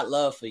 I got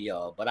love for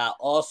y'all, but I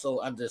also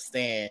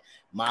understand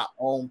my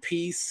own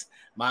peace,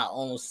 my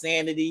own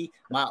sanity,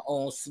 my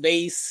own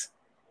space,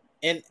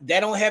 and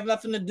that don't have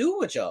nothing to do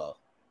with y'all.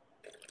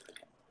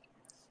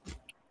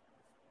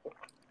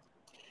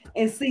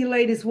 And see,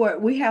 ladies,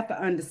 what we have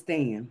to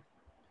understand,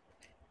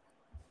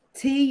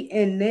 T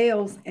and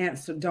Nell's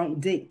answer don't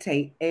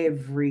dictate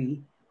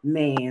every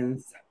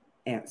man's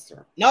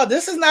answer. No,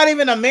 this is not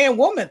even a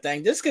man-woman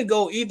thing. This could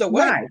go either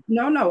way. Right.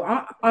 No.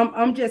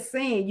 I'm just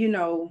saying,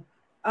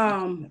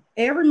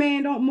 every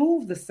man don't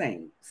move the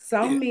same.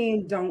 Some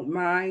men don't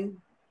mind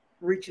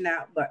reaching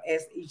out, but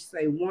as each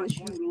say, once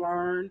you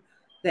learn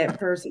that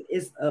person,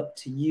 it's up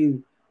to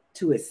you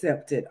to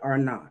accept it or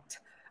not.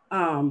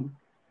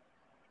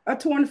 A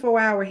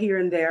 24-hour here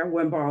and there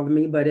wouldn't bother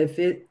me, but if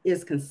it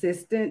is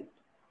consistent,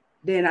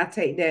 then I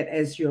take that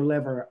as your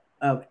level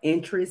of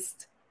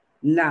interest,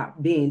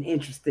 not being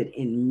interested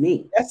in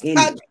me. That's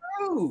not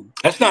true.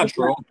 That's not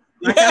true.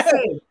 Like I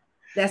said,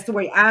 that's the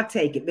way I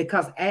take it,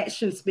 because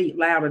actions speak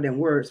louder than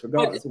words,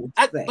 regardless of what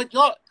you say. But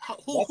y'all,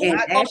 and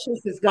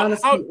actions is gonna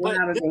speak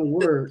louder than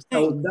words.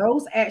 So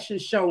those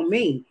actions show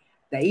me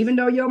that even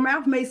though your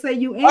mouth may say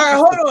you interested,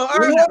 all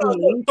right, hold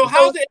on. So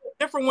how's it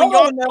different when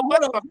y'all?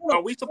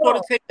 Are we supposed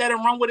to take that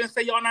and run with it and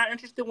say y'all not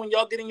interested when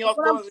y'all getting y'all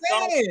feelings?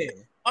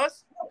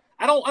 Us?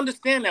 I don't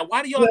understand that.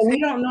 Why do y'all?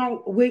 We don't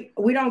know. We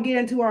don't get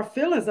into our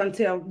feelings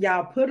until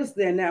y'all put us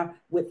there now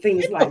with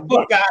things like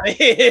that. Out of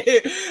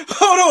here.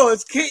 Hold on,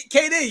 it's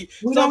KD.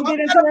 We don't get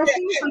into our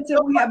feelings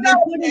until we have been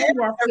put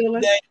into our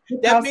feelings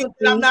because of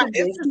things of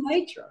this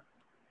nature.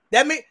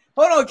 That mean,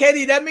 hold on,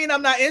 KD. That mean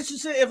I'm not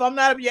interested if I'm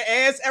not up your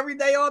ass every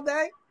day, all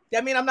day.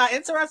 That mean I'm not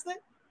interested.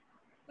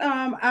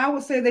 I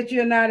would say that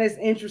you're not as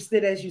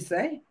interested as you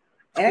say.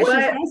 But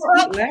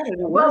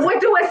we're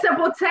doing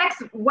simple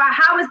text.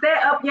 How is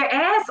that up your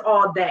ass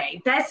all day?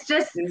 That's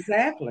just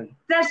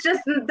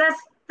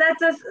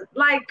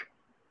like,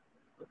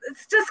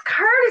 it's just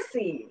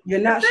courtesy.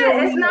 You're not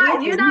sure. It's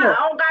not. You're not.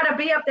 I don't gotta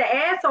be up the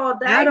ass all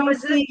day. I don't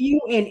see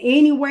you in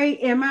any way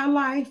in my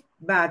life,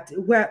 by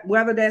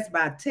whether that's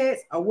by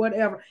text or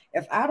whatever.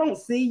 If I don't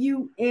see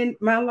you in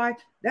my life,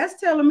 that's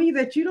telling me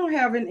that you don't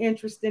have an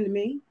interest in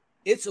me.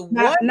 It's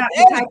not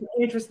the type of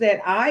interest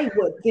that I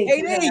would think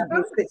you have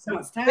in 6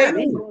 months' time.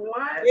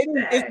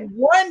 It's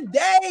one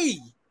day.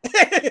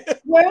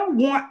 Well,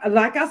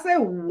 like I said,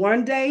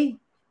 one day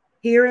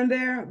here and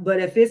there. But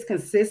if it's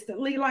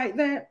consistently like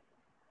that,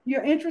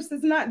 your interest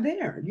is not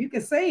there. You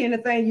can say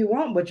anything you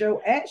want, but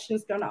your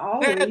action's gonna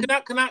always.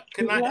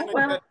 Can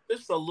I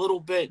just a little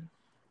bit,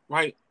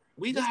 right?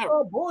 We got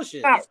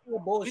bullshit.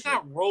 We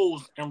got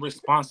roles and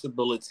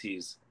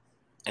responsibilities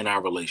in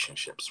our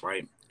relationships,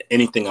 right?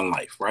 Anything in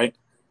life, right?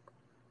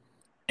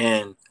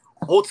 And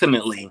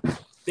ultimately,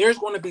 there's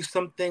going to be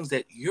some things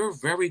that you're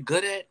very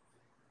good at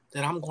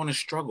that I'm going to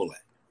struggle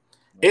at.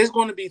 There's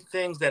going to be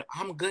things that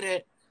I'm good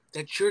at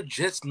that you're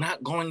just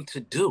not going to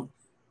do,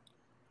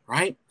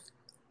 right?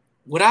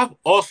 What I've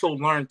also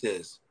learned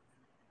is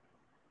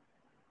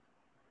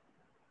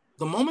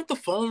the moment the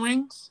phone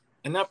rings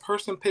and that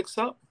person picks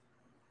up,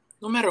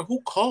 no matter who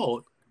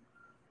called,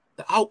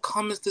 the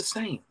outcome is the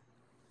same.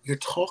 You're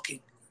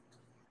talking.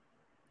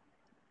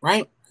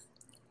 Right?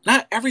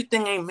 Not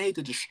everything ain't made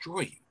to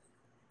destroy you.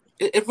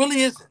 It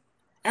really isn't.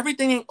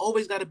 Everything ain't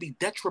always got to be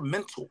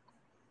detrimental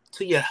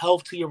to your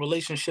health, to your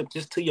relationship,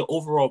 just to your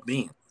overall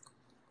being.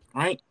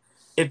 Right?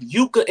 If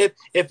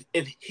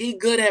he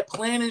good at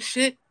planning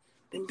shit,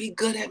 then be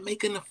good at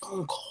making a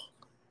phone call.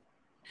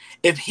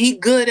 If he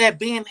good at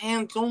being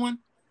hands-on,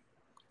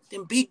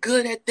 then be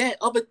good at that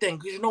other thing.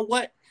 Because you know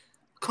what?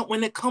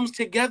 When it comes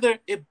together,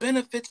 it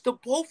benefits the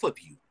both of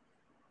you.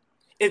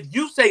 If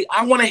you say,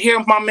 I want to hear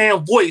my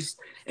man's voice,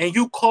 and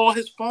you call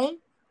his phone,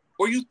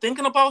 or you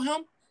thinking about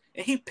him,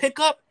 and he pick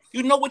up,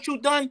 you know what you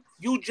done?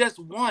 You just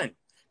won.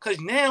 Because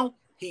now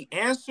he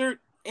answered,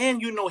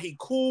 and you know he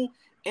cool,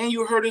 and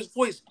you heard his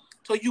voice.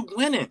 So you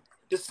winning.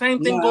 The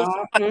same thing goes.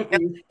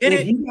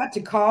 If you got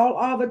to call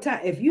all the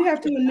time, if you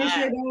have to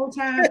initiate all the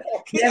time,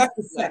 that's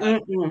the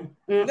same.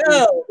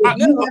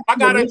 I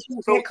gotta.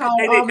 So,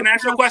 can I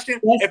ask you a question?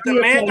 If the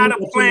man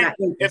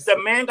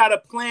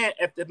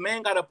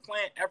got a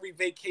plan, every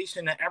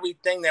vacation and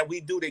everything that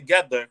we do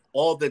together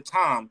all the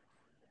time,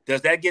 does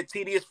that get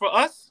tedious for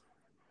us?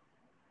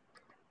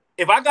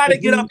 If I gotta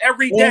get up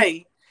every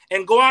day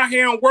and go out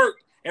here and work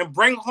and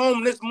bring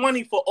home this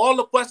money for all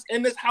of us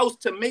in this house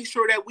to make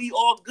sure that we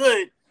all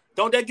good,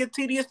 don't that get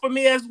tedious for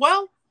me as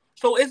well?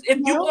 So if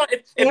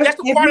that's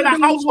a part of the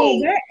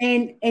household,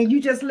 and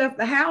you just left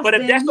the house, but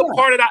if that's a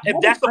part of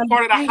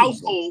the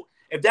household,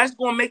 if that's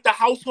going to make the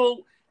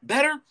household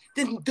better,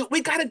 then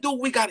we got to do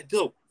what we got to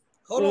do.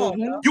 Hold on.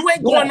 Mhm. You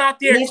ain't But going out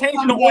there let's changing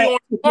come the back oil on to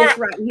the car. this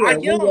right I here.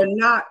 We am. are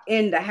not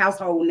in the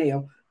household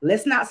now.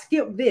 Let's not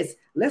skip this.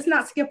 Let's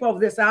not skip over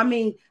this. I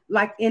mean,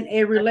 like in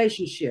a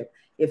relationship,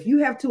 if you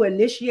have to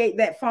initiate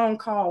that phone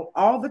call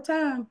all the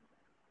time,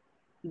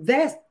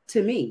 that's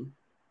to me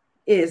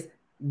is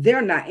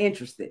they're not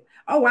interested.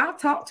 Oh, I'll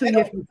talk to They you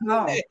if don't you mean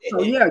call. So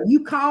that. yeah,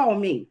 you call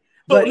me.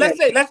 So But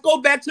let's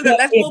go back to the but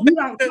let's if go back you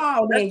don't to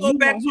call, let's then go you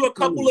back won't to hear a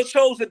from couple me. of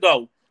shows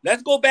ago.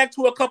 Let's go back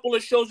to a couple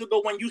of shows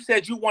ago when you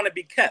said you want to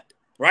be kept,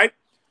 right?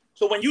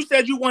 So when you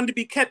said you wanted to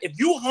be kept, if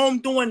you home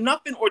doing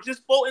nothing or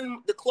just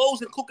folding the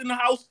clothes and cooking the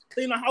house,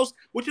 cleaning the house,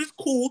 which is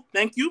cool,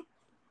 thank you.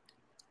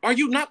 Are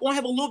you not gonna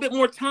have a little bit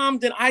more time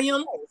than I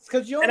am?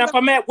 Because you And don't if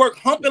I'm at work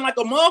humping like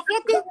a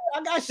motherfucker,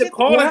 I got to shit to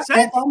call do. and Well, if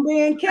text, I'm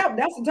being kept,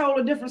 that's a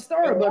totally different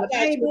story. Man, But if I I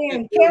got ain't shit to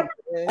being do, kept,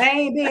 man. I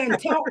ain't being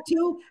talked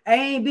to, I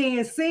ain't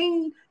being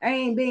seen, I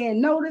ain't being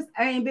noticed,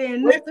 I ain't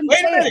being Wait, nothing wait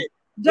a else. minute.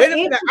 The Wait a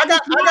minute. interest I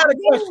got is not a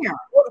question.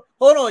 there.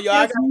 Hold on, y'all. I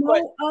There's got a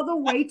question. no other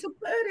way to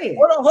put it.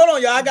 Hold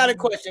on, y'all. I got a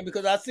question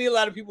because I see a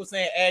lot of people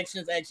saying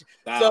actions.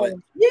 solid.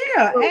 So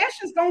Yeah,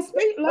 actions don't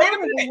speak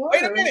louder than words.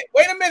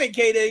 wait a minute,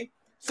 KD.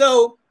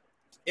 So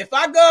if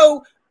I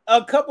go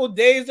a couple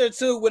days or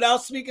two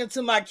without speaking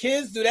to my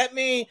kids, do that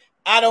mean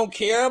I don't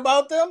care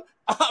about them?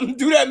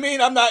 Do that mean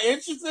I'm not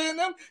interested in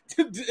them?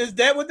 Is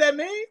that what that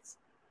means?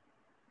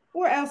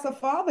 Well, as a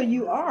father,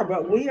 you are,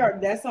 but we are.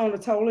 That's on a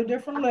totally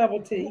different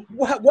level, T.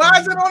 Why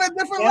is it on a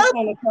different That's level?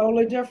 on a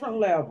totally different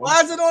level.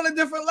 Why is it on a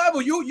different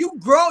level? You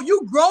grown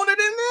it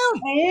in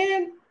them.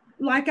 And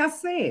like I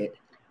said,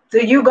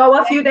 Do you go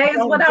a few days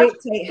don't without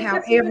dictate how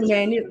speaking to your every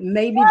man is.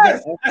 Maybe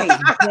Yes. that okay.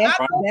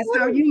 That's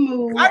how you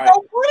move. I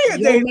go plenty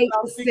of Your days mate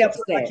without speaking accepts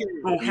to my that kids.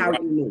 on how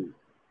Right. you move.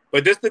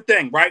 But this the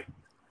thing, right?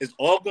 It's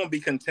all going to be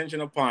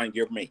contingent upon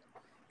your mate.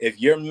 If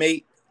your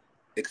mate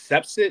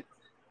accepts it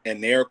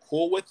and they're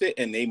cool with it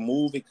and they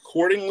move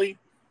accordingly,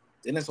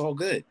 then it's all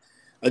good.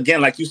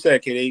 Again, like you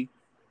said, KD,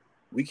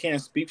 we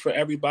can't speak for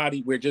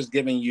everybody. We're just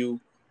giving you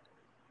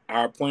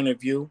our point of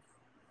view.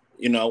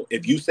 You know,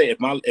 if you say if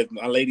my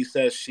lady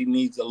says she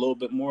needs a little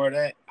bit more of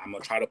that, I'm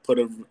gonna try to put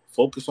a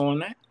focus on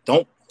that.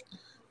 Don't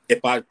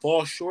if I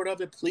fall short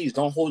of it, please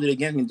don't hold it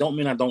against me. Don't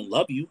mean I don't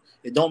love you.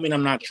 It don't mean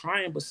I'm not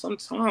trying, but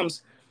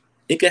sometimes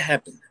it could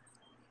happen.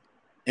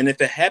 And if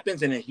it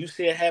happens and if you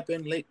see it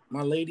happen,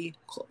 my lady,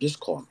 just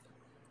call me.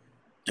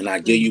 And I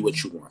give you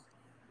what you want.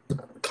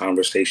 A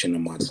conversation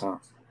in my time.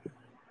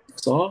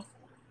 That's all.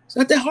 It's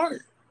not that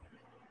hard.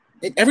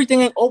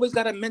 Everything ain't always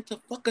got a meant to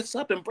fuck us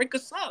up and break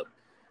us up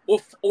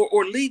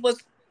or leave us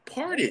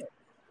parted.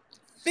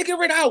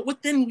 Figure it out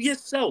within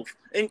yourself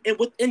and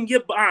within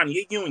your bond,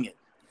 your union.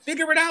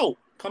 Figure it out.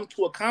 Come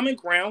to a common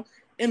ground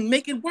and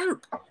make it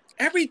work.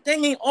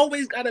 Everything ain't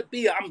always got to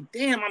be, I'm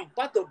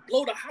about to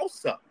blow the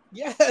house up.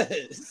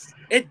 Yes.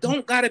 It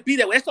don't got to be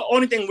that way. That's the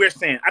only thing we're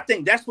saying. I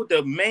think that's what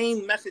the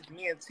main message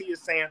me and T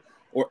is saying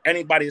or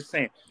anybody is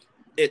saying.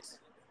 It's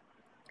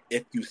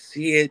if you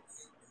see it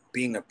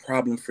being a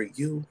problem for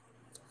you,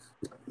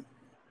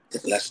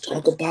 let's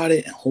talk about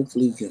it and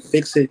hopefully we can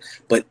fix it.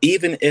 But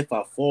even if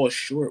I fall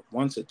short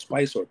once or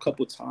twice or a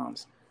couple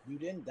times, You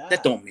didn't die.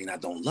 that don't mean I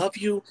don't love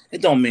you.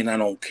 It don't mean I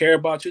don't care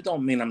about you. It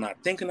don't mean I'm not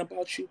thinking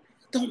about you.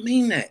 It don't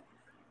mean that.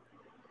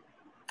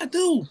 I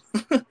do.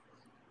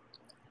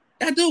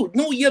 I do.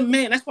 Know your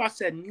man. That's why I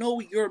said know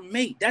your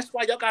mate. That's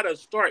why y'all gotta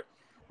start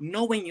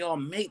knowing your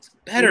mates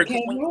better. You Because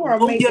can't when know you our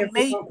know mate your if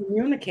we mate, don't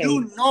communicate.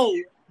 you know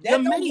your That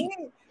don't mate.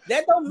 mean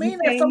that don't You mean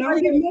that can't know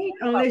somebody your mate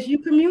unless you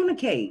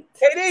communicate.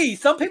 KD,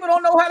 some people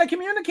don't know how to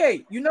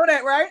communicate. You know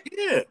that, right?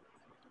 Yeah.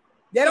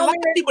 They There's a don't lot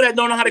mean of people that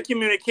don't know how to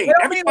communicate. They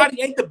don't mean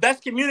Everybody ain't the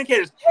best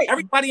communicators. Hey.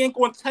 Everybody ain't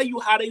going to tell you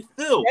how they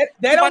feel.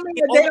 they don't mean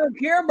that they don't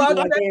care about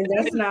Well, you. then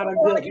that's not a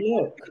good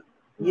look.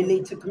 You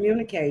need to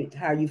communicate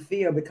how you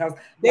feel because,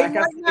 They like I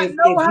might said, not if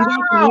know you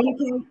don't how.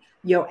 communicate,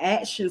 your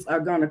actions are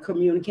going to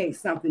communicate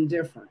something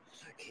different.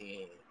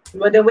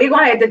 Well, then we're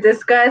going to have to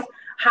discuss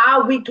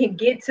how we can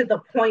get to the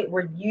point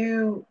where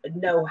you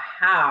know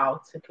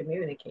how to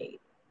communicate.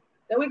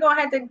 Then we're going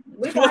to have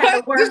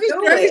to work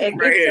through it and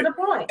get to the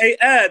point. Hey,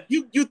 Ab,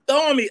 you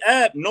throwing me,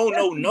 Ab. No,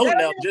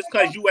 Nell. Just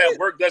because you at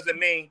work doesn't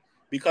mean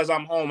because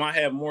I'm home I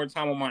have more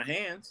time on my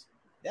hands.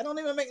 That don't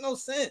even make no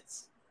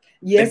sense.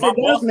 Yes, If my it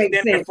does boss is make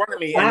standing in sense. front of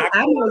me I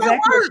know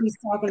exactly what she's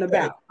talking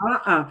about.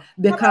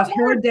 Because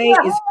her day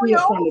is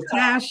filled from the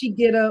time she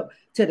get up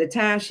to the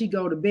time she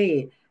go to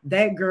bed.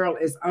 That girl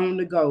is on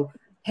the go,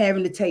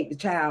 having to take the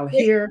child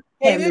here,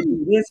 having to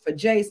do this for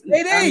Jason.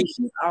 I mean,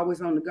 she's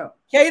always on the go.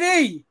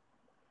 KD,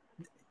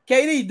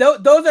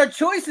 those are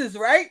choices,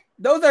 right?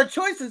 Those are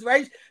choices,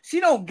 right? She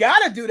don't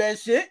gotta do that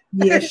shit.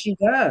 Yes, she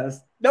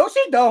does. No,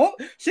 she don't.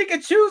 She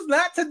can choose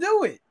not to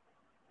do it.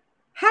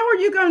 How are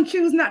you going to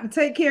choose not to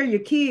take care of your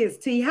kids,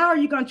 T? How are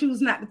you going to choose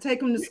not to take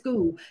them to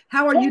school?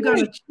 How are you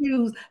going to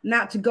choose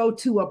not to go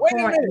to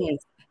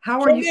appointments?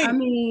 How are you? I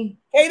mean,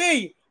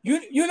 KD,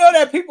 you know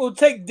that people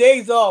take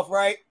days off,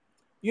 right?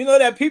 You know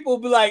that people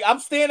be like, I'm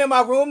staying in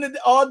my room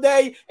all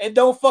day and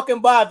don't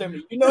fucking bother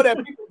me. You know that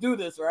people do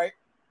this, right?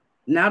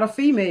 Not a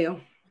female.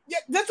 Yeah,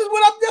 that's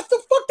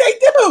the fuck they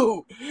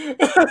do.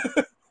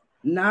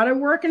 Not a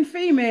working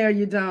female,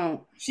 you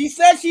don't. She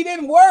said she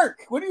didn't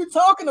work. What are you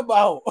talking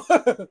about?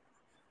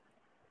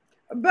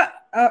 But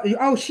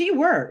she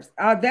works.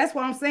 That's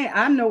what I'm saying.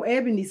 I know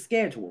Ebony's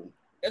schedule.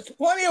 There's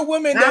plenty of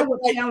women I that would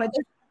challenge.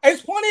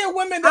 There's plenty of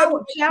women I that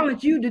would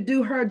challenge you to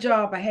do her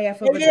job a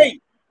half of a day.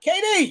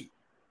 KD,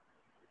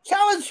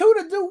 challenge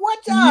who to do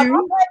what job?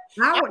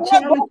 I would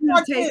challenge you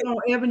to take on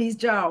Ebony's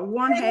job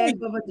one half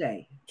of a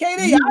day.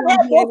 KD, I've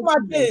had both my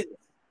kids.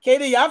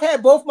 KD, I've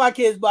had both my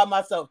kids by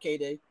myself,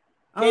 KD.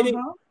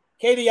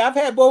 KD, I've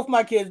had both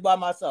my kids by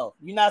myself.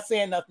 You're not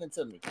saying nothing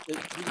to me. You're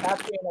not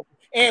saying nothing.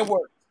 And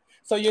work.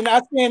 So you're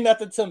not saying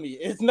nothing to me.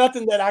 It's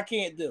nothing that I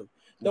can't do.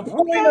 The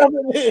point of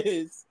it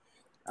is,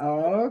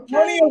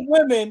 plenty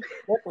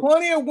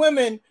of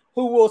women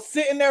who will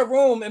sit in their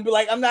room and be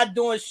like, I'm not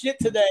doing shit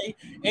today,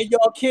 and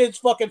y'all kids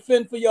fucking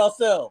fend for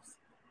yourselves.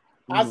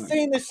 I've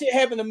seen this shit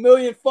happen a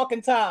million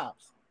fucking times.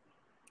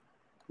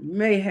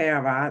 May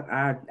have.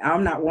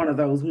 I'm not one of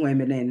those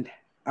women, and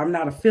I'm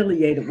not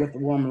affiliated with a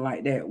woman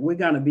like that. We're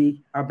gonna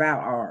be about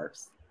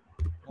ours.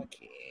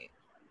 Okay.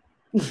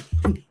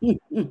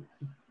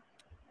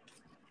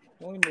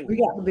 We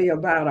got to be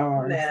about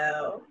ours.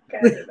 No,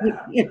 cut it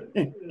out.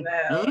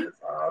 No, it's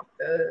all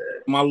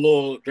good. My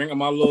little drinking,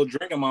 my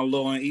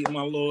little and eating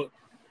my little.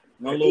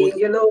 Eating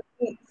your little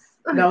eats.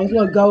 Those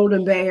little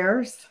golden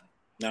bears.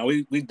 Now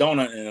we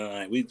donut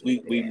tonight. We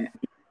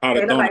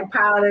powdered they look like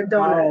powdered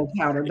donuts. Oh,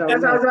 powdered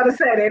donuts. That's what I was going to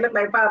say. They look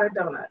like powdered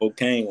donuts.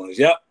 Cocaine ones.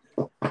 Yep.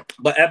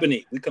 But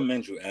Ebony, we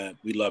commend you, Ab.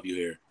 We love you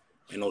here.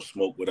 Ain't no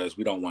smoke with us.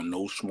 We don't want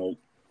no smoke.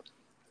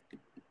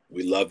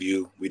 We love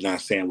you. We're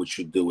not saying what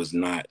you do is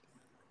not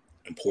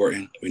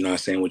important. We're not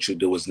saying what you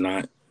do is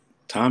not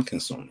time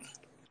consuming.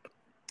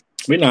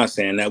 We're not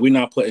saying that. We're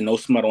not putting no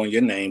smut on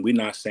your name. We're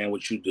not saying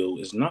what you do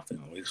is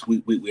nothing.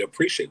 We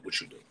appreciate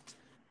what you do.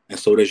 And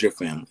so does your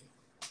family.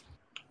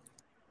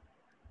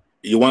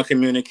 You want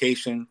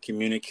communication?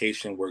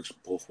 Communication works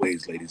both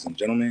ways, ladies and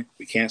gentlemen.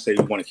 We can't say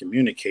we want to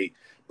communicate,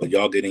 but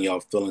y'all getting y'all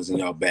feelings in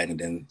y'all bad and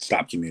then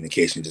stop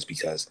communication just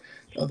because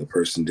the other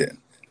person didn't.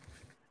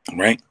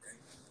 Right?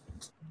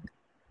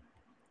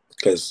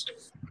 Because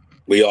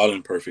we all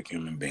imperfect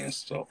human beings.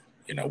 So,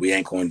 we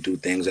ain't going to do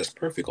things that's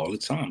perfect all the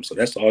time. So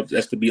that's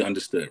to be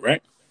understood,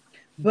 right?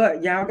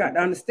 But y'all got to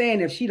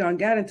understand, if she done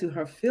got into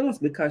her feelings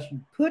because you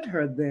put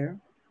her there.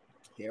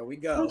 Here we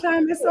go.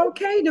 Sometimes it's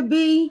okay to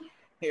be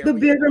the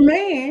bigger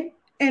man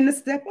and to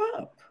step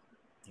up.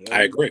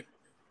 I agree.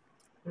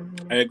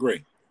 I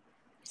agree.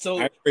 So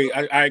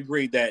I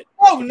agree that.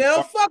 Oh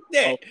no, fuck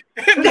that.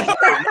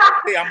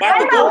 I'm about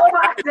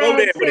to go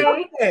there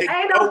with it.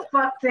 Ain't no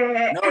fuck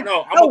that.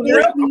 No.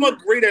 I'm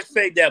agree to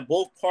say that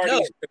both parties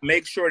should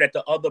make sure that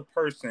the other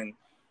person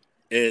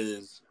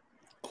is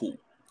cool.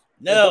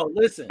 No,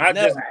 listen. I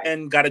just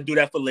got to do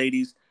that for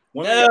ladies.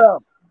 No,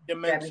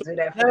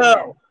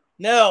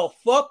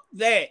 fuck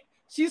that.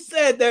 She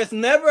said there's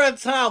never a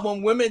time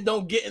when women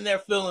don't get in their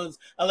feelings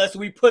unless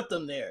we put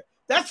them there.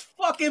 That's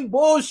fucking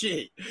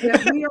bullshit.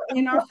 If we are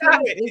in our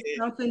feelings, it's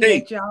something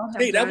that y'all have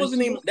done.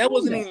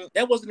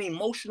 That was an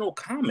emotional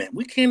comment.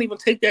 We can't even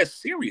take that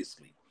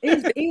seriously.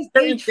 It's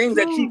certain things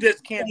that you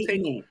just can't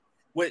take.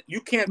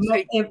 You can't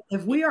take.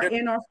 If we are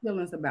in our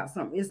feelings about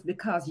something, it's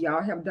because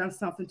y'all have done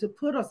something to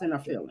put us in our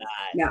feelings.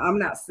 Now, I'm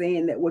not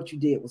saying that what you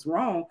did was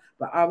wrong,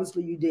 but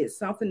obviously you did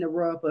something to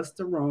rub us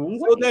the wrong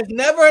way. So there's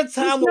never a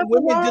time when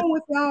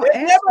women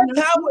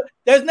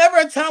there's never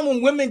a time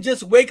when women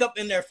just wake up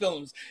in their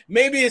feelings.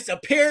 Maybe it's a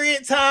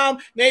period time.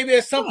 Maybe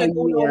it's something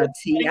going on.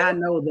 I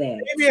know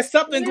that. Maybe it's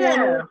something going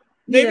on.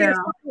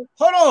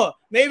 Hold on.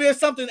 Maybe there's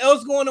something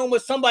else going on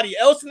with somebody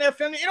else in their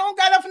family. It don't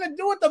got nothing to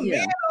do with the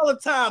man all the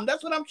time.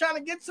 That's what I'm trying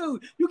to get to.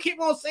 You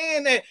keep on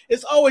saying that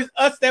it's always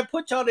us that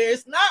put y'all there.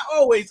 It's not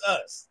always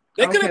us.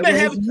 They could have been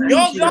having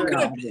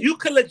you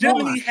could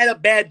legitimately had a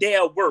bad day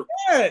at work.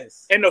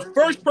 Yes. And the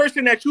first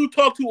person that you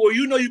talk to or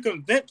you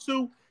can vent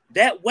to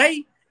that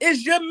way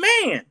is your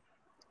man.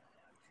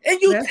 And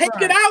you take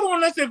it out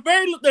on us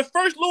the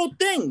first little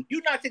thing.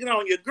 You're not taking it out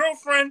on your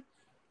girlfriend.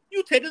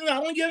 You taking it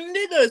out on your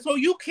nigga. So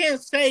you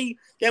can't say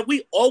that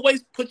we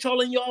always put y'all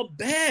in y'all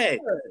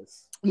bag.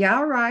 Yeah,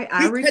 all right.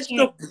 You catch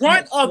the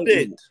brunt of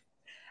it.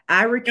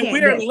 I recant.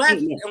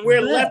 And we're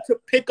left to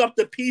pick up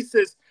the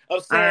pieces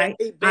of saying,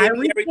 hey,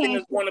 baby, everything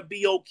is going to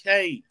be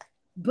okay.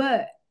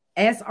 But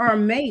as our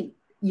mate,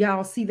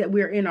 y'all see that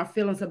we're in our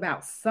feelings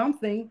about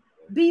something.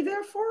 Be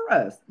there for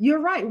us. You're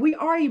right. We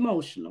are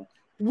emotional.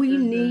 We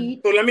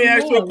need. So let me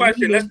ask you a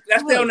question. Let's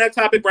stay on that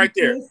topic right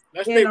there.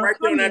 Let's stay right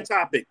there on that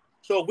topic.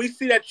 So if we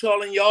see that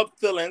y'all in y'all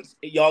feelings,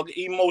 y'all get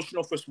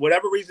emotional for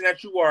whatever reason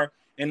that you are,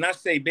 and I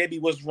say, baby,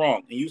 what's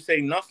wrong? And you say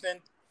nothing,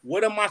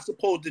 what am I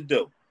supposed to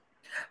do?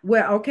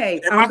 Well,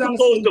 okay. Am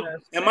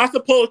I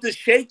supposed to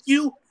shake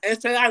you and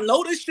say, I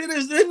know this shit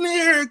is in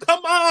there,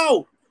 come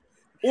out?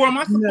 Or am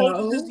I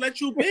supposed to just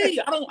let you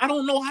be? I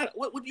don't know how.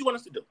 What do you want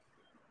us to do?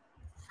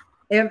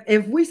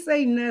 If we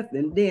say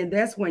nothing, then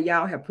that's when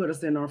y'all have put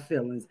us in our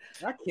feelings.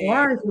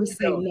 Or if we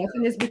say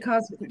nothing, it's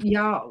because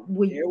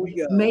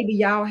maybe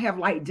y'all have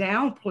like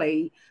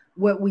downplayed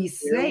what we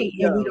say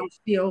and we don't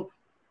feel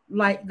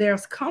like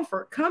there's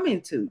comfort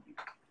coming to you.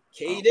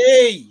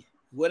 KD,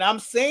 what I'm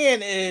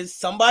saying is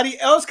somebody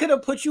else could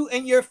have put you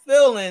in your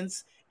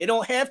feelings. It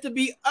don't have to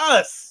be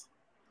us.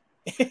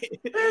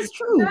 That's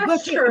true.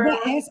 That's true.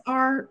 But as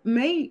our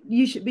mate,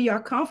 you should be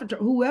our comforter.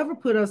 Whoever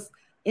put us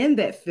in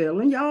that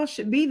feeling, y'all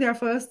should be there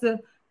for us to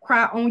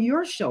cry on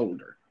your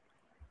shoulder.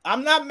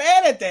 I'm not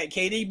mad at that,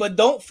 KD, but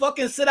don't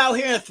fucking sit out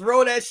here and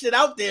throw that shit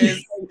out there.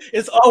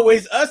 It's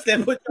always us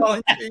that put y'all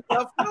in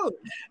your feelings.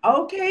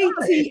 Okay,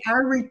 T, I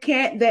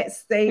recant that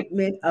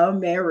statement,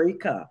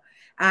 America.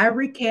 I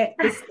recant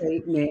the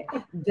statement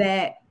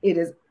that it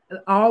is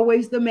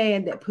always the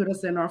man that put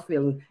us in our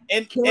feelings.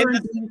 In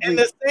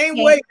the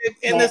same way,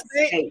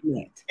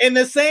 in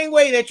the same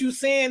way that you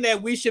saying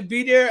that we should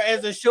be there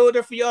as a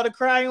shoulder for y'all to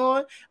cry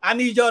on, I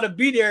need y'all to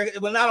be there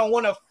when I don't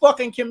want to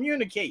fucking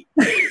communicate.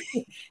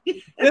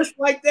 Just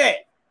like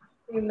that.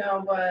 You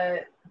know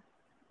what?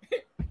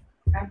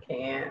 I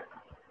can't.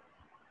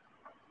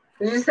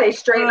 Did you say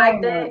straight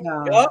like that?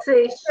 Yep.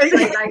 Say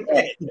straight like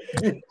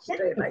that.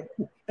 Straight like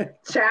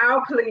that.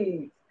 Child,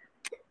 please.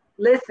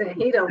 Listen,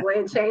 he done went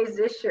and changed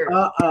this shirt.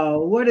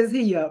 What is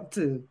he up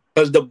to?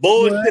 Because the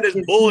bullshit is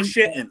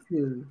bullshitting.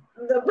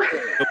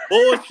 The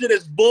bullshit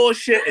is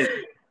bullshitting.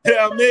 You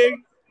know what I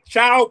mean?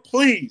 Child,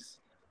 please.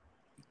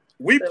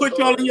 We put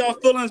y'all in y'all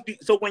feelings.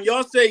 So when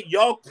y'all say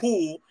y'all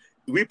cool,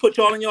 we put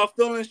y'all in y'all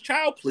feelings.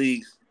 Child,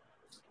 please.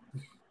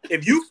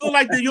 If you feel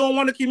like that you don't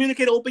want to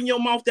communicate, open your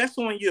mouth. That's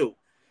on you.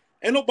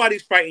 Ain't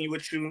nobody's fighting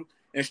with you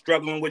and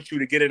struggling with you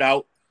to get it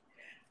out.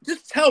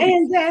 Just tell me.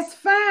 And that's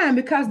fine,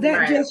 because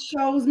that just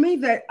shows me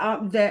that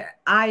that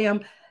I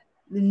am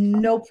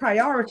no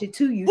priority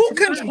to you. Who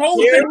controls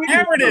the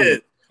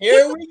narrative?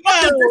 Here we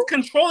go. This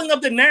controlling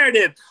of the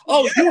narrative.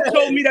 Oh, you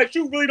told me that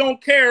you really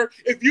don't care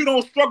if you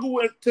don't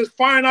struggle to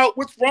find out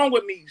what's wrong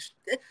with me.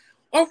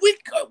 Are we?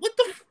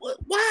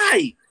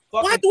 Why?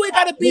 Why do it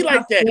gotta be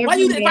like that? Why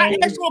you? If I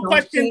ask you a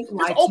question,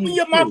 just open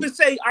your mouth and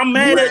say, "I'm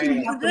mad at you."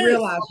 You have to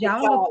realize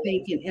y'all are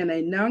thinking in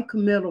a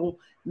non-committal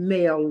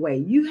male way.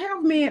 You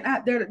have men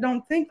out there that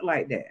don't think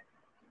like that.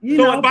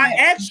 So if I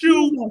ask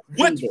you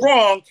what's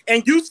wrong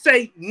and you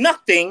say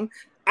nothing,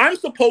 I'm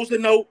supposed to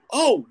know.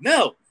 Oh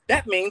no,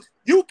 that means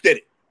you did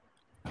it.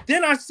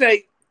 Then I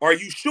say, "Are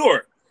you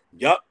sure?"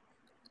 Yup.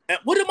 And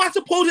what am I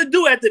supposed to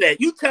do after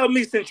that? You tell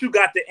me, since you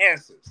got the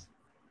answers.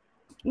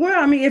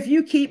 Well, I mean, if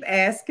you keep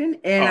asking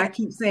and I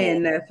keep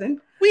saying nothing,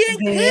 we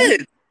ain't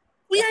kids.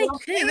 We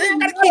ain't kids. They ain't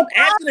gotta keep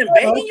asking and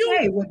begging you.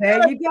 Okay, well,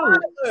 there you go.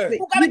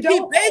 Who gotta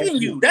keep begging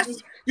you?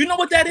 That's, you know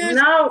what that is?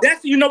 No.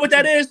 You know what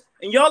that is?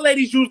 And y'all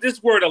ladies use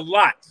this word a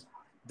lot.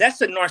 That's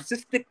a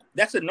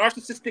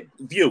narcissistic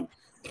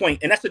viewpoint,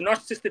 and that's a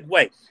narcissistic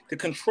way to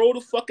control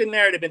the fucking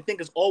narrative and think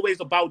it's always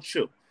about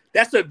you.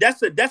 That's a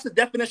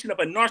definition of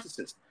a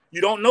narcissist. You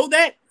don't know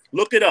that?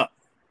 Look it up.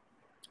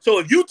 So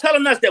if you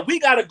telling us that we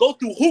got to go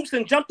through hoops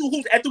and jump through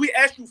hoops after we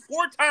asked you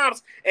 4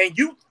 times and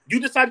you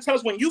decide to tell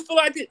us when you feel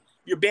like it,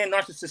 you're being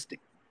narcissistic.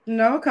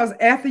 No, because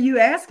after you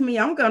ask me,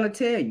 I'm gonna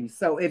tell you.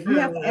 So if you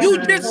have to ask you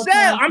just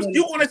said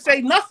you want to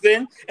say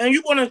nothing, and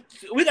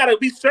we gotta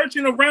be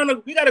searching around.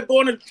 We gotta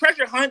go on a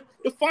treasure hunt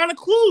to find the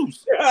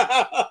clues.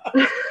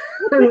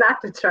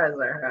 Not the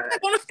treasure hunt.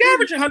 On a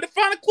scavenger hunt to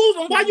find the clues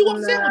on why you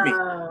upset with me.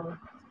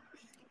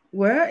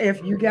 Well,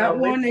 if you got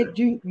one that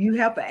you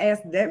have to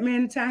ask that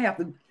many times, you have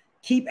to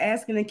keep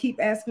asking and keep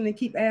asking and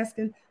keep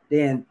asking,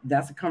 then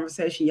that's a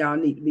conversation y'all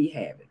need to be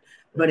having.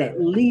 But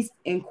at least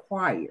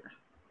inquire.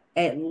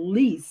 At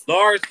least.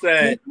 Laura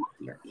said,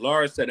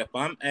 if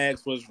I'm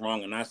asked what's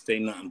wrong and I say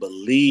nothing,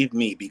 believe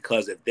me,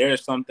 because if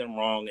there's something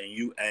wrong and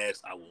you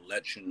ask, I will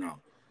let you know.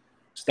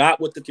 Stop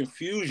with the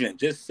confusion.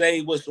 Just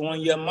say what's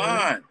on your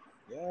mind.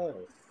 Yes.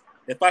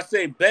 If I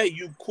say, babe,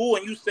 you cool,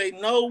 and you say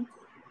no,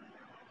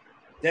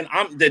 then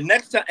I'm the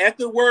next time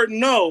after the word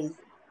no,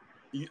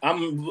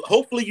 I'm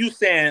hopefully you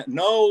saying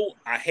no,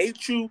 I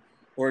hate you,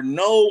 or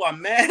no,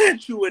 I'm mad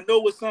at you, and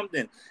no with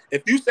something.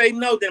 If you say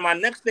no, then my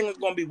next thing is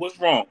going to be what's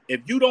wrong.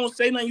 If you don't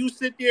say nothing, you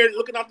sit there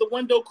looking out the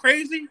window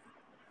crazy,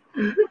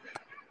 I'm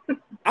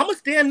going to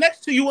stand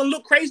next to you and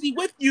look crazy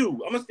with you.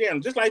 I'm going to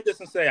stand just like this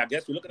and say, I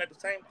guess we're looking at the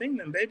same thing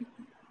then, baby.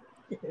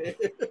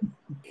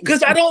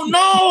 Because I don't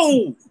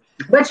know.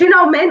 But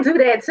men do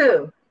that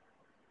too.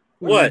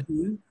 What?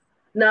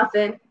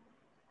 Nothing.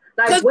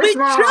 Like, what's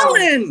wrong?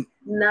 Chilling.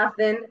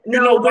 Nothing. You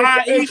know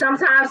why? And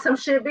sometimes some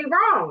shit be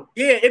wrong.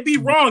 Yeah, it be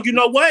wrong. You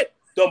know what?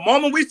 The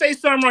moment we say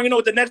something wrong, you know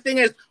what the next thing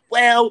is?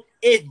 Well,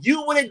 if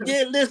you would have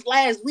did this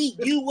last week,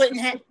 you wouldn't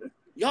have.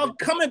 Y'all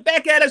coming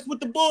back at us with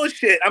the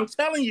bullshit. I'm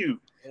telling you.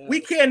 Yeah. We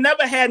can't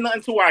never have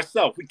nothing to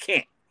ourselves. We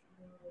can't.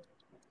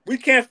 We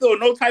can't feel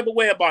no type of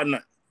way about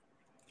nothing.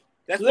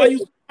 That's why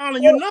you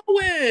smiling. You know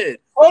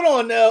it. Hold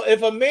on now.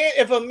 If a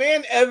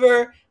man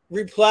ever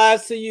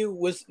replies to you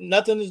with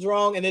nothing is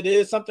wrong and it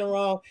is something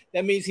wrong,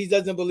 that means he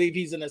doesn't believe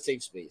he's in a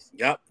safe space.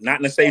 Yep, not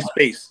in a safe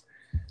space.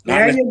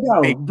 There you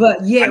go.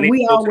 But yeah,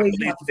 we always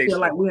have to feel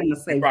like we're in a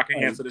safe space. I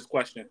can answer this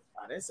question.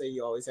 I didn't say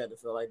you always had to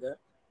feel like that.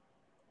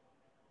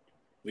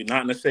 We're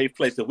not in a safe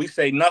place. If we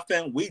say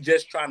nothing, we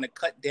just trying to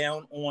cut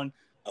down on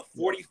a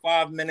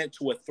 45-minute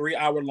to a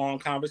 3-hour long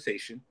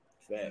conversation.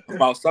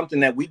 about something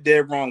that we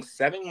did wrong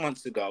 7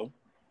 months ago.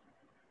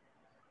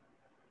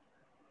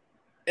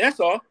 That's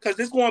all. Because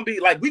it's going to be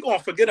like, we're going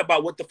to forget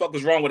about what the fuck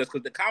was wrong with us.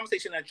 Because the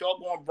conversation that y'all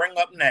going to bring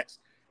up next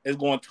is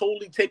going to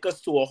totally take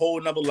us to a whole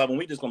nother level. And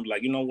we just going to be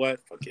like, you know what?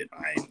 Fuck it.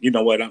 You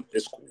know what?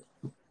 It's cool.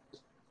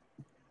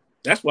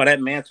 That's why that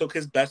man took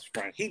his best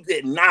friend. He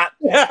did not.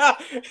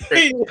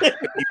 He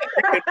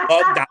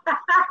bugged out.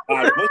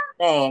 What's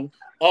wrong?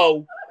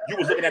 Oh, you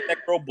was looking at that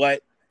girl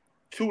butt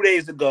 2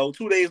 days ago.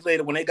 2 days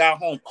later, when they got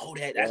home, oh,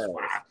 that's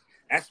why.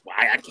 That's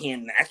why I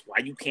can't. That's why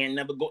you can't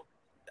never go.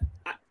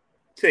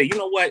 Say, you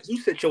know what? You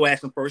sit your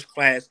ass in first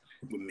class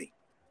with me.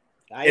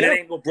 It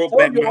ain't no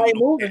Brokeback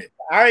Mountain.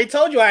 I already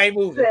told you I ain't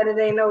moving. Said it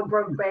ain't no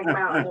Brokeback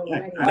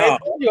Mountain. I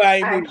told you I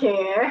ain't moving.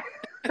 I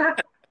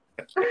can't.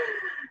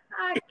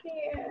 I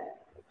can't.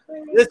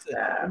 Please Listen,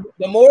 stop.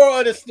 the moral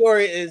of the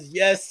story is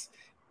yes,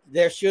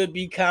 there should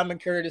be common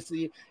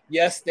courtesy.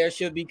 Yes, there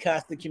should be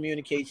constant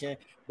communication.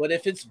 But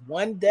if it's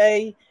one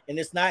day and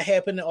it's not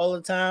happening all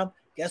the time,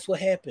 guess what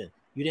happened?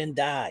 You didn't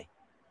die.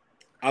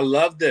 I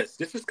love this.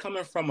 This is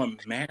coming from a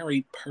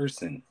married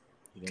person.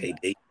 Okay,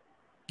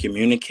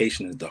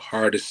 communication is the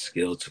hardest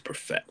skill to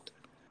perfect.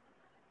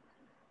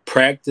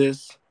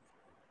 Practice,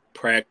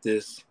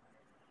 practice,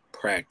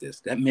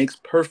 practice. That makes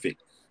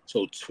perfect.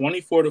 So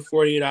 24 to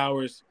 48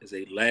 hours is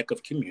a lack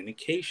of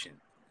communication.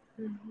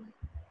 Mm-hmm.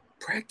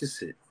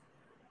 Practice it.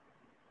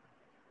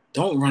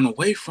 Don't run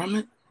away from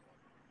it.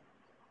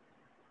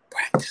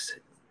 Practice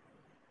it.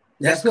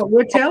 That's what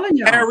we're telling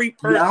y'all. Married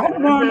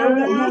person.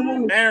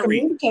 Y'all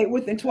communicate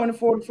within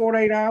 24 to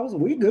 48 hours.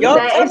 We good.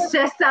 It's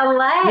just a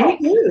lag.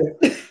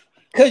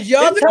 Because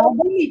y'all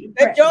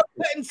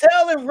couldn't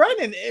tell and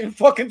running in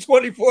fucking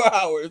 24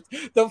 hours.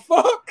 The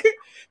fuck?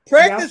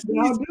 Practice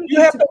means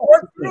you have to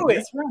work through it.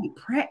 That's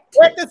right.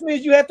 Practice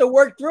means you have to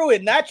work through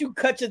it, not you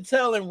cut your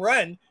tail and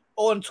run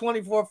on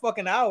 24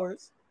 fucking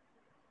hours.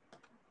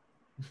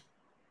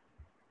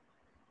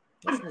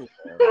 Look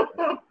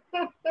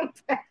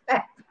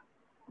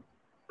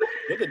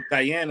at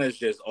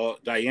Diana's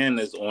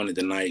on it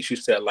tonight. She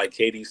said, like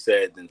Katie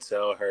said, then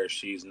tell her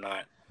she's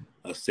not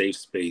a safe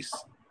space.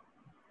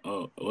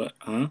 Oh, what?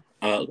 Huh?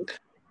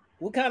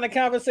 What kind of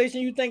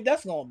conversation you think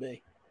that's gonna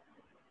be?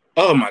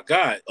 Oh my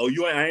God! Oh,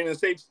 I ain't in a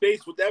safe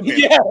space with that man.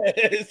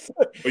 Yes.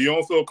 But you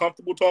don't feel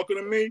comfortable talking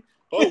to me?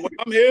 Oh, what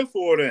I'm here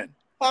for then?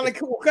 Kind of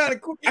cool.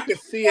 I can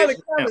see it.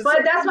 But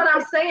that's what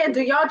I'm saying.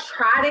 Do y'all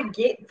try to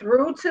get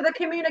through to the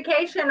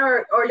communication,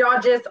 or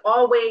y'all just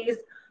always,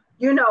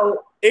 go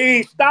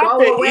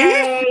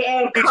away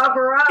and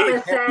cover up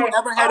and say,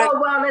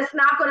 well, it's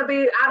not going to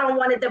be, I don't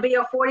want it to be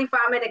a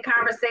 45-minute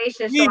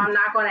conversation, so I'm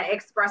not going to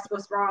express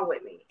what's wrong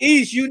with me.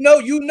 You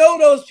know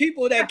those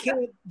people that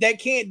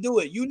can't do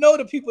it. You know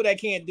the people that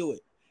can't do it.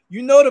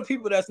 You know the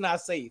people that's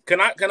not safe. Can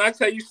I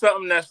tell you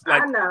something that's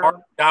like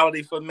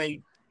reality for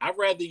me?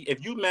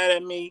 If you mad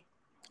at me,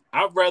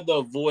 I'd rather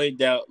avoid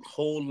that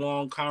whole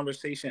long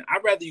conversation.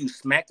 I'd rather you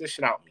smack the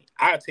shit out of me.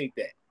 I'll take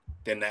that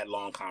than that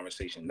long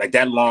conversation. Like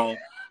that long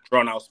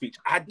drawn out speech.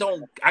 I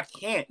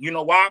can't. You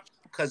know why?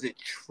 Because it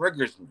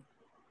triggers me.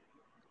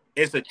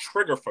 It's a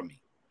trigger for me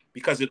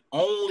because it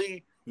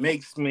only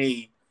makes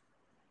me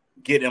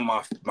get in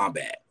my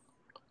bag.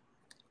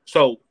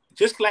 So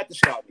just slap the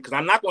shit out of me because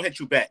I'm not gonna hit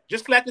you back.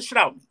 Just slap the shit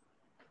out of me.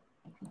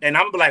 And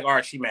I'm gonna be like, all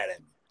right, she mad at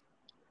me.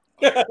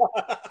 Right.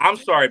 I'm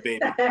sorry,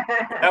 baby.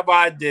 Whatever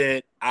I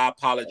did, I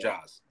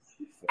apologize.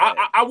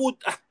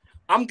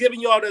 I'm giving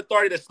y'all the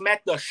authority to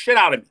smack the shit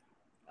out of me.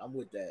 I'm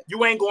with that.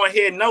 You ain't going to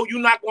hear. No, you're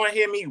not going to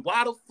hear me.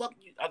 Why the fuck?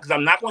 Because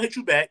I'm not going to hit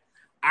you back.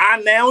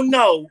 I now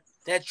know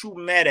that you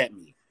mad at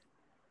me.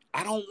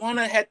 I don't want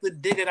to have to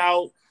dig it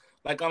out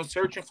like I'm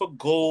searching for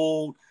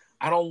gold.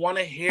 I don't want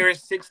to hear it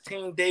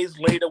 16 days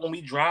later when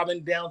we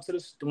driving down to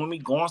when we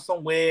going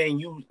somewhere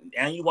and you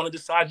want to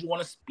decide you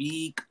want to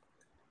speak.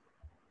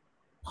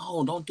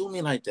 Oh, don't do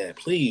me like that,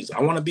 please. I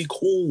want to be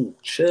cool,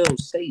 chill,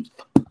 safe.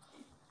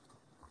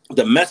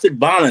 Domestic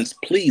violence,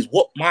 please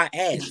whoop my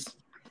ass.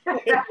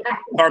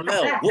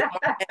 Carmel, whoop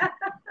my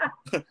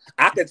ass.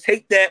 I could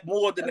take that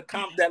more than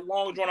that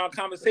long drawn out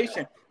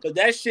conversation, because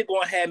that shit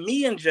gonna have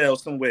me in jail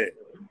somewhere.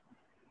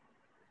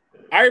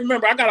 I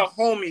remember I got a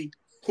homie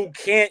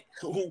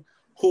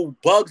who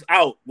bugs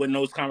out with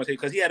those conversations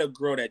because he had a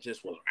girl that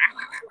just was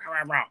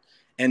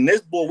and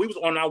this boy, we was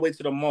on our way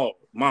to the mall,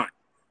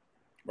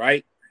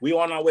 right? We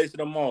on our way to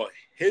the mall.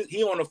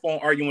 He on the phone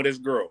arguing with his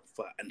girl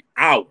for an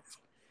hour.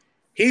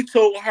 He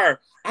told her,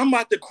 I'm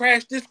about to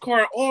crash this car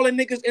and all the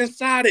niggas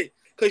inside it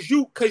cause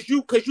you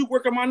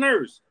working my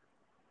nerves.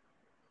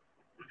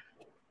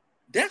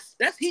 That's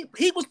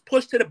he was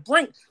pushed to the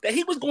brink that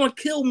he was going to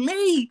kill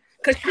me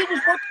because she was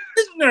working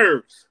his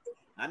nerves.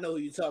 I know who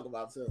you talk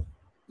about too.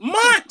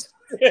 Mont.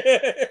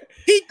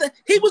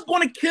 he was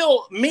going to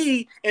kill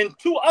me and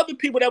two other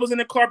people that was in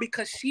the car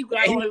because she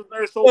got on his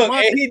nerves so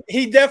much.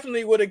 He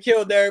definitely would have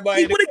killed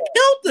everybody. He would have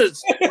killed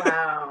us.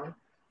 Wow.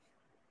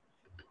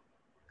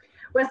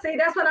 Well, see,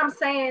 that's what I'm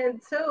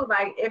saying too.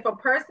 Like, if a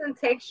person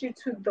takes you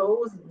to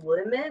those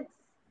limits,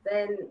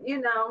 then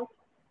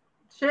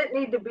shit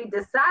need to be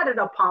decided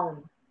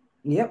upon.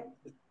 Yep.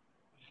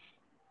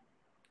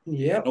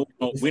 Yep.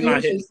 No, we're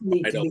not hitting. Decisions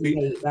need to be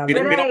made. We It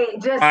don't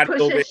ain't just body over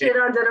pushing here. shit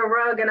under the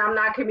rug and I'm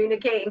not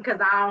communicating because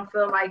I don't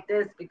feel like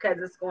this because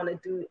it's going to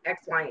do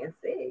X, Y, and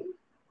Z.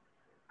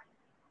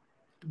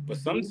 But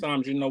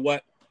sometimes, you know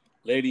what,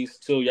 ladies,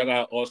 too, y'all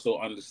gotta also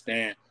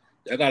understand.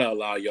 Y'all gotta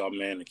allow y'all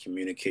man to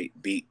communicate.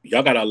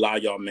 Y'all gotta allow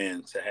y'all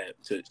man to have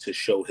to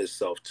show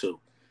himself too,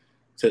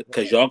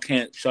 because y'all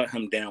can't shut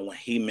him down when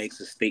he makes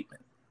a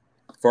statement.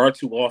 Far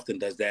too often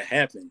does that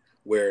happen,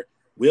 where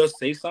we'll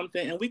say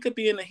something and we could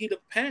be in the heat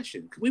of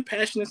passion. Could we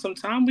passionate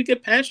sometimes? We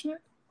get passionate.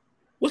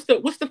 What's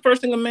the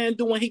first thing a man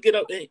do when he get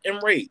up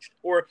enraged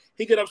or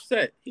he get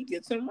upset? He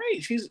gets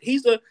enraged.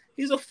 He's a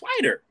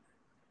fighter.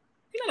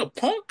 He's not a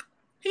punk.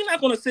 He's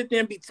not gonna sit there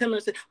and be timid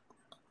and say,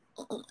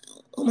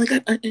 "Oh my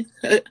God!"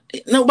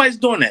 Nobody's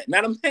doing that. Now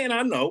I'm saying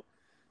I know.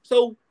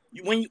 So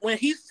when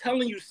he's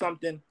telling you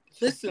something,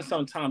 listen.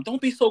 Sometimes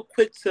don't be so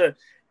quick to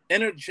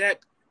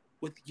interject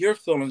with your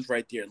feelings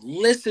right there.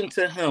 Listen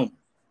to him.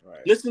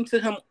 Right. Listen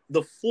to him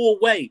the full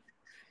way.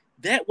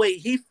 That way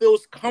he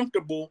feels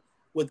comfortable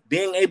with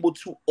being able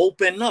to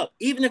open up.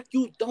 Even if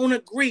you don't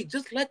agree,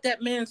 just let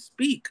that man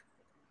speak.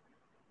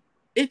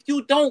 If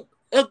you don't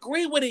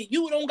agree with it,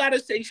 you don't gotta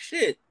say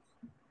shit.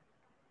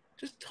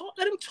 Just talk,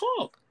 let him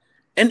talk.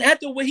 And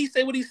after what he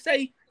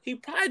say, he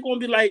probably gonna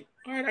be like,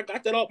 all right, I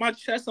got that off my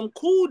chest, I'm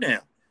cool now.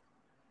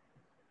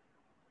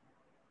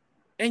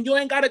 And you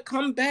ain't gotta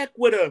come back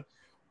with a,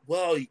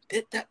 well,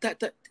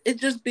 that. It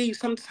just be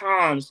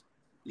sometimes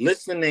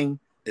listening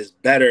is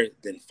better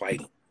than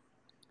fighting.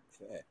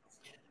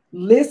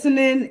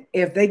 Listening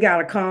if they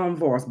got a calm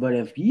voice, but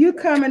if you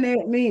coming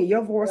at me and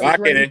your voice is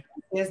raised,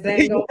 they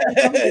ain't gonna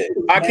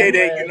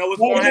KD, you know what's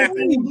gonna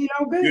happen.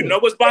 You know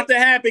what's about to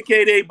happen,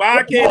 KD.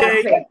 Bye,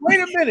 KD. Wait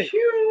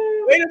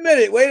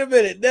a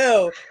minute.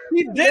 No,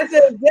 he did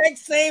the exact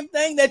same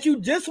thing that you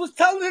just was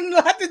telling him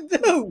not to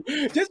do.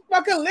 Just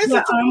fucking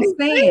listen to me.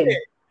 Saying.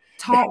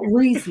 Talk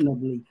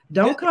reasonably.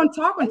 Don't come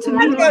talking to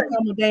me like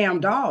I'm a damn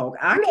dog.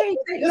 I can't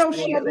take no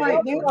shit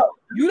like that.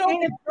 You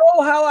don't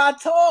control how I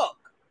talk.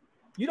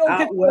 You don't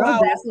control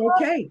how that's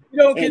okay. You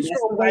don't and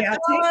control the way I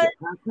take it.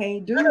 I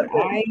can't do it.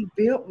 I ain't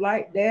built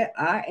like that.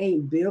 I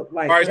ain't built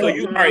like that. So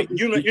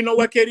you know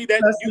what, Katie?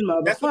 That's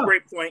a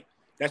great point.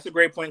 That's a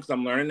great point because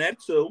I'm learning that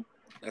too.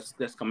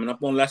 That's coming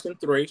up on lesson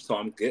 3, so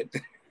I'm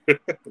getting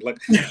like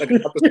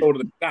an episode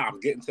of the guy. I'm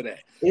getting to that.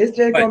 It's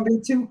just gonna be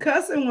 2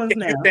 cussing ones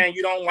now. You saying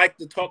you don't like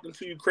the talking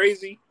to you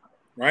crazy,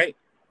 right?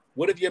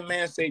 What if your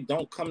man say,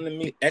 "Don't come to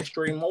me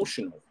extra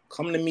emotional.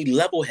 Come to me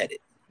level-headed."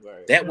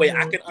 Right. That way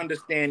I can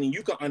understand and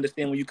you can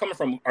understand where you're coming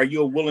from. Are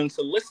you willing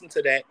to listen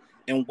to that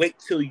and wait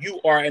till you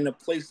are in a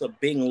place of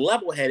being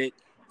level-headed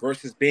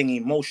versus being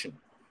emotional?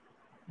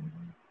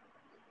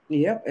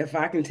 Yep. If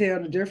I can tell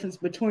the difference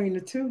between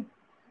the two.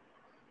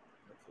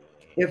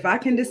 If I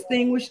can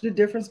distinguish the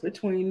difference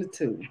between the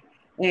two.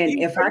 And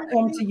if I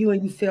come to you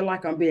and you feel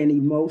like I'm being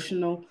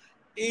emotional,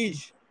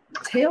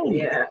 tell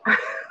me. Yeah.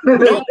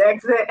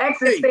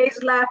 Exit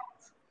stage left.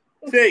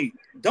 See,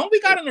 don't we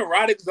got an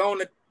erotic zone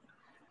that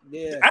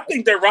I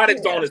think the erotic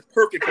zone is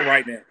perfect for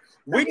right now.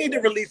 We need to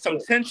release some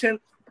tension,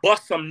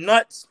 bust some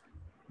nuts,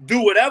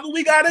 do whatever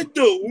we gotta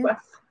do,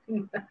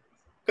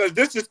 because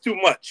this is too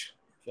much.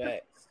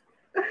 Facts.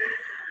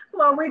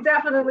 Well, we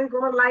definitely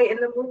gonna lighten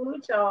the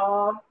mood,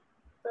 y'all,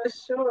 for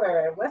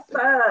sure. What's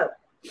up?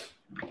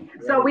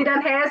 So we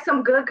done had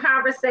some good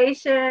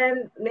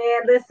conversation,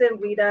 man. Listen,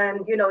 we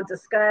done,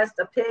 discussed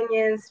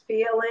opinions,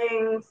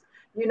 feelings,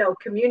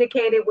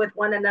 communicated with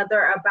one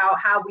another about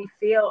how we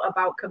feel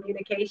about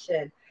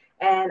communication.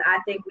 And I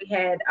think we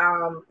had,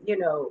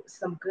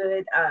 some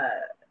good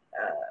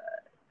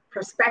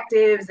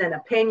perspectives and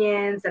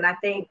opinions. And I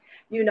think,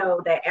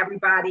 that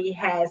everybody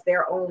has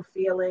their own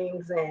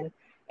feelings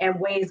and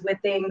ways with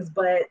things.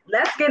 But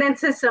let's get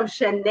into some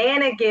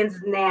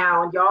shenanigans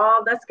now,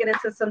 y'all. Let's get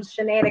into some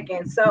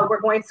shenanigans. So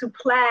we're going to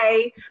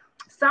play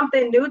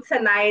something new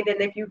tonight. And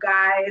if you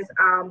guys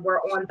were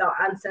on the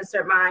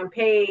Uncensored Mind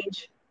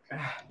page,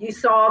 you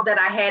saw that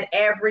I had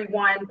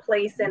everyone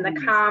place in the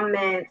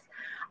comments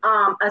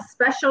a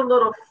special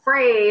little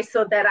phrase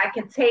so that I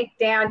can take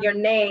down your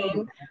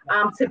name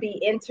to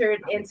be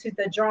entered into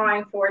the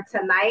drawing for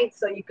tonight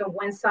so you can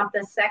win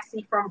something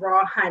sexy from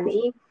Raw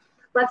Honey.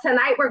 But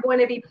tonight we're going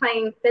to be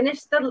playing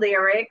Finish the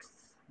Lyrics,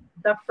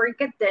 the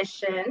Freak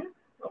Edition,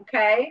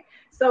 okay?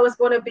 So it's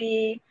going to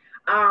be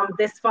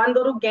this fun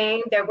little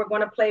game that we're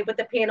going to play with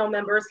the panel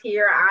members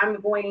here. I'm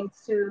going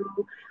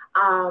to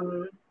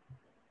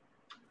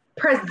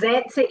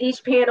present to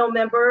each panel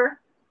member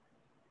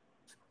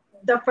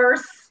the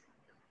first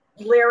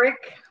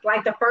lyric,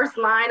 like the first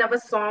line of a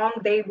song.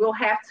 They will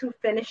have to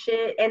finish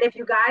it. And if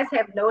you guys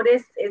have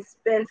noticed, it's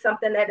been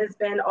something that has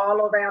been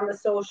all around the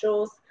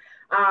socials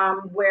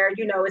where,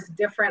 it's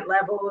different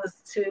levels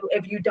to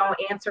if you don't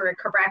answer it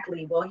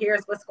correctly. Well,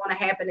 here's what's going to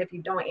happen if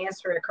you don't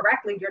answer it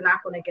correctly. You're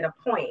not going to get a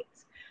point.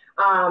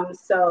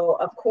 So,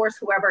 of course,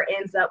 whoever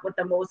ends up with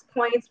the most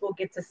points will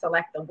get to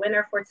select the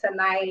winner for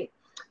tonight.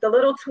 The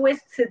little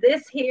twist to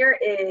this here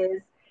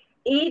is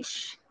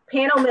each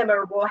panel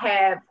member will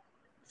have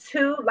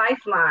 2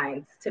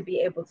 lifelines to be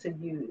able to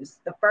use.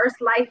 The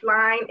first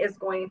lifeline is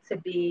going to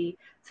be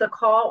to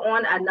call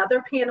on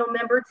another panel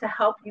member to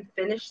help you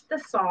finish the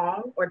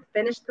song or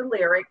finish the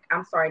lyric.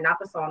 I'm sorry, not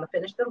the song, to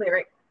finish the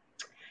lyric.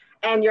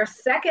 And your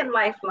second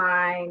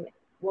lifeline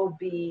will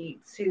be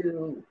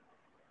to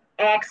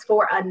ask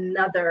for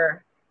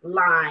another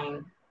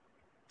line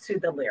to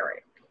the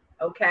lyric.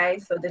 Okay,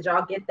 so did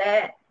y'all get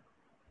that?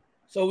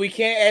 So we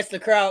can't ask the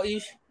crowd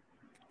each.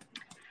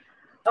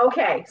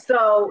 Okay,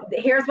 so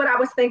here's what I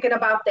was thinking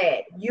about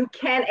that. You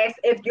can ask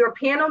if your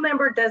panel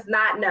member does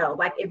not know,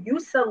 like if you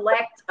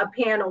select a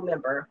panel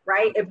member,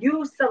 right? If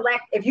you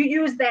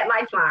use that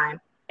lifeline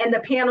and the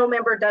panel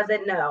member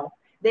doesn't know,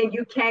 then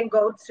you can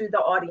go to the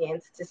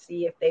audience to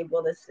see if they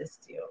will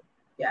assist you.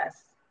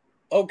 Yes.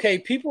 Okay,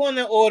 people in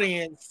the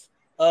audience,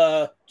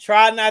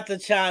 try not to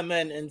chime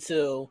in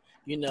until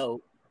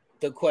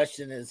the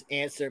question is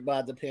answered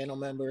by the panel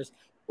members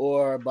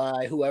or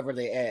by whoever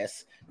they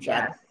ask.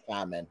 Try to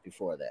chime in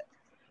before that.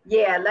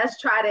 Yeah, let's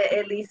try to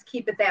at least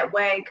keep it that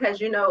way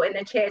because, in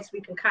the chats, we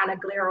can kind of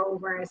glare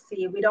over and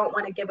see. We don't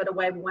want to give it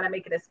away. We want to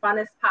make it as fun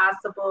as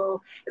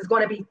possible. It's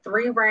going to be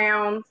 3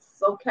 rounds,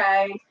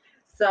 okay?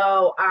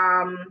 So,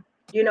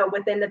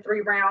 within the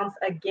 3 rounds,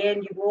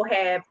 again, you will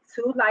have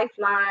 2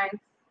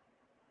 lifelines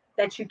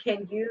that you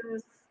can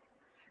use.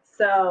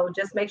 So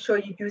just make sure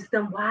you use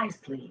them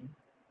wisely.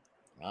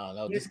 I don't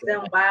know. Use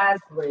them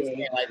wisely.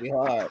 This might be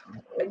hard.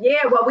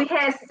 Yeah, well, we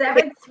had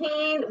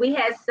 17. We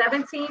had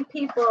 17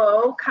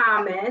 people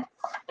comment,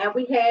 and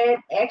we had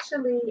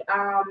actually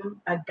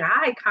a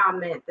guy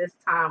comment this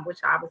time, which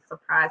I was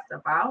surprised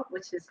about.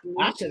 Which is neat.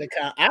 I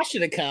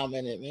should have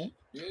commented, man.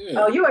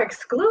 Oh, you were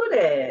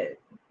excluded.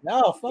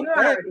 No, fuck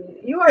that.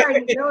 You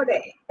already know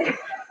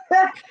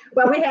that.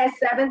 But we had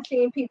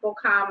 17 people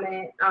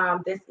comment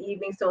this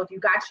evening. So if you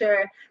got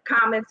your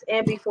comments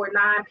in before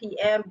 9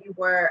 p.m., you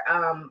were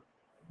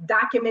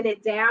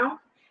documented down.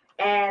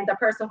 And the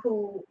person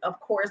who, of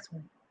course,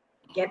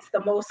 gets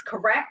the most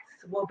correct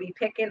will be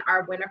picking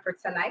our winner for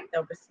tonight.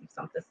 They'll receive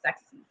something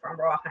sexy from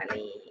Raw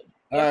Honey.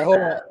 All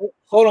right,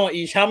 hold on,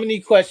 Ish. How many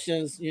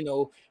questions,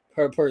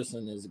 per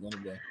person is it going to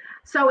be?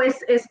 So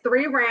it's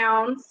 3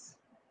 rounds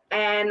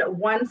and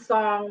 1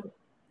 song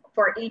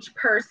for each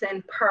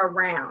person per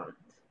round.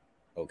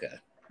 Okay.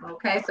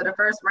 Okay, so the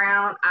first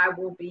round, I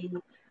will be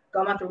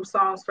going through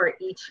songs for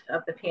each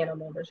of the panel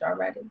members. Y'all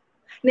ready?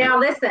 Now,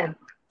 listen,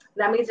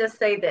 let me just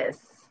say this.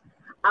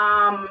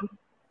 I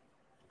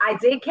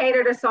did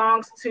cater the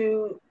songs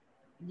to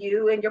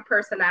you and your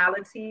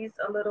personalities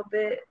a little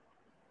bit.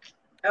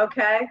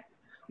 Okay.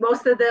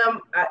 Most of them,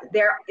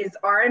 there is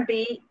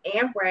R&B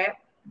and rap.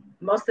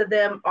 Most of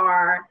them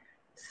are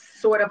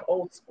sort of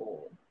old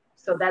school.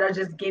 So that'll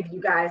just give you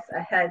guys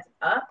a heads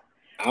up.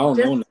 I don't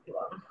know.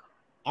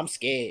 I'm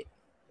scared.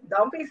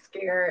 Don't be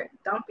scared.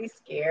 Don't be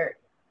scared.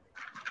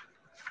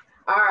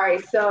 All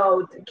right.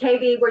 So,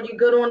 KD, were you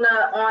good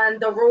on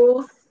the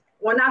rules?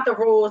 Well, not the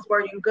rules.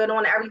 Were you good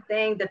on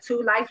everything? The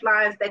 2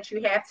 lifelines that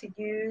you have to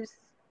use?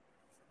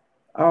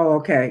 Oh,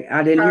 okay.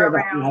 I didn't hear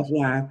about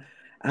lifeline.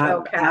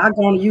 I'm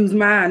going to use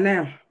mine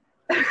now.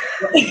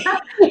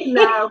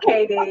 No,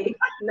 KD.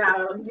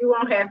 No, you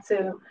won't have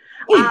to.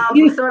 So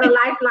the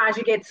lifelines,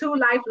 you get 2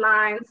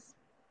 lifelines.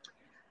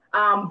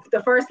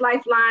 The first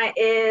lifeline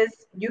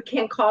is you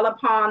can call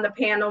upon the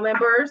panel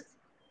members,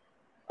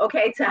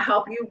 okay, to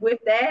help you with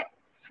that.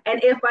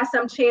 And if by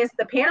some chance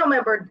the panel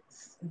members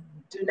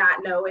do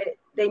not know it,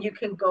 then you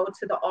can go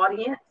to the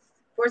audience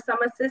for some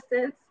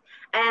assistance.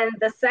 And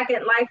the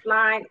second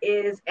lifeline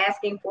is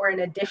asking for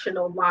an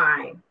additional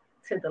line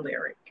to the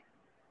lyric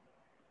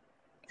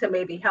to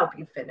maybe help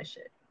you finish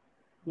it.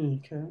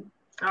 Okay.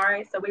 All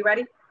right, so we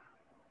ready?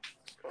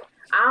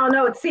 I don't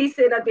know. T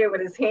sitting up there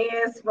with his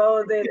hands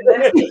folded.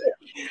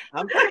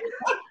 I'm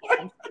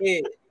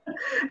scared.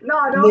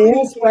 No, don't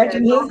be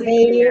scratching his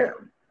head.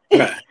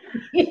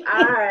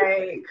 All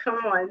right, come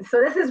on. So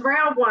this is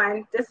round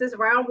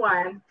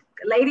 1.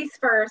 Ladies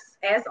first,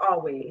 as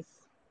always.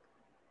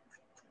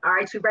 All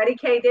right, you ready,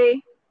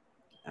 KD?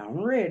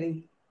 I'm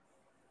ready.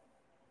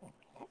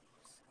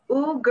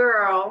 Ooh,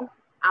 girl,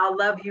 I'll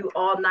love you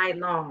all night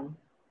long.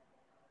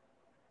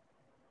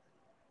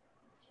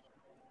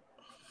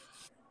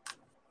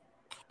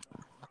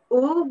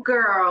 Ooh,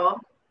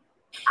 girl,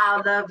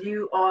 I'll love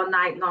you all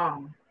night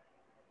long.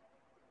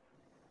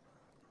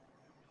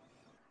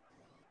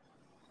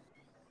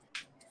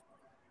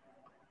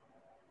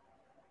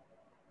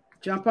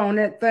 Jump on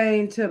that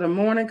thing till the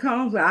morning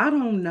comes. I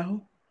don't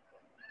know.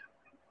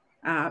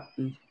 How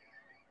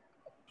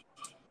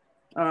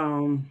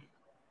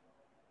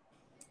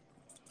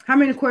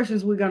many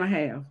questions we gonna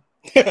have?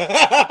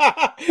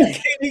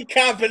 Keep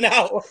copping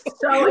out.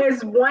 So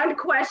it's 1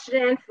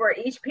 question for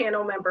each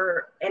panel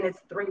member, and it's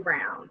 3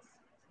 rounds.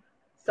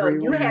 So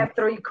you have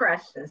 3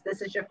 questions.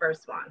 This is your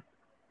first one.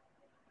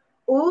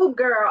 Ooh,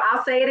 girl,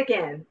 I'll say it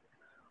again.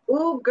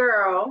 Ooh,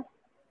 girl,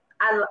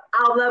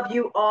 I'll love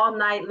you all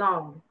night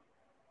long.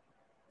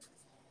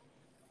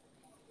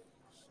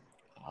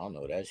 I don't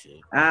know that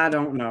shit. I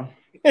don't know.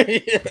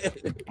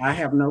 I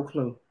have no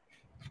clue.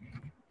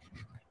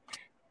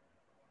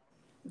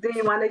 Do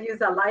you want to use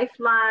a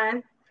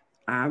lifeline?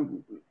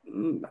 I'm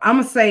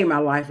gonna save my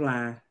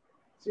lifeline.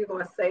 So you're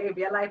gonna save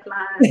your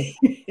lifeline?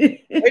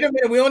 Wait a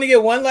minute, we only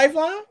get one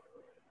lifeline?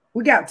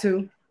 We got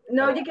two.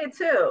 No, you get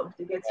two.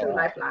 You get two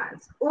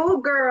lifelines.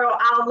 Ooh, girl,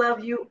 I'll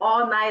love you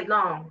all night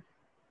long.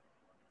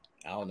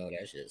 I don't know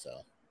that shit,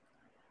 so.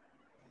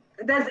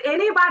 Does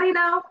anybody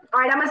know? All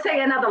right, I'm gonna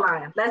say another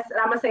line. I'm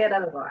gonna say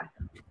another line.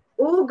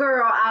 Ooh,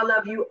 girl, I'll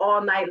love you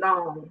all night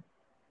long.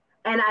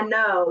 And I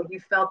know you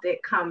felt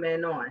it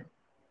coming on.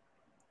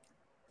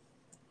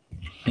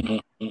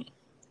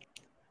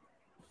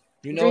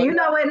 You Do you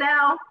know it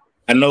now?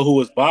 I know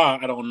who it's by.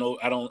 I don't know.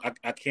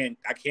 I can't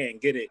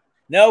get it.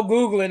 No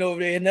Googling over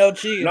there. No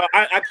cheating. No,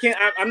 I can't.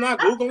 I'm not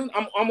Googling.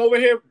 I'm over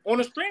here on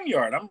the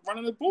StreamYard. I'm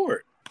running the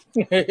board.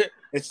 It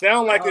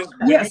sounds like it's.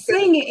 Yeah,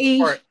 sing it,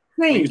 Ish.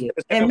 Sing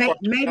it. And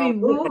maybe.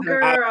 Ooh,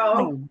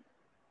 girl.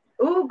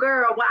 Ooh,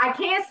 girl. Well, I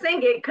can't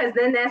sing it because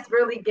then that's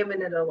really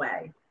giving it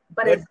away.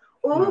 But it's,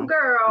 ooh,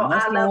 girl,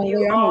 I love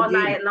you all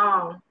night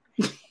long.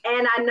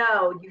 And I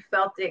know you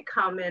felt it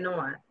coming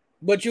on.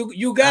 But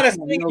you gotta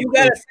sing,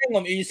 sing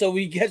them, E, so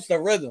we catch the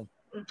rhythm.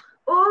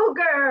 Ooh,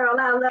 girl,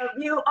 I love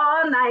you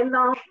all night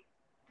long.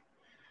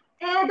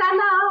 And I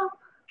know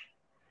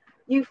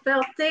you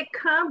felt it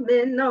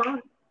coming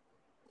on.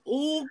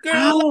 Ooh,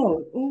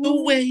 girl,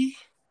 the way.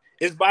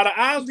 It's by the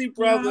Isley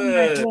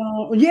Brothers.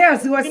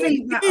 Yes, I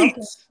see. Okay.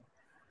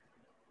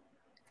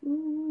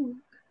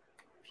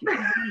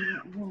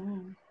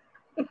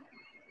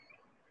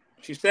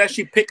 She says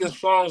she picking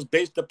songs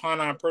based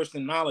upon our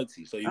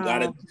personality. So you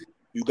gotta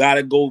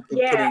go.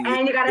 Yeah,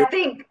 and you gotta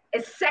think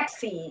it's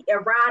sexy,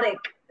 erotic,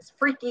 it's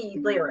freaky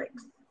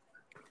lyrics.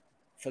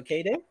 For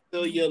K-Day?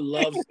 Feel your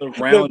love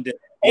surrounded.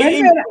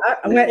 Wait.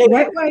 I got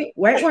it.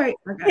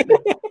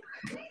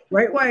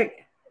 Wait.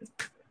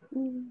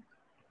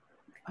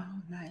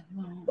 All night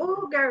long.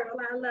 Ooh, girl,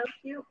 I love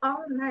you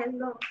all night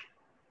long.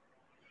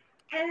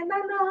 And I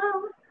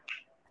know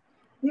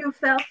you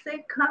felt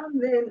it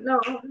coming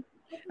on.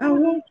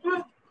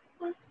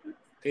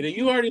 Hey,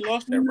 you already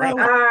lost that round.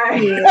 All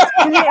right.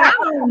 Yeah,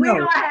 we're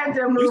going to have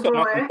to move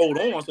on. Hold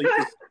on, so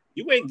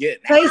you ain't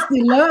getting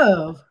Tasty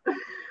Love.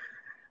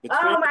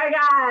 Oh my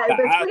God.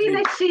 Between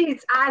the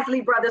Sheets,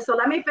 Isley Brothers. So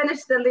let me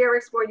finish the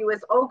lyrics for you.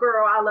 It's, oh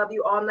girl, I love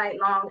you all night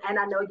long. And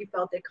I know you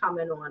felt it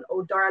coming on.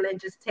 Oh darling,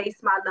 just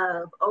taste my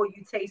love. Oh,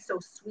 you taste so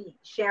sweet.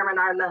 Sharing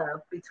our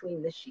love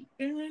between the sheets.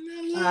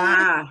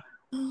 Yeah,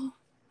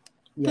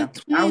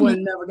 I would have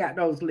never got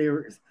those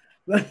lyrics.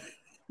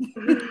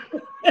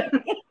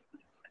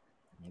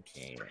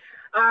 Okay.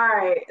 All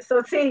right.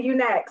 So T, you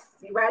next.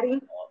 You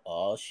ready?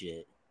 Oh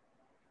shit.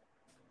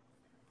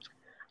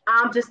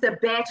 I'm just a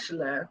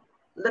bachelor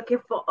looking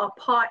for a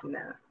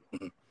partner.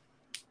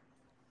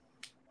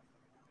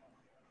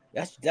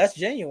 That's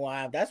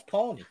genuine. That's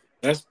Pony.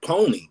 That's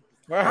Pony.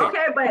 Right.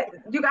 Okay, but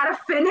you gotta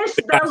finish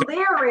the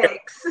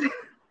lyrics.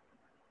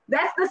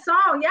 That's the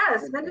song.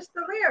 Yes, finish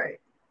the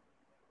lyrics.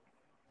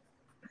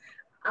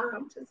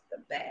 I'm just a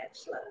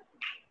bachelor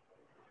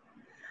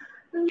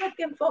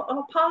looking for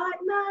a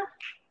partner.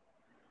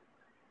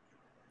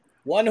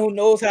 One who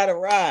knows how to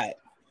ride.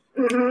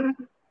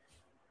 Mm-hmm.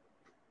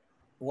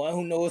 One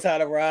who knows how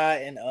to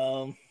ride and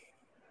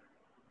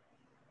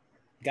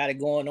got it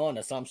going on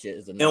or some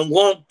shit. And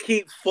won't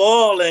keep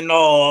falling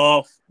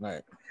off.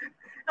 Right.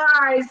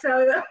 All right,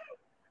 so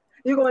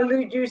you're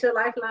gonna use your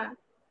lifeline.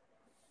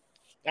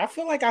 I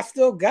feel like I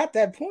still got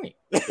that point.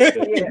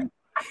 Yeah.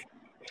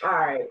 All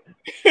right.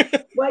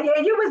 Well, yeah,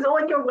 you was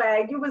on your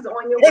way.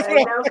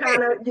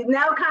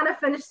 Now kind of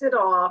finished it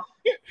off.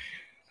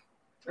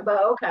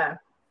 But okay.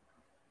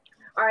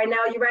 All right,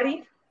 now you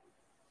ready?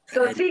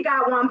 So T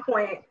got 1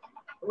 point.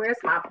 Where's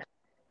my pen?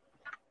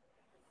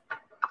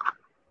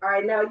 All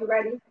right, now you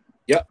ready?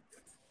 Yep.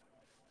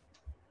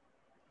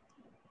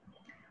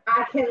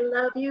 I can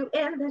love you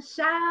in the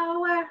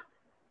shower.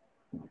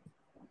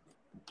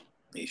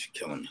 He's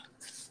killing me.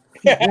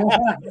 I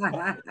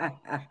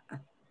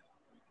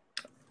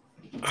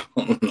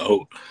don't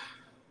know.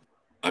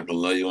 I can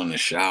love you in the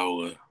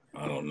shower.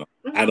 I don't know.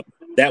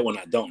 That one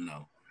I don't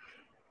know.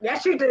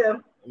 Yes, you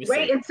do.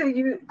 Wait until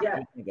you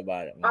think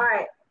about it. Man. All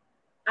right.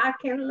 I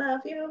can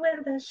love you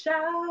in the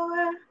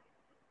shower.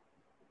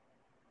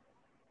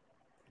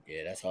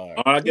 Yeah, that's hard.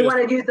 You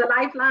want to use the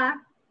lifeline?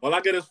 All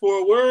I get is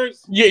 4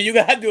 words. Yeah, you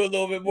gotta do a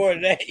little bit more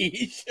than that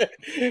each.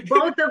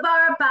 Both of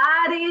our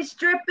bodies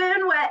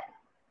dripping wet.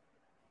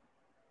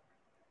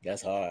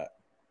 That's hard.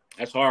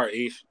 That's hard,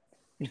 Ish.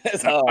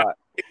 That's hard.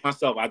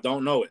 Myself, I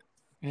don't know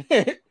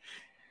it.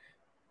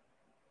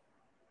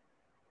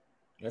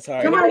 That's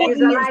hard. Come on, use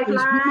the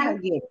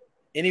lifeline.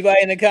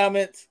 Anybody in the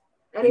comments?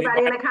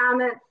 Anybody in the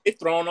comments? It's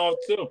thrown off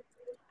too.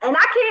 And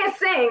I can't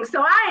sing,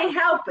 so I ain't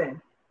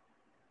helping.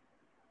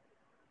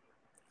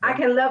 I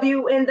can love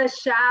you in the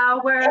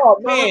shower. Oh,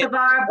 both of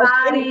our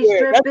bodies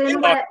dripping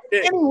wet.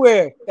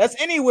 Anywhere. That's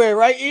anywhere,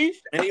 right,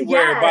 Ish?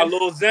 Anywhere by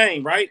Lil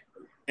Zane, right?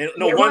 And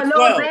no, yeah,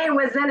 112. Lil Zane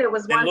was in it.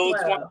 Was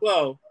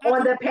 112.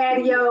 On the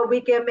patio,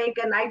 we can make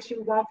a night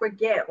you won't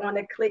forget. On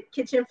the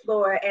kitchen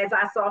floor, as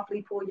I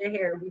softly pull your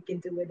hair, we can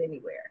do it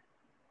anywhere.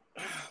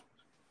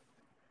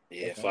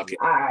 Yeah, fuck it.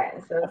 All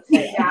right, so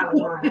T got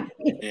one.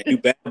 Man, you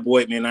bad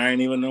boy, man. I ain't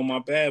even know my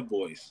bad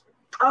boys.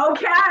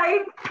 Okay,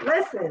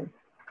 listen.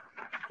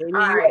 Katie,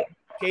 All you right,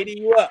 up. Katie,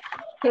 you up.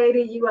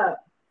 Katie, you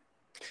up.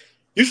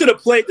 You should have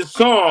played the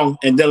song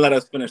and then let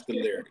us finish the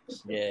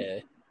lyrics. Yeah,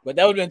 but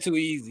that would have been too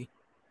easy.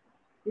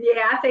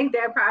 Yeah, I think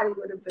that probably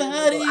would have been.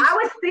 Buddies, I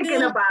was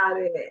thinking yeah.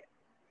 about it,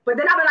 but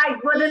then I'm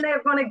like, well, then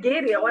they're gonna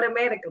get it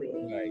automatically.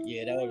 Right?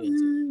 Yeah, that would have been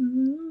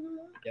too.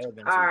 That would have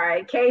been All too.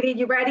 right, Katie,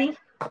 you ready?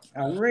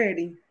 I'm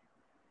ready.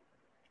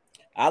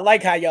 I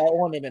like how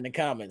y'all on it in the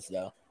comments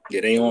though.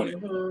 Yeah, they on it.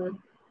 Mhm.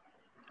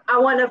 I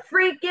want a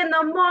freak in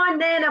the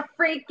morning, a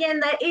freak in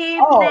the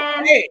evening.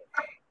 Oh, hey.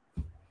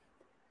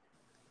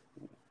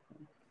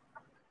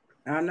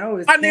 I know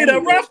it's. I need a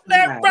coming. rough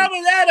neck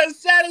brother that'll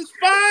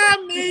satisfy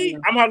me.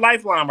 I'm her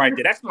lifeline right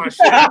there. That's my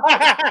shit.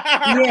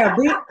 Yeah,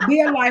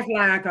 be a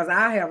lifeline because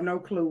I have no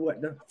clue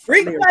what the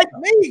Freak lyrics like are.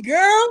 me,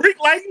 girl. Freak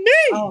like me.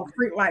 Oh,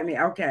 freak like me.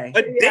 Okay.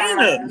 Adina.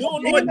 Yeah. You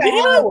don't know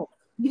Adina?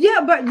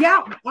 Yeah, but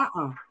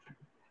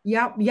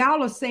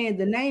y'all are saying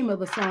the name of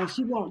the song.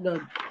 She want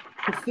to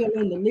fill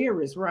in the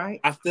lyrics, right?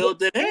 I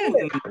filled it in.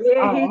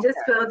 Yeah, he Oh, just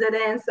filled it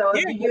in. So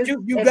Yeah, if but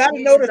you you if gotta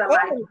you know the use a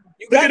like, song.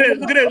 You Look at gotta this.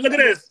 Look at this. Look at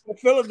this.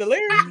 fill the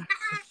lyrics.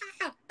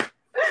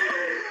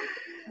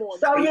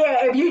 so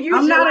yeah, if you use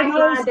I'm your not an old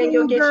lifeline, then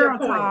you'll school get your girl,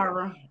 point.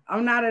 Tara.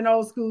 I'm not an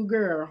old school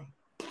girl.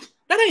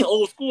 That ain't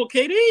old school,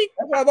 KD.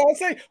 That's what I'm about to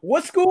say.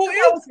 What school Old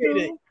is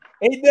it? school.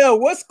 Hey, no,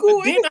 what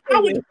school Adina, is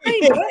how would it?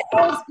 you name What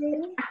old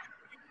school?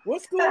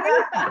 What school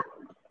is it?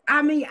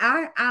 I mean,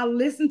 I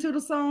listen to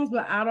the songs,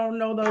 but I don't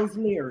know those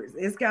lyrics.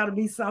 It's got to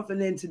be something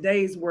in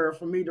today's world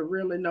for me to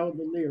really know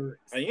the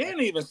lyrics. You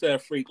ain't even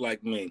said freak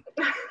like me.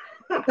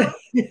 All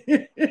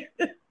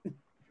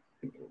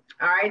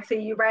right, so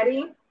you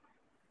ready?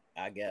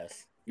 I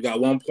guess. You got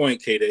 1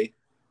 point, KD.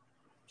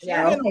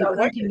 Yeah. Okay, So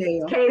thank you,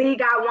 Neil. Katie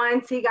got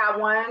one, T got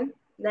one.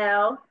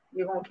 Nell,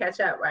 you're gonna catch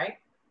up, right?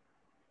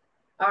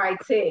 All right,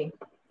 T.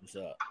 What's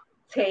up?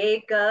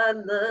 Take a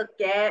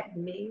look at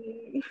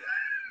me.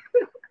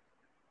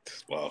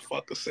 This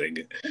motherfucker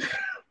singing.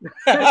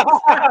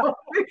 All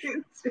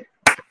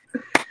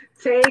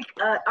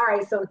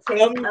right, so take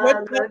Tell me a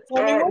what look you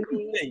at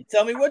me. say.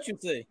 Tell me what you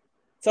say.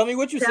 Tell me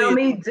what you Tell say.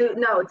 me, do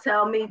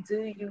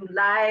you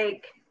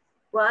like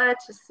what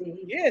you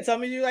see? Yeah, tell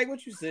me you like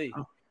what you see.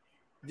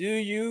 Do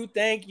you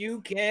think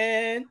you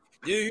can?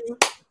 Do you?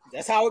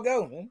 That's how it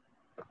goes, man.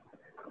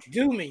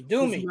 Do me.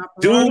 Do me,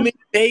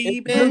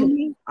 baby. Do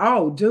me.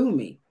 Oh, do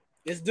me.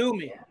 It's do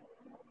me.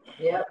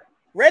 Yep.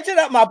 Ratchet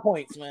up my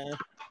points, man.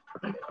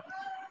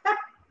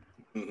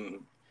 Mm-hmm.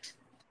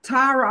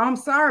 Tyra, I'm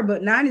sorry,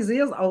 but 90s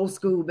is old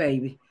school,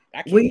 baby.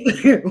 I can't.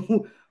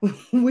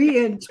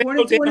 We in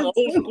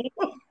 2022.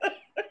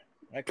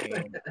 I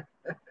can't.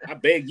 I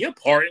beg your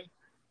pardon.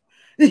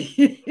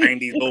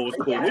 90s old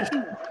school.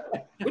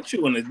 What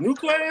you in the new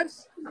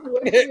class?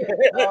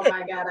 Oh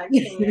my God, I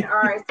can't.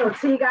 All right, so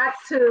T got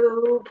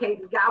two,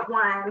 Katie got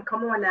one.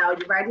 Come on now,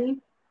 you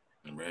ready?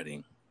 I'm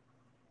ready.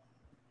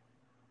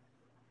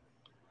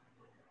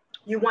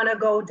 You want to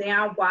go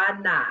down? Why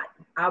not?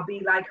 I'll be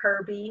like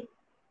Herbie.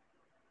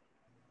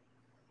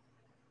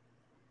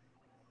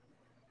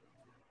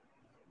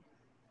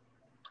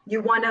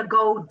 You want to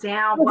go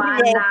down? Why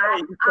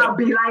not? I'll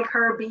be like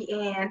Herbie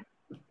and.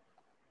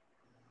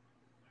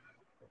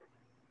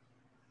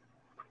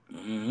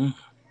 Mm-hmm.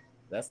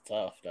 That's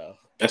tough, though.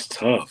 That's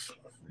tough.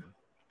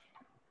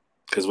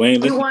 Because we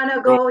ain't You listening. want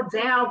to go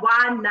down?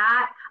 Why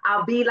not?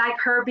 I'll be like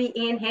Herbie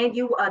and hand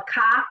you a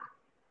cop.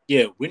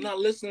 Yeah, we're not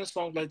listening to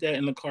songs like that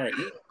in the car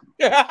either.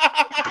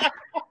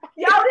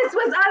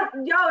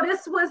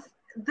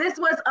 This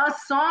was a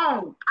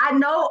song. I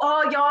know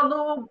all y'all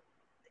little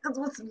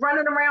was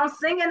running around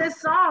singing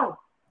this song.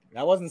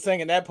 I wasn't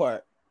singing that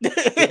part.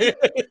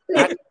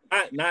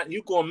 Not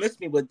you gonna miss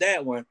me with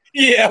that one.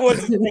 Yeah, I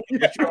wasn't.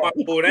 But you want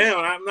to go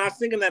down. I'm not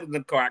singing that in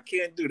the car. I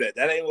can't do that.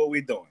 That ain't what we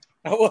doing.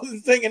 I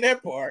wasn't singing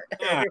that part.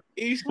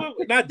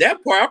 Not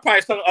that part. I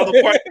probably sung the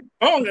other part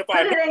wrong if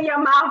Put it in your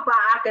mouth by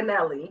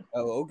Akinelli.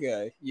 Oh,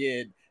 okay.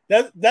 Yeah,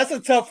 that's a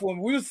tough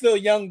one. We were still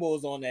young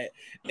boys on that,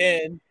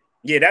 and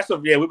we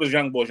was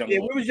young boys.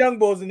 We was young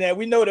boys in that.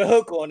 We know the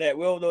hook on that.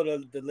 We don't know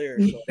the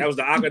lyrics. That was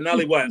the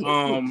Akinelli. What?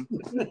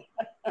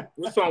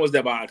 What song was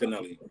that by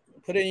Akinelli?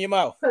 Put it in your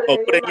mouth. Put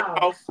it in your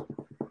mouth.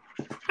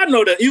 I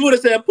know that you would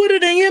have said, "Put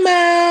it in your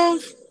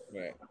mouth."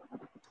 Right.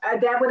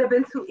 That would have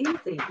been too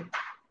easy.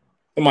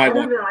 Somebody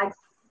would have been like,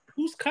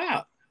 "Who's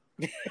cop?"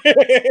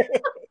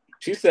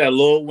 She said,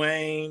 "Lil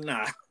Wayne."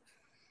 Nah,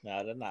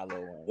 they're not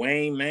Lil Wayne.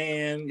 Wayne,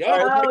 man.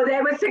 Oh,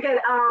 they were thinking.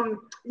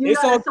 You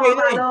know the song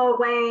by Lil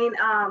Wayne.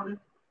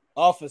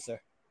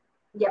 Officer.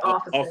 Yeah,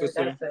 Officer.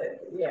 That's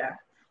it. Yeah.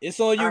 It's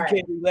on you, right.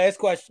 Katie. Last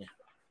question.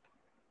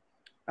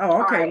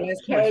 Oh, okay. Right.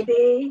 Last question.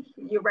 Katie,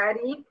 you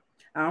ready?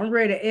 I'm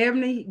ready.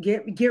 Ebony,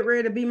 get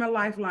ready to be my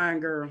lifeline,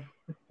 girl.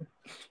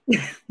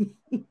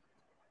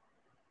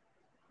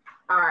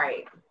 All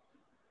right.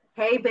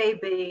 Hey,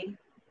 baby,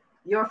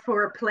 your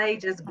foreplay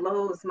just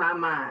blows my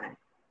mind.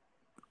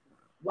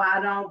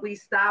 Why don't we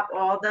stop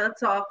all the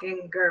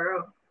talking,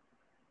 girl?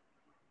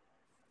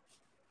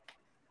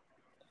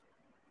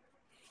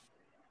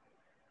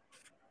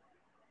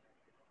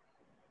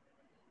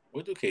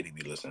 What do Katie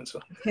be listening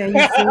to? Can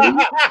you see?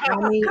 I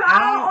mean, Come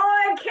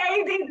on,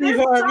 Katie, this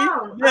Steve Harvey.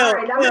 song. Yo, All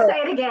right, I'm yo. gonna say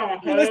it again.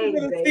 You listen Hey,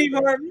 to the baby. Steve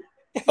Harvey?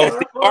 Oh,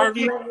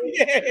 Steve Harvey?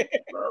 Yeah.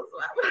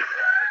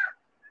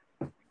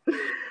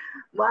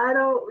 Why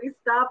don't we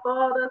stop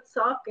all the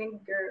talking,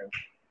 girl?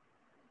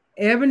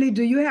 Ebony,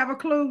 do you have a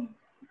clue?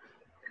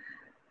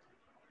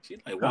 She's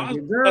like, 'Cause why?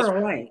 your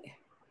girl ain't.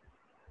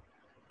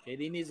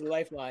 KD needs a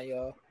lifeline,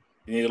 y'all.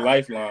 You need a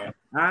lifeline.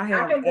 I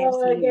have can go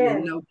absolutely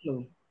again. no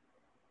clue.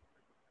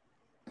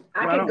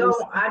 I Why can don't we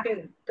go. I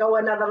can go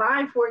another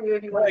line for you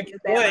if you want to use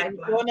that Go ahead.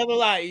 lifeline. Go another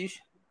line, Ish.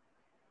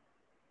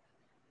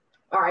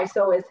 All right,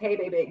 so it's hey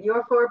baby,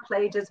 your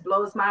foreplay just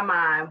blows my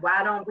mind.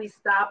 Why don't we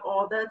stop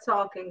all the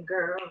talking,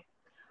 girl?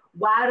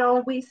 Why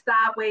don't we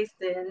stop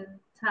wasting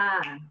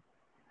time?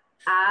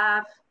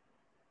 I've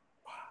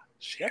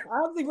That's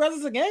Ozzy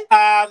Brothers again?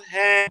 I've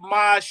had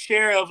my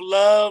share of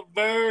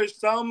lovers.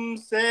 Some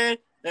said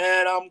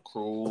that I'm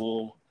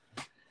cruel.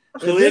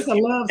 If it's a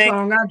love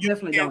song, I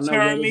definitely can don't know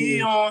turn what it me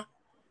is. on.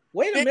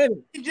 Wait a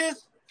minute.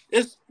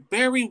 It's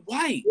Barry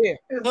White. Yeah.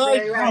 it's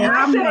very right. Oh,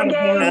 I I'm should not have a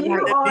Barry gave you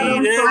White all fan.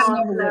 them This, I songs.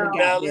 never would have though. got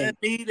telling that.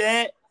 me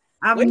that.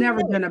 I've Wait a never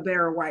minute. been a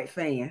Barry White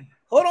fan.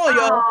 Hold on,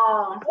 y'all.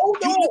 Oh, Hold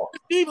You on. listen to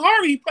Steve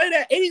Harvey, he play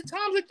that 80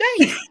 times a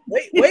day.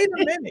 Wait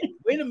a minute.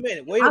 Wait a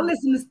minute. I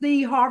listen to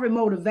Steve Harvey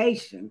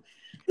motivation.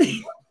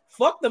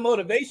 Fuck the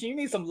motivation. You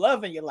need some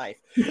love in your life.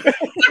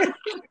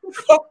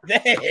 Fuck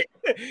that.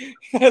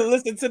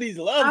 Listen to these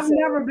love I've songs.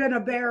 never been a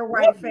Barry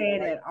White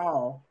fan at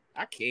all.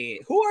 I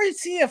can't. Who are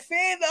you a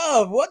fan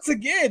of? Once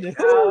again.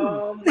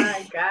 oh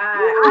my God.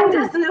 I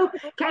just knew,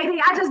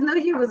 Katie, I just knew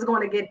you was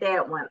going to get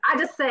that one. I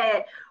just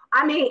said,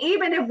 I mean,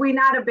 even if we're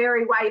not a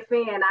Barry White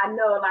fan, I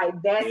know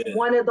like that's Yeah.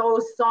 one of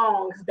those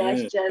songs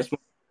that's just That's my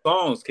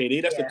songs,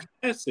 KD. That's Yeah. a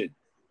classic.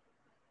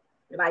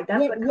 like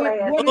that's a What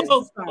classic. is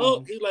the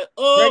song? He's like,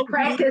 They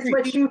practice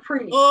what you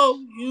preach.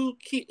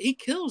 he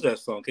kills that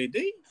song,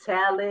 KD.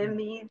 Telling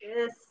me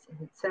this,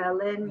 and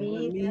telling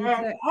me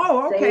that.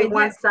 Oh, okay. Say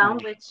one That's song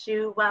with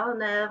you, I'll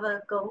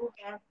never go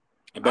back.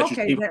 I bet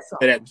Okay, you that's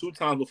say that 2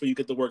 times before you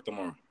get to work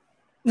tomorrow.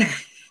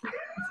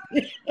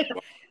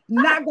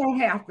 not gonna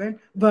happen,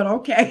 but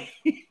okay.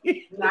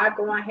 Not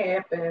going to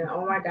happen.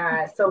 Oh my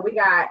God. So we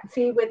got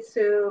T with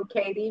 2,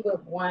 KD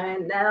with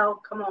 1. Now,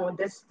 come on,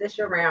 this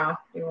your round.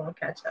 You want to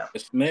catch up?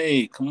 It's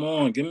me. Come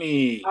on, give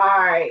me. All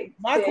right.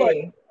 My T,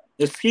 question.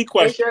 It's key It's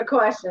question. your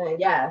question.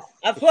 Yes.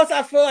 Plus,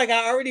 I feel like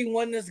I already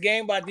won this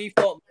game by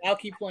default. I'll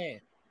keep playing.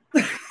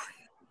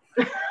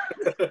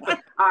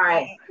 All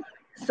right.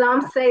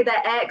 Some say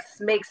the X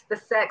makes the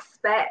sex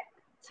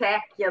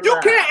spectacular. You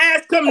can't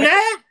ask him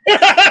that.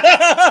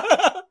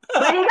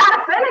 But he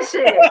gotta finish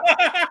it.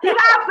 He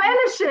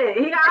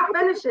gotta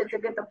finish it to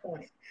get the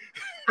point.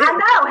 I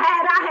know.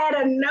 Had I had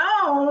a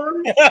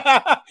known,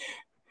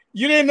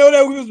 You didn't know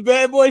that we was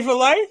bad boy for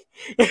life?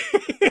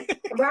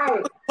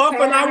 right?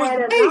 Puffin, I was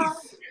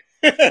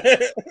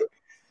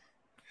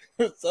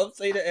ace. Some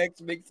say the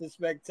X makes it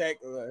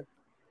spectacular.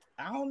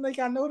 I don't think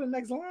I know the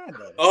next line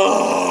though.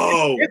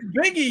 Oh, It's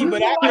Biggie,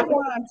 but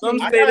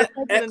some I say got the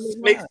something in X this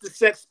makes line. the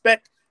sex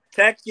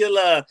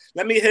spectacular.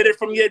 Let me hit it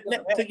from your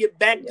neck to your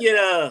back,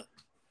 yeah.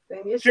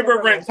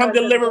 Shivering, tongue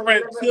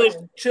delivering,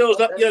 chills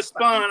up your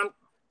spine.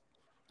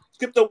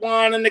 Skip the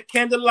wine and the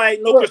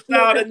candlelight, no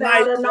crystal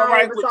tonight. It's all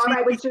right with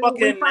you. We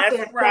fucking,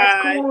 that's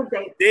right. Cool,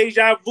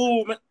 Deja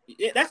vu.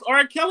 Yeah, that's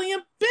R. Kelly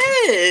and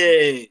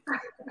Big.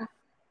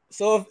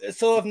 So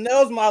if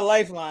Nell's my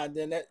lifeline,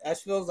 then that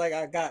feels like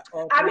I got.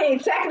 I mean,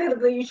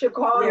 technically, you should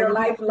call your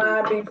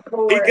lifeline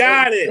before. He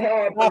got it.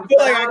 Happens, I feel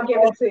like I'll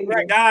give it to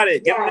you. Got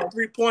it. Give Yes. him the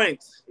 3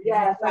 points.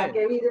 Yes, I'll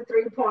give you the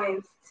 3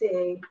 points,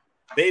 T.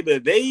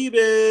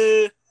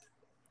 Baby.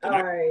 All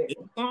right. This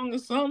song or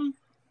something?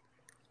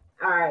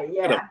 All right,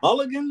 Get a yeah.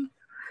 mulligan?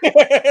 Can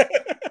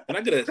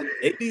I get a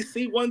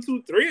ABC 1,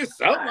 2, 3 or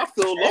something? I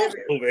feel lost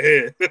over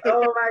here.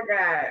 Oh my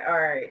God. All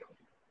right.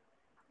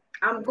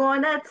 I'm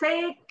gonna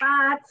take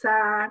my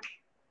time.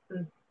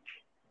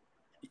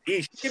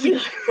 Give me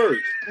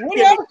first. What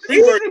Give me else?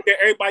 3 verses.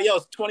 Everybody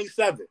else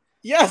 27.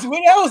 Yes,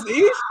 what else,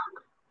 Ish?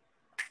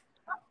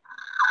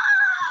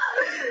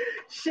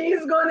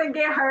 She's gonna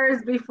get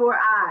hers before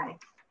I.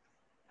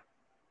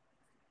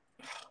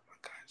 Oh my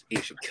gosh,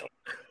 you should kill me.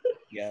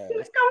 Yes. Come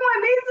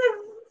on, these are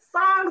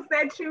songs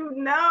that you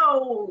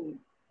know.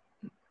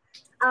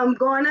 I'm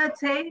gonna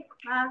take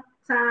my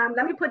time.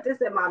 Let me put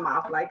this in my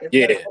mouth like it's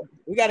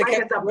We gotta like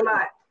catch it's a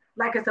blunt.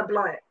 Like it's a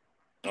blunt.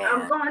 I'm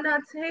Right. gonna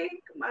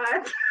take my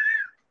time.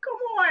 Come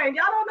on,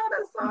 y'all don't know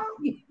that song.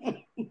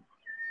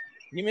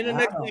 Give me the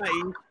next line,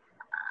 Ish.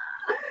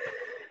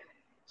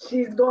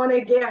 She's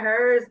gonna get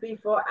hers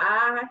before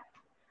I.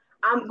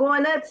 I'm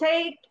gonna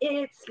take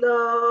it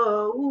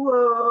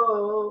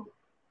slow.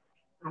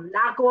 I'm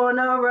not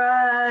gonna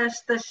rush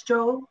the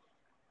stroke.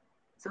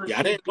 So Yeah,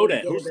 I didn't know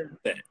that. Who said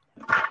that?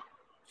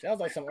 Sounds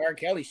like some R.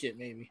 Kelly shit,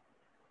 maybe.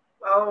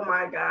 Oh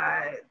my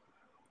God.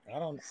 I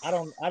don't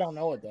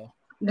know it though.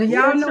 Do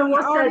y'all know the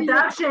Sensual audience?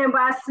 Seduction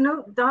by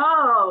Snoop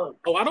Dogg.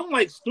 Oh, I don't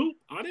like Snoop.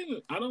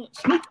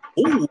 Snoop.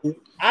 Ooh.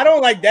 I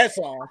don't like that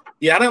song.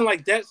 Yeah, I didn't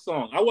like that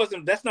song.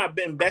 That's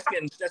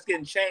getting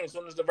changed as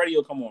soon as the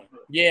radio come on.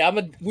 Yeah,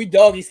 we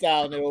doggy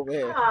styling it over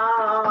here.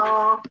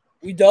 Oh,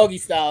 We doggy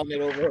styling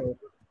it over here.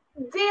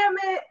 damn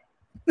it.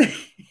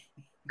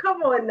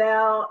 Come on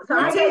now. So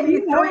I'll I tell gave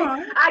you you three.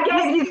 what. I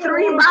gave you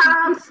three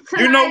bombs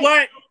tonight. You know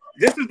what?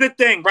 This is the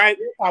thing, right?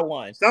 I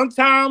won.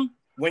 Sometimes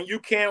when you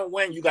can't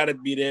win, you got to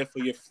be there for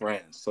your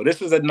friends. So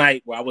this was a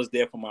night where I was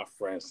there for my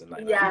friends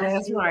tonight. Yes,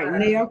 That's you right. were.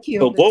 Neil So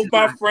killed both it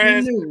my tonight.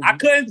 friends, He knew. I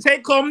couldn't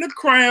take home the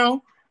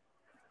crown.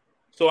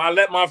 So I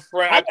let my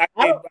friend.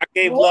 I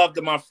gave love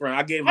to my friend.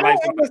 I gave life.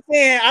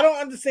 I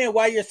don't understand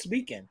why you're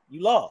speaking.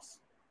 You lost.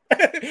 I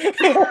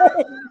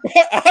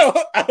don't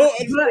But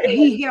understand.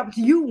 he helped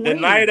you win. Good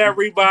night,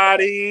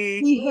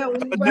 everybody. He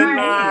helped you Good win.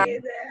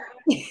 night.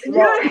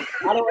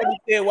 I don't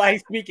understand why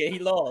he's speaking. He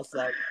lost.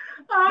 Like,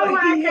 Oh But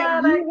my he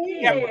God, helped I you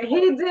win. can't. He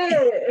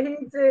did. He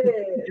did.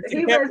 it's He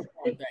a was.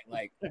 Capricorn thing.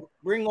 Like,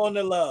 bring on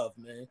the love,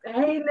 man.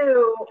 He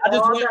knew I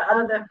just all want- the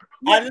other.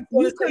 I just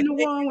want You to say couldn't have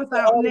thank won you to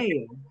without all the Nail.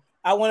 people.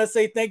 I want to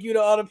say thank you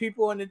to all the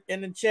people in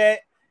the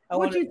chat.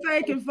 What you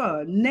thanking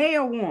for?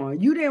 Nail won.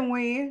 You didn't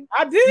win.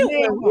 I did Nail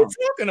win. What won.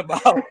 you talking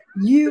about?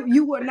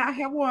 You would not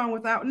have won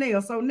without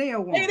Nail. So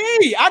Nail won.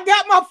 Hey, I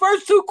got my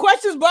first two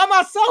questions by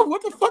myself.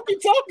 What the fuck you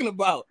talking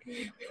about?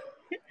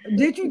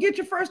 Did you get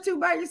your first two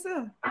by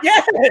yourself?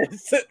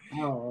 Yes.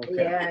 Oh, okay.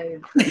 Yeah.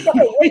 You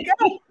gotta wake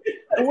up.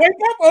 Wake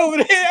up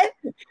over there.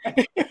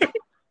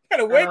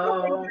 Gotta wake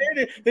up over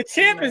there. The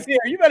champ is here.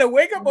 You better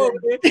wake up over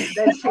there.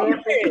 The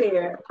champ is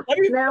here.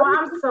 Now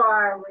I'm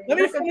sorry. Let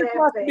me Look at finish that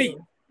my face. speech.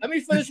 Let me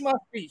finish my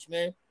speech,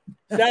 man.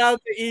 Shout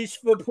out to Ish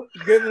for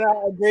giving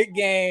out a great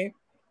game.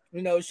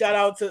 You know, shout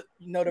out to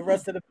the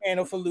rest of the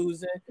panel for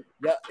losing.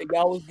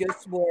 Y'all was good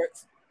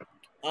sports.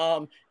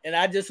 And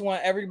I just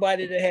want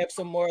everybody to have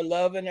some more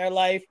love in their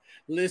life.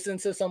 Listen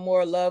to some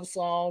more love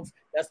songs.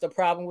 That's the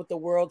problem with the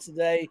world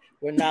today.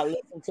 We're not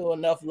listening to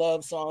enough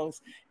love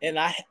songs. And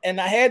I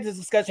had this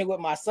discussion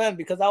with my son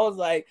because I was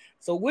like,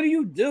 so what do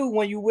you do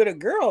when you with a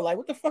girl? Like,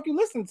 what the fuck you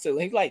listen to?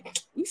 And he's like,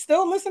 we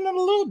still listening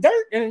to Lil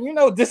Durk.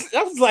 And this.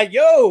 I was like,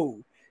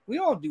 yo, we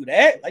don't do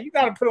that. Like, you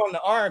got to put on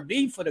the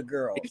R&B for the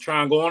girls. You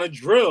trying to go on a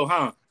drill,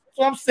 huh? That's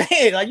what I'm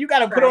saying. Like, you got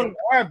to put on the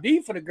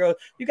R&B for the girls.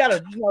 You got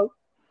to,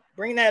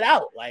 bring that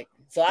out. Like,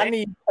 so I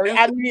need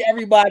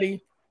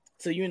everybody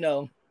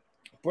to,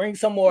 bring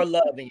some more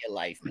love in your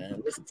life, man.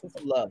 Listen to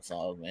some love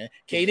songs, man.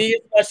 KD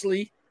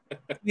especially.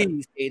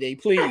 Please, KD,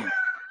 please.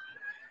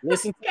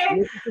 Listen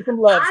to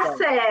some love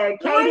songs. I said,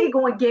 Katie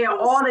gonna get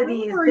all of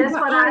these. That's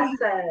what I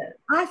said.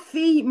 I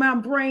feed my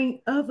brain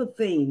other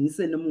things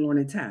in the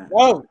morning time.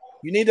 Whoa,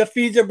 you need to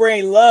feed your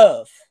brain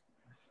love.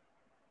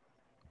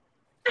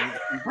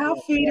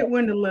 I'll feed it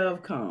when the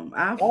love comes.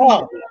 You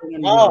got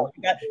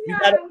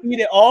to feed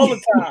it all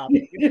the time.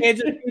 You can't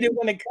just feed it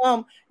when it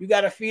comes. You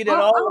got to feed it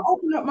all. I'll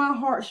open up my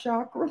heart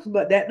chakras,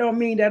 but that don't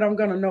mean that I'm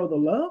gonna know the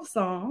love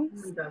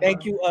songs.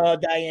 Thank you,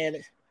 Diana.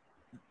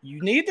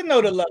 You need to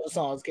know the love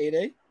songs,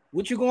 KD.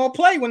 What you gonna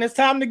play when it's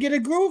time to get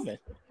it grooving?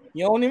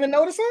 You don't even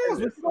know the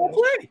songs. What you gonna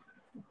play?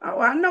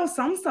 Oh, I know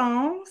some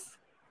songs.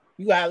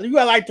 You got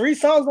like 3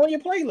 songs on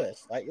your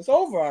playlist. Like, it's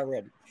over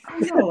already.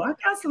 No, I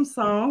got some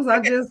songs. I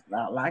just,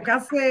 like I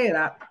said,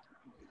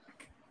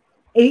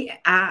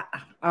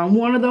 I'm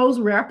one of those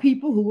rare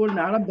people who are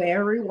not a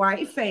Barry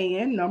White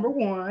fan, number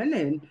one,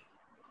 and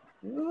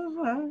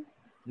you're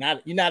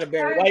not a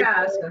Barry White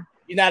fan.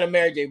 You're not a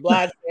Mary J.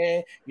 Blige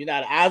fan. You're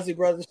not an Ozzy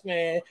Brothers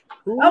fan.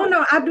 Oh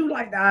no, I do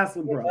like the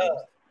Ozzy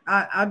Brothers.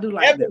 I do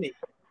like Ebony.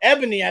 Them.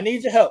 Ebony, I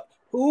need your help.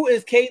 Who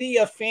is Katie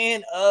a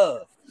fan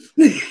of?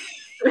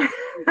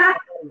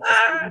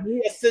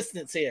 Need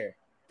assistance here.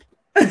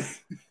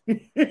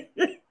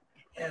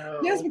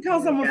 Just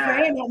because I'm a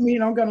fan don't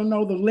mean I'm gonna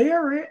know the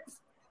lyrics.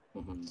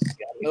 You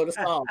gotta know the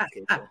song.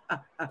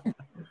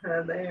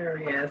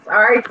 Hilarious.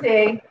 All right,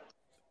 T.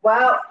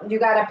 Well, you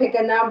gotta pick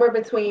a number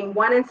between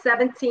 1 and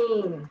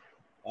 17.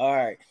 All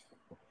right.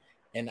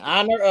 In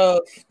honor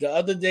of the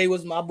other day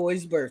was my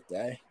boy's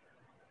birthday.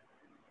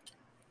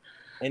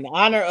 In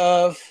honor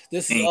of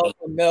this is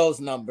also Mel's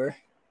number.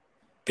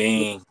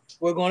 Bing.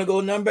 We're gonna go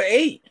number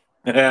 8.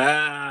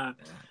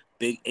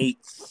 Big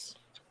 8s.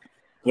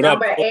 What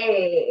number up?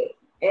 8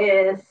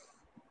 is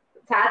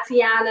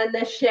Tatiana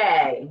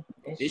Nashe.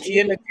 Is she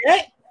in the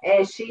chat?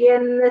 Is she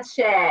in the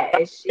chat?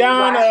 Is she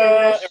Tatiana,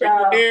 watching the show?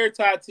 Are you there,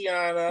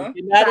 Tatiana?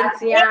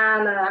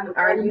 Tatiana,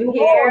 are you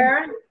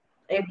here?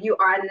 If you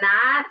are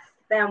not,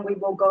 then we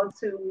will go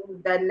to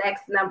the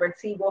next number.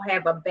 T will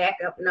have a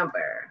backup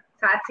number.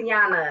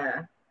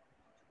 Tatiana.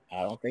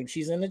 I don't think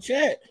she's in the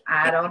chat.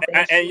 I don't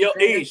think and yo,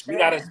 Ish, we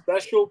got a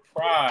special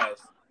prize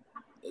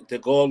to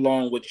go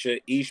along with your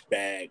Ish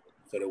bag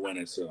for the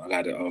winner. So I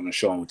got to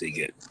show them what they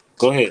get.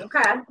 Go ahead. Okay.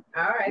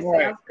 All right.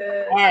 Sounds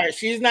good. All right.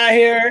 She's not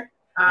here.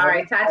 All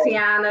right.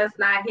 Tatiana's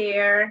not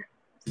here.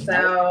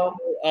 So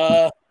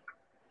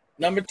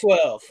number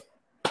 12.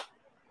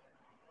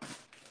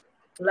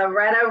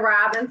 Loretta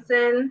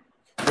Robinson.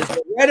 It's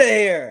Loretta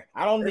here.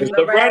 I don't Is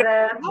even.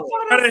 Loretta. I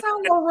thought I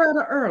saw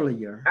Loretta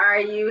earlier. Are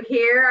you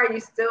here? Are you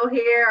still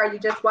here? Are you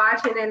just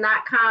watching and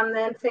not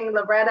commenting?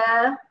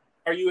 Loretta?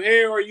 Are you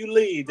here or you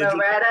leave?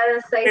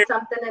 Loretta, say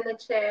something in the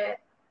chat.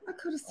 I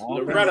could have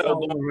sworn I Loretta, saw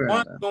going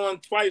once, Loretta. going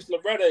twice.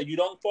 Loretta, you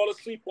don't fall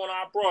asleep on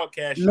our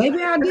broadcast.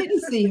 Maybe I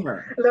didn't see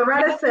her.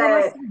 Loretta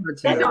said,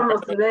 it's it's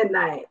almost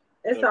midnight.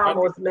 It's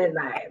almost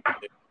midnight.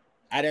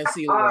 I didn't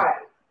see All Loretta. right.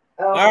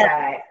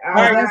 Okay. All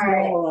That's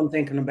right. all I'm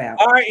thinking about.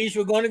 All right, Ish,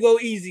 we're going to go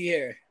easy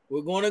here.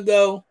 We're going to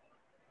go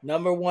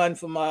number one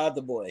for my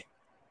other boy.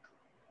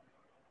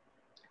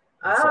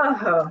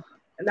 Oh,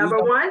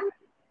 number one?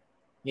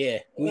 Yeah.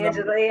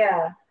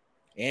 Angelia.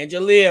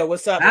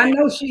 What's up? I man?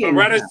 know she is.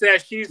 Loretta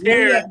says she's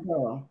here.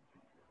 Oh,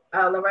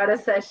 Loretta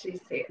says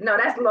she's here. No,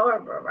 that's Laura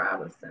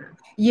Robinson.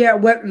 Yeah,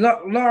 what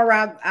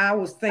Laura, I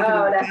was thinking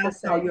I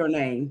saw your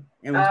name.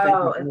 And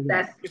was thinking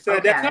that's you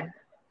said okay.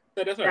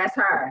 That's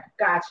her.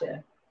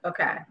 Gotcha.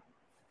 Okay.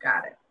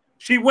 Got it.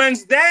 She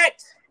wins that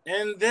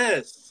and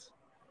this.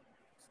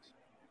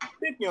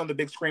 Pick me on the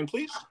big screen,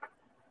 please.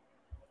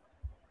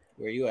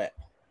 Where you at?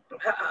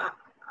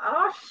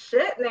 Oh,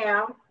 shit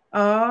now.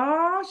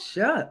 Oh,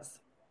 shucks.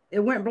 It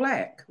went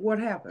black. What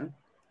happened?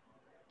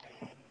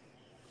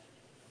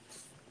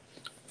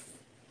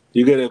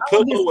 You get a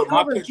pillow with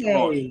my picture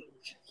on it.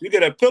 You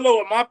get a pillow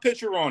with my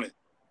picture on it.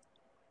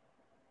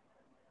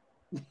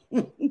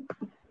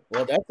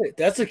 Well,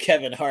 that's a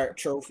Kevin Hart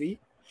trophy.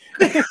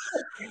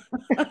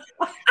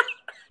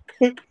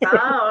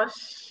 Oh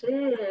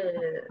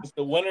shit! It's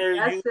the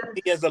winner you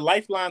see as a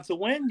lifeline to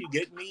win. You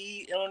get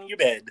me on your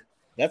bed.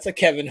 That's a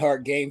Kevin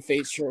Hart game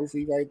face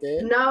trophy right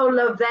there. No,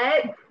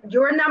 Lavette,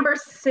 you're number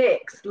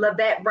 6,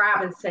 Lavette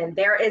Robinson.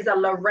 There is a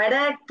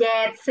Loretta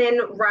Gadsden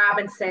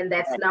Robinson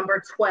that's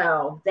number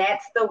 12.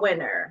 That's the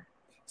winner.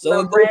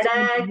 So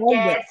Loretta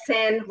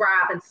Gadsden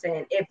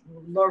Robinson. If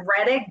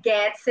Loretta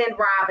Gadsden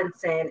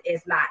Robinson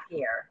is not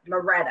here,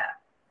 Loretta.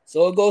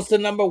 So it goes to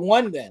number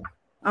 1 then.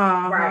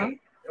 Right.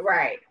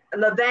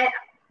 Lavette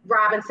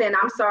Robinson,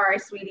 I'm sorry,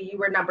 sweetie, you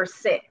were number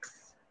 6.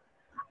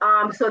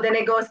 So then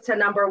it goes to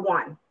number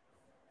 1.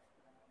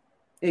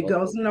 It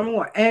goes to number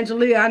 1.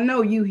 Angelia, I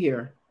know you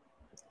here.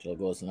 So it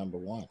goes to number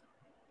 1.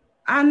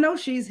 I know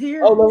she's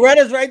here. Oh,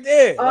 Loretta's right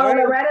there.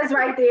 Loretta's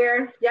right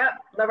there. Yep,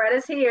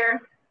 Loretta's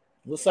here.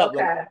 What's up,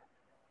 okay.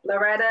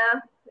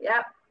 Loretta?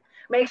 Yep.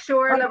 Make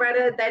sure,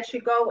 Loretta, that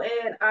you go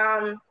in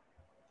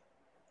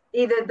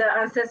either the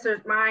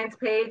Uncensored Minds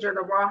page or the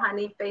Raw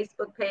Honey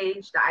Facebook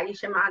page, the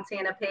Aisha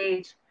Montana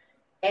page,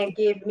 and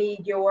give me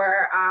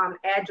your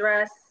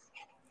address.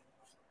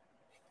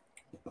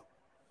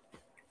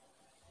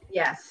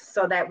 Yes,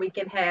 so that we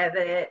can have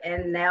it.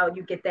 And now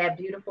you get that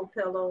beautiful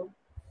pillow.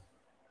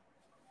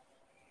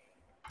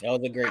 That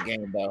was a great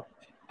game, though.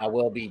 I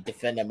will be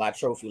defending my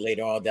trophy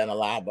later on down the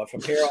line, but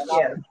from here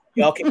on out,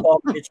 y'all can call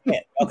me the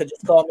champ. Y'all can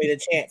just call me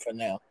the champ for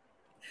now.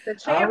 The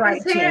champ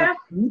is here. Champ.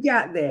 You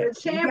got that.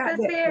 The champ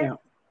is here. Champ.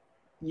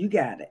 You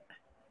got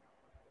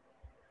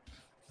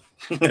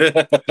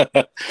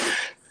it.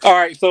 All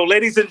right, so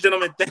ladies and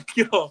gentlemen, thank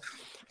you all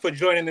for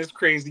joining this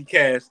crazy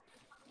cast.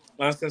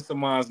 Uncensored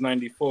Minds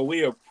 94.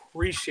 We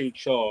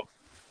appreciate y'all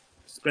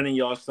spending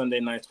y'all Sunday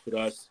nights with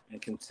us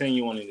and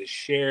continuing to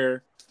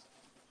share,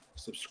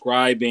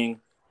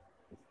 subscribing,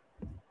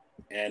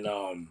 and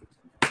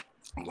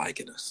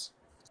liking us.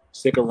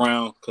 Stick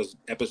around because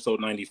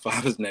episode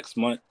 95 is next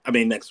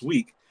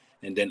week,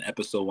 and then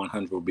episode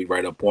 100 will be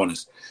right up on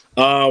us.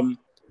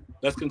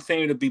 Let's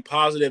continue to be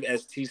positive,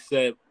 as T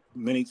said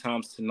many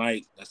times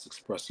tonight. Let's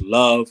express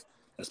love.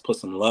 Let's put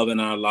some love in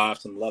our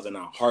lives, some love in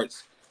our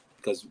hearts,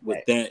 because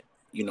with that,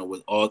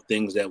 with all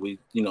things that we,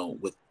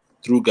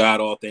 through God,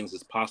 all things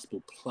is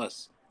possible.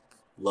 Plus,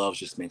 love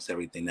just makes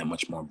everything that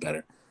much more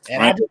better.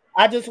 And right?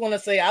 I just want to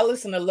say, I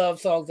listen to love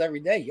songs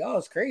every day. Y'all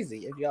is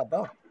crazy if y'all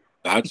don't.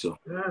 Got to.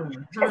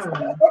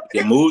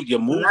 Your mood would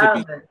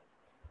be.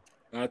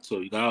 Got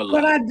to. You gotta love.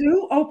 But I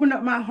do open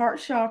up my heart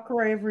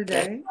chakra every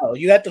day. Oh,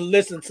 you have to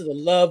listen to the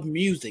love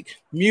music.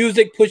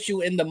 Music puts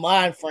you in the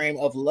mind frame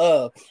of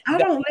love. I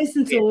don't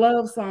listen to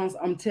love songs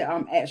until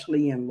I'm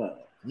actually in love.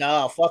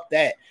 No, fuck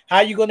that.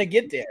 How you gonna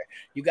get there?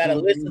 You gotta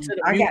listen to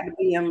the music. I got to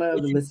be in love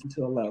to listen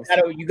to a love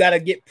song. You gotta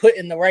get put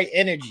in the right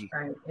energy.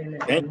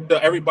 Thank you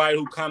to everybody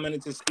who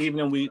commented this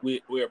evening.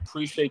 We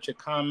appreciate your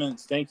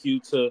comments. Thank you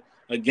to,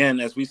 again,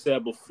 as we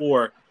said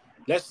before,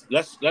 let's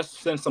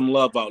send some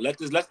love out. Let's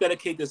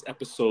dedicate this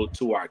episode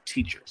to our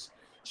teachers.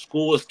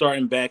 School is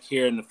starting back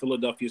here in the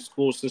Philadelphia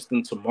school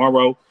system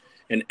tomorrow,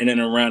 and in and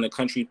around the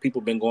country.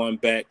 People have been going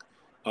back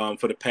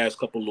for the past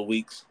couple of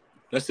weeks.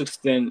 Let's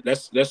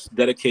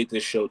dedicate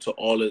this show to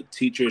all the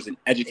teachers and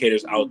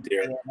educators out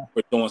there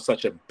for doing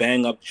such a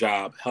bang-up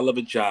job, hell of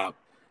a job,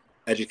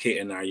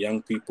 educating our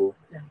young people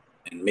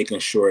and making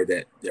sure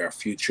that their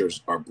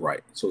futures are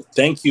bright. So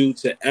thank you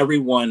to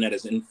everyone that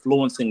is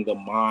influencing the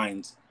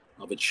minds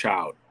of a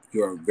child.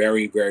 You are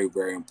very, very,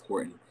 very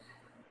important,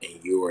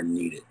 and you are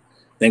needed.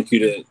 Thank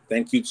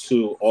you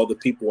to all the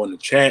people in the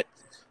chat.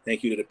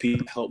 Thank you to the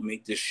people who help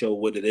make this show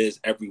what it is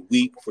every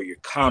week, for your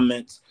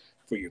comments,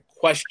 for your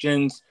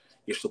questions,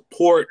 your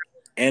support,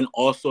 and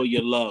also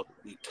your love.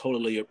 We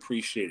totally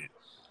appreciate it.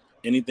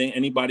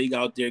 Anybody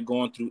out there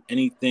going through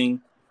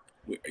anything,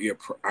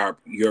 our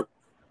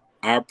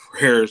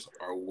prayers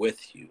are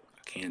with you.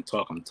 I can't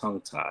talk, I'm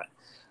tongue-tied.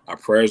 Our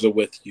prayers are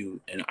with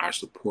you, and our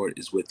support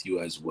is with you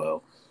as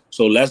well.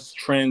 So let's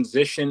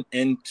transition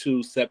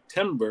into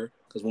September,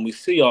 because when we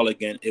see y'all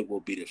again, it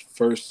will be the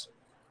first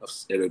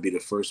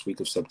week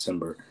of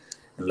September.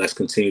 And let's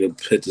continue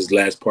to hit this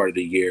last part of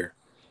the year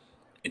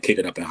and kick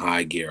it up in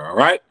high gear. All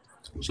right.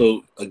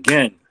 So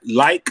again,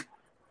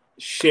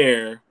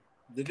 share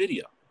the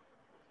video.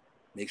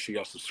 Make sure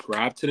y'all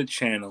subscribe to the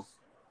channel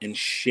and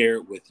share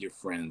it with your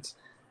friends.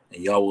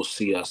 And y'all will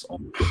see us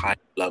on high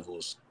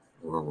levels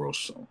real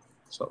soon.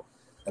 So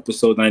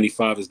episode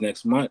 95 is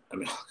next month. I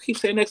keep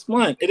saying next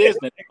month. It is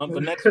next month,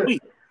 but next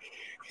week.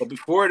 But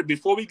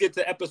before we get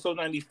to episode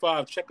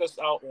 95, check us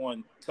out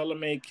on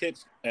Telemade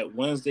Kicks at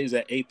Wednesdays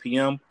at 8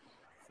 p.m.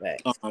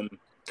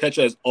 Catch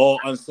us all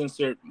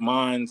Uncensored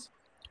Minds,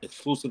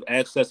 exclusive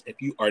access.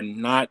 If you are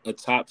not a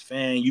top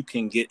fan, you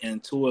can get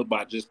into it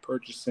by just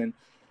purchasing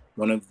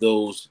one of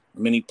those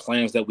many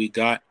plans that we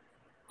got.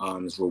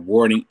 It's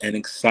rewarding and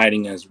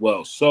exciting as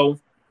well. So,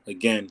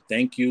 again,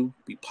 thank you.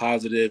 Be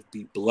positive.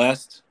 Be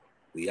blessed.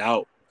 We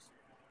out.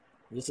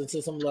 Listen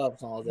to some love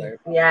songs there.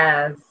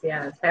 Yes.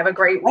 Have a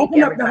great week,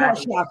 Open up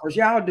everybody. the heart chakras.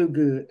 Y'all do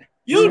good.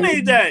 You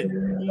need that.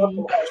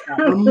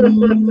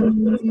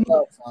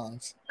 Love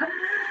songs.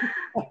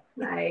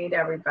 Night,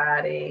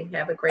 everybody.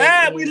 Have a great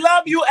week. We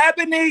love you,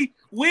 Ebony.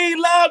 We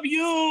love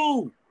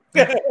you.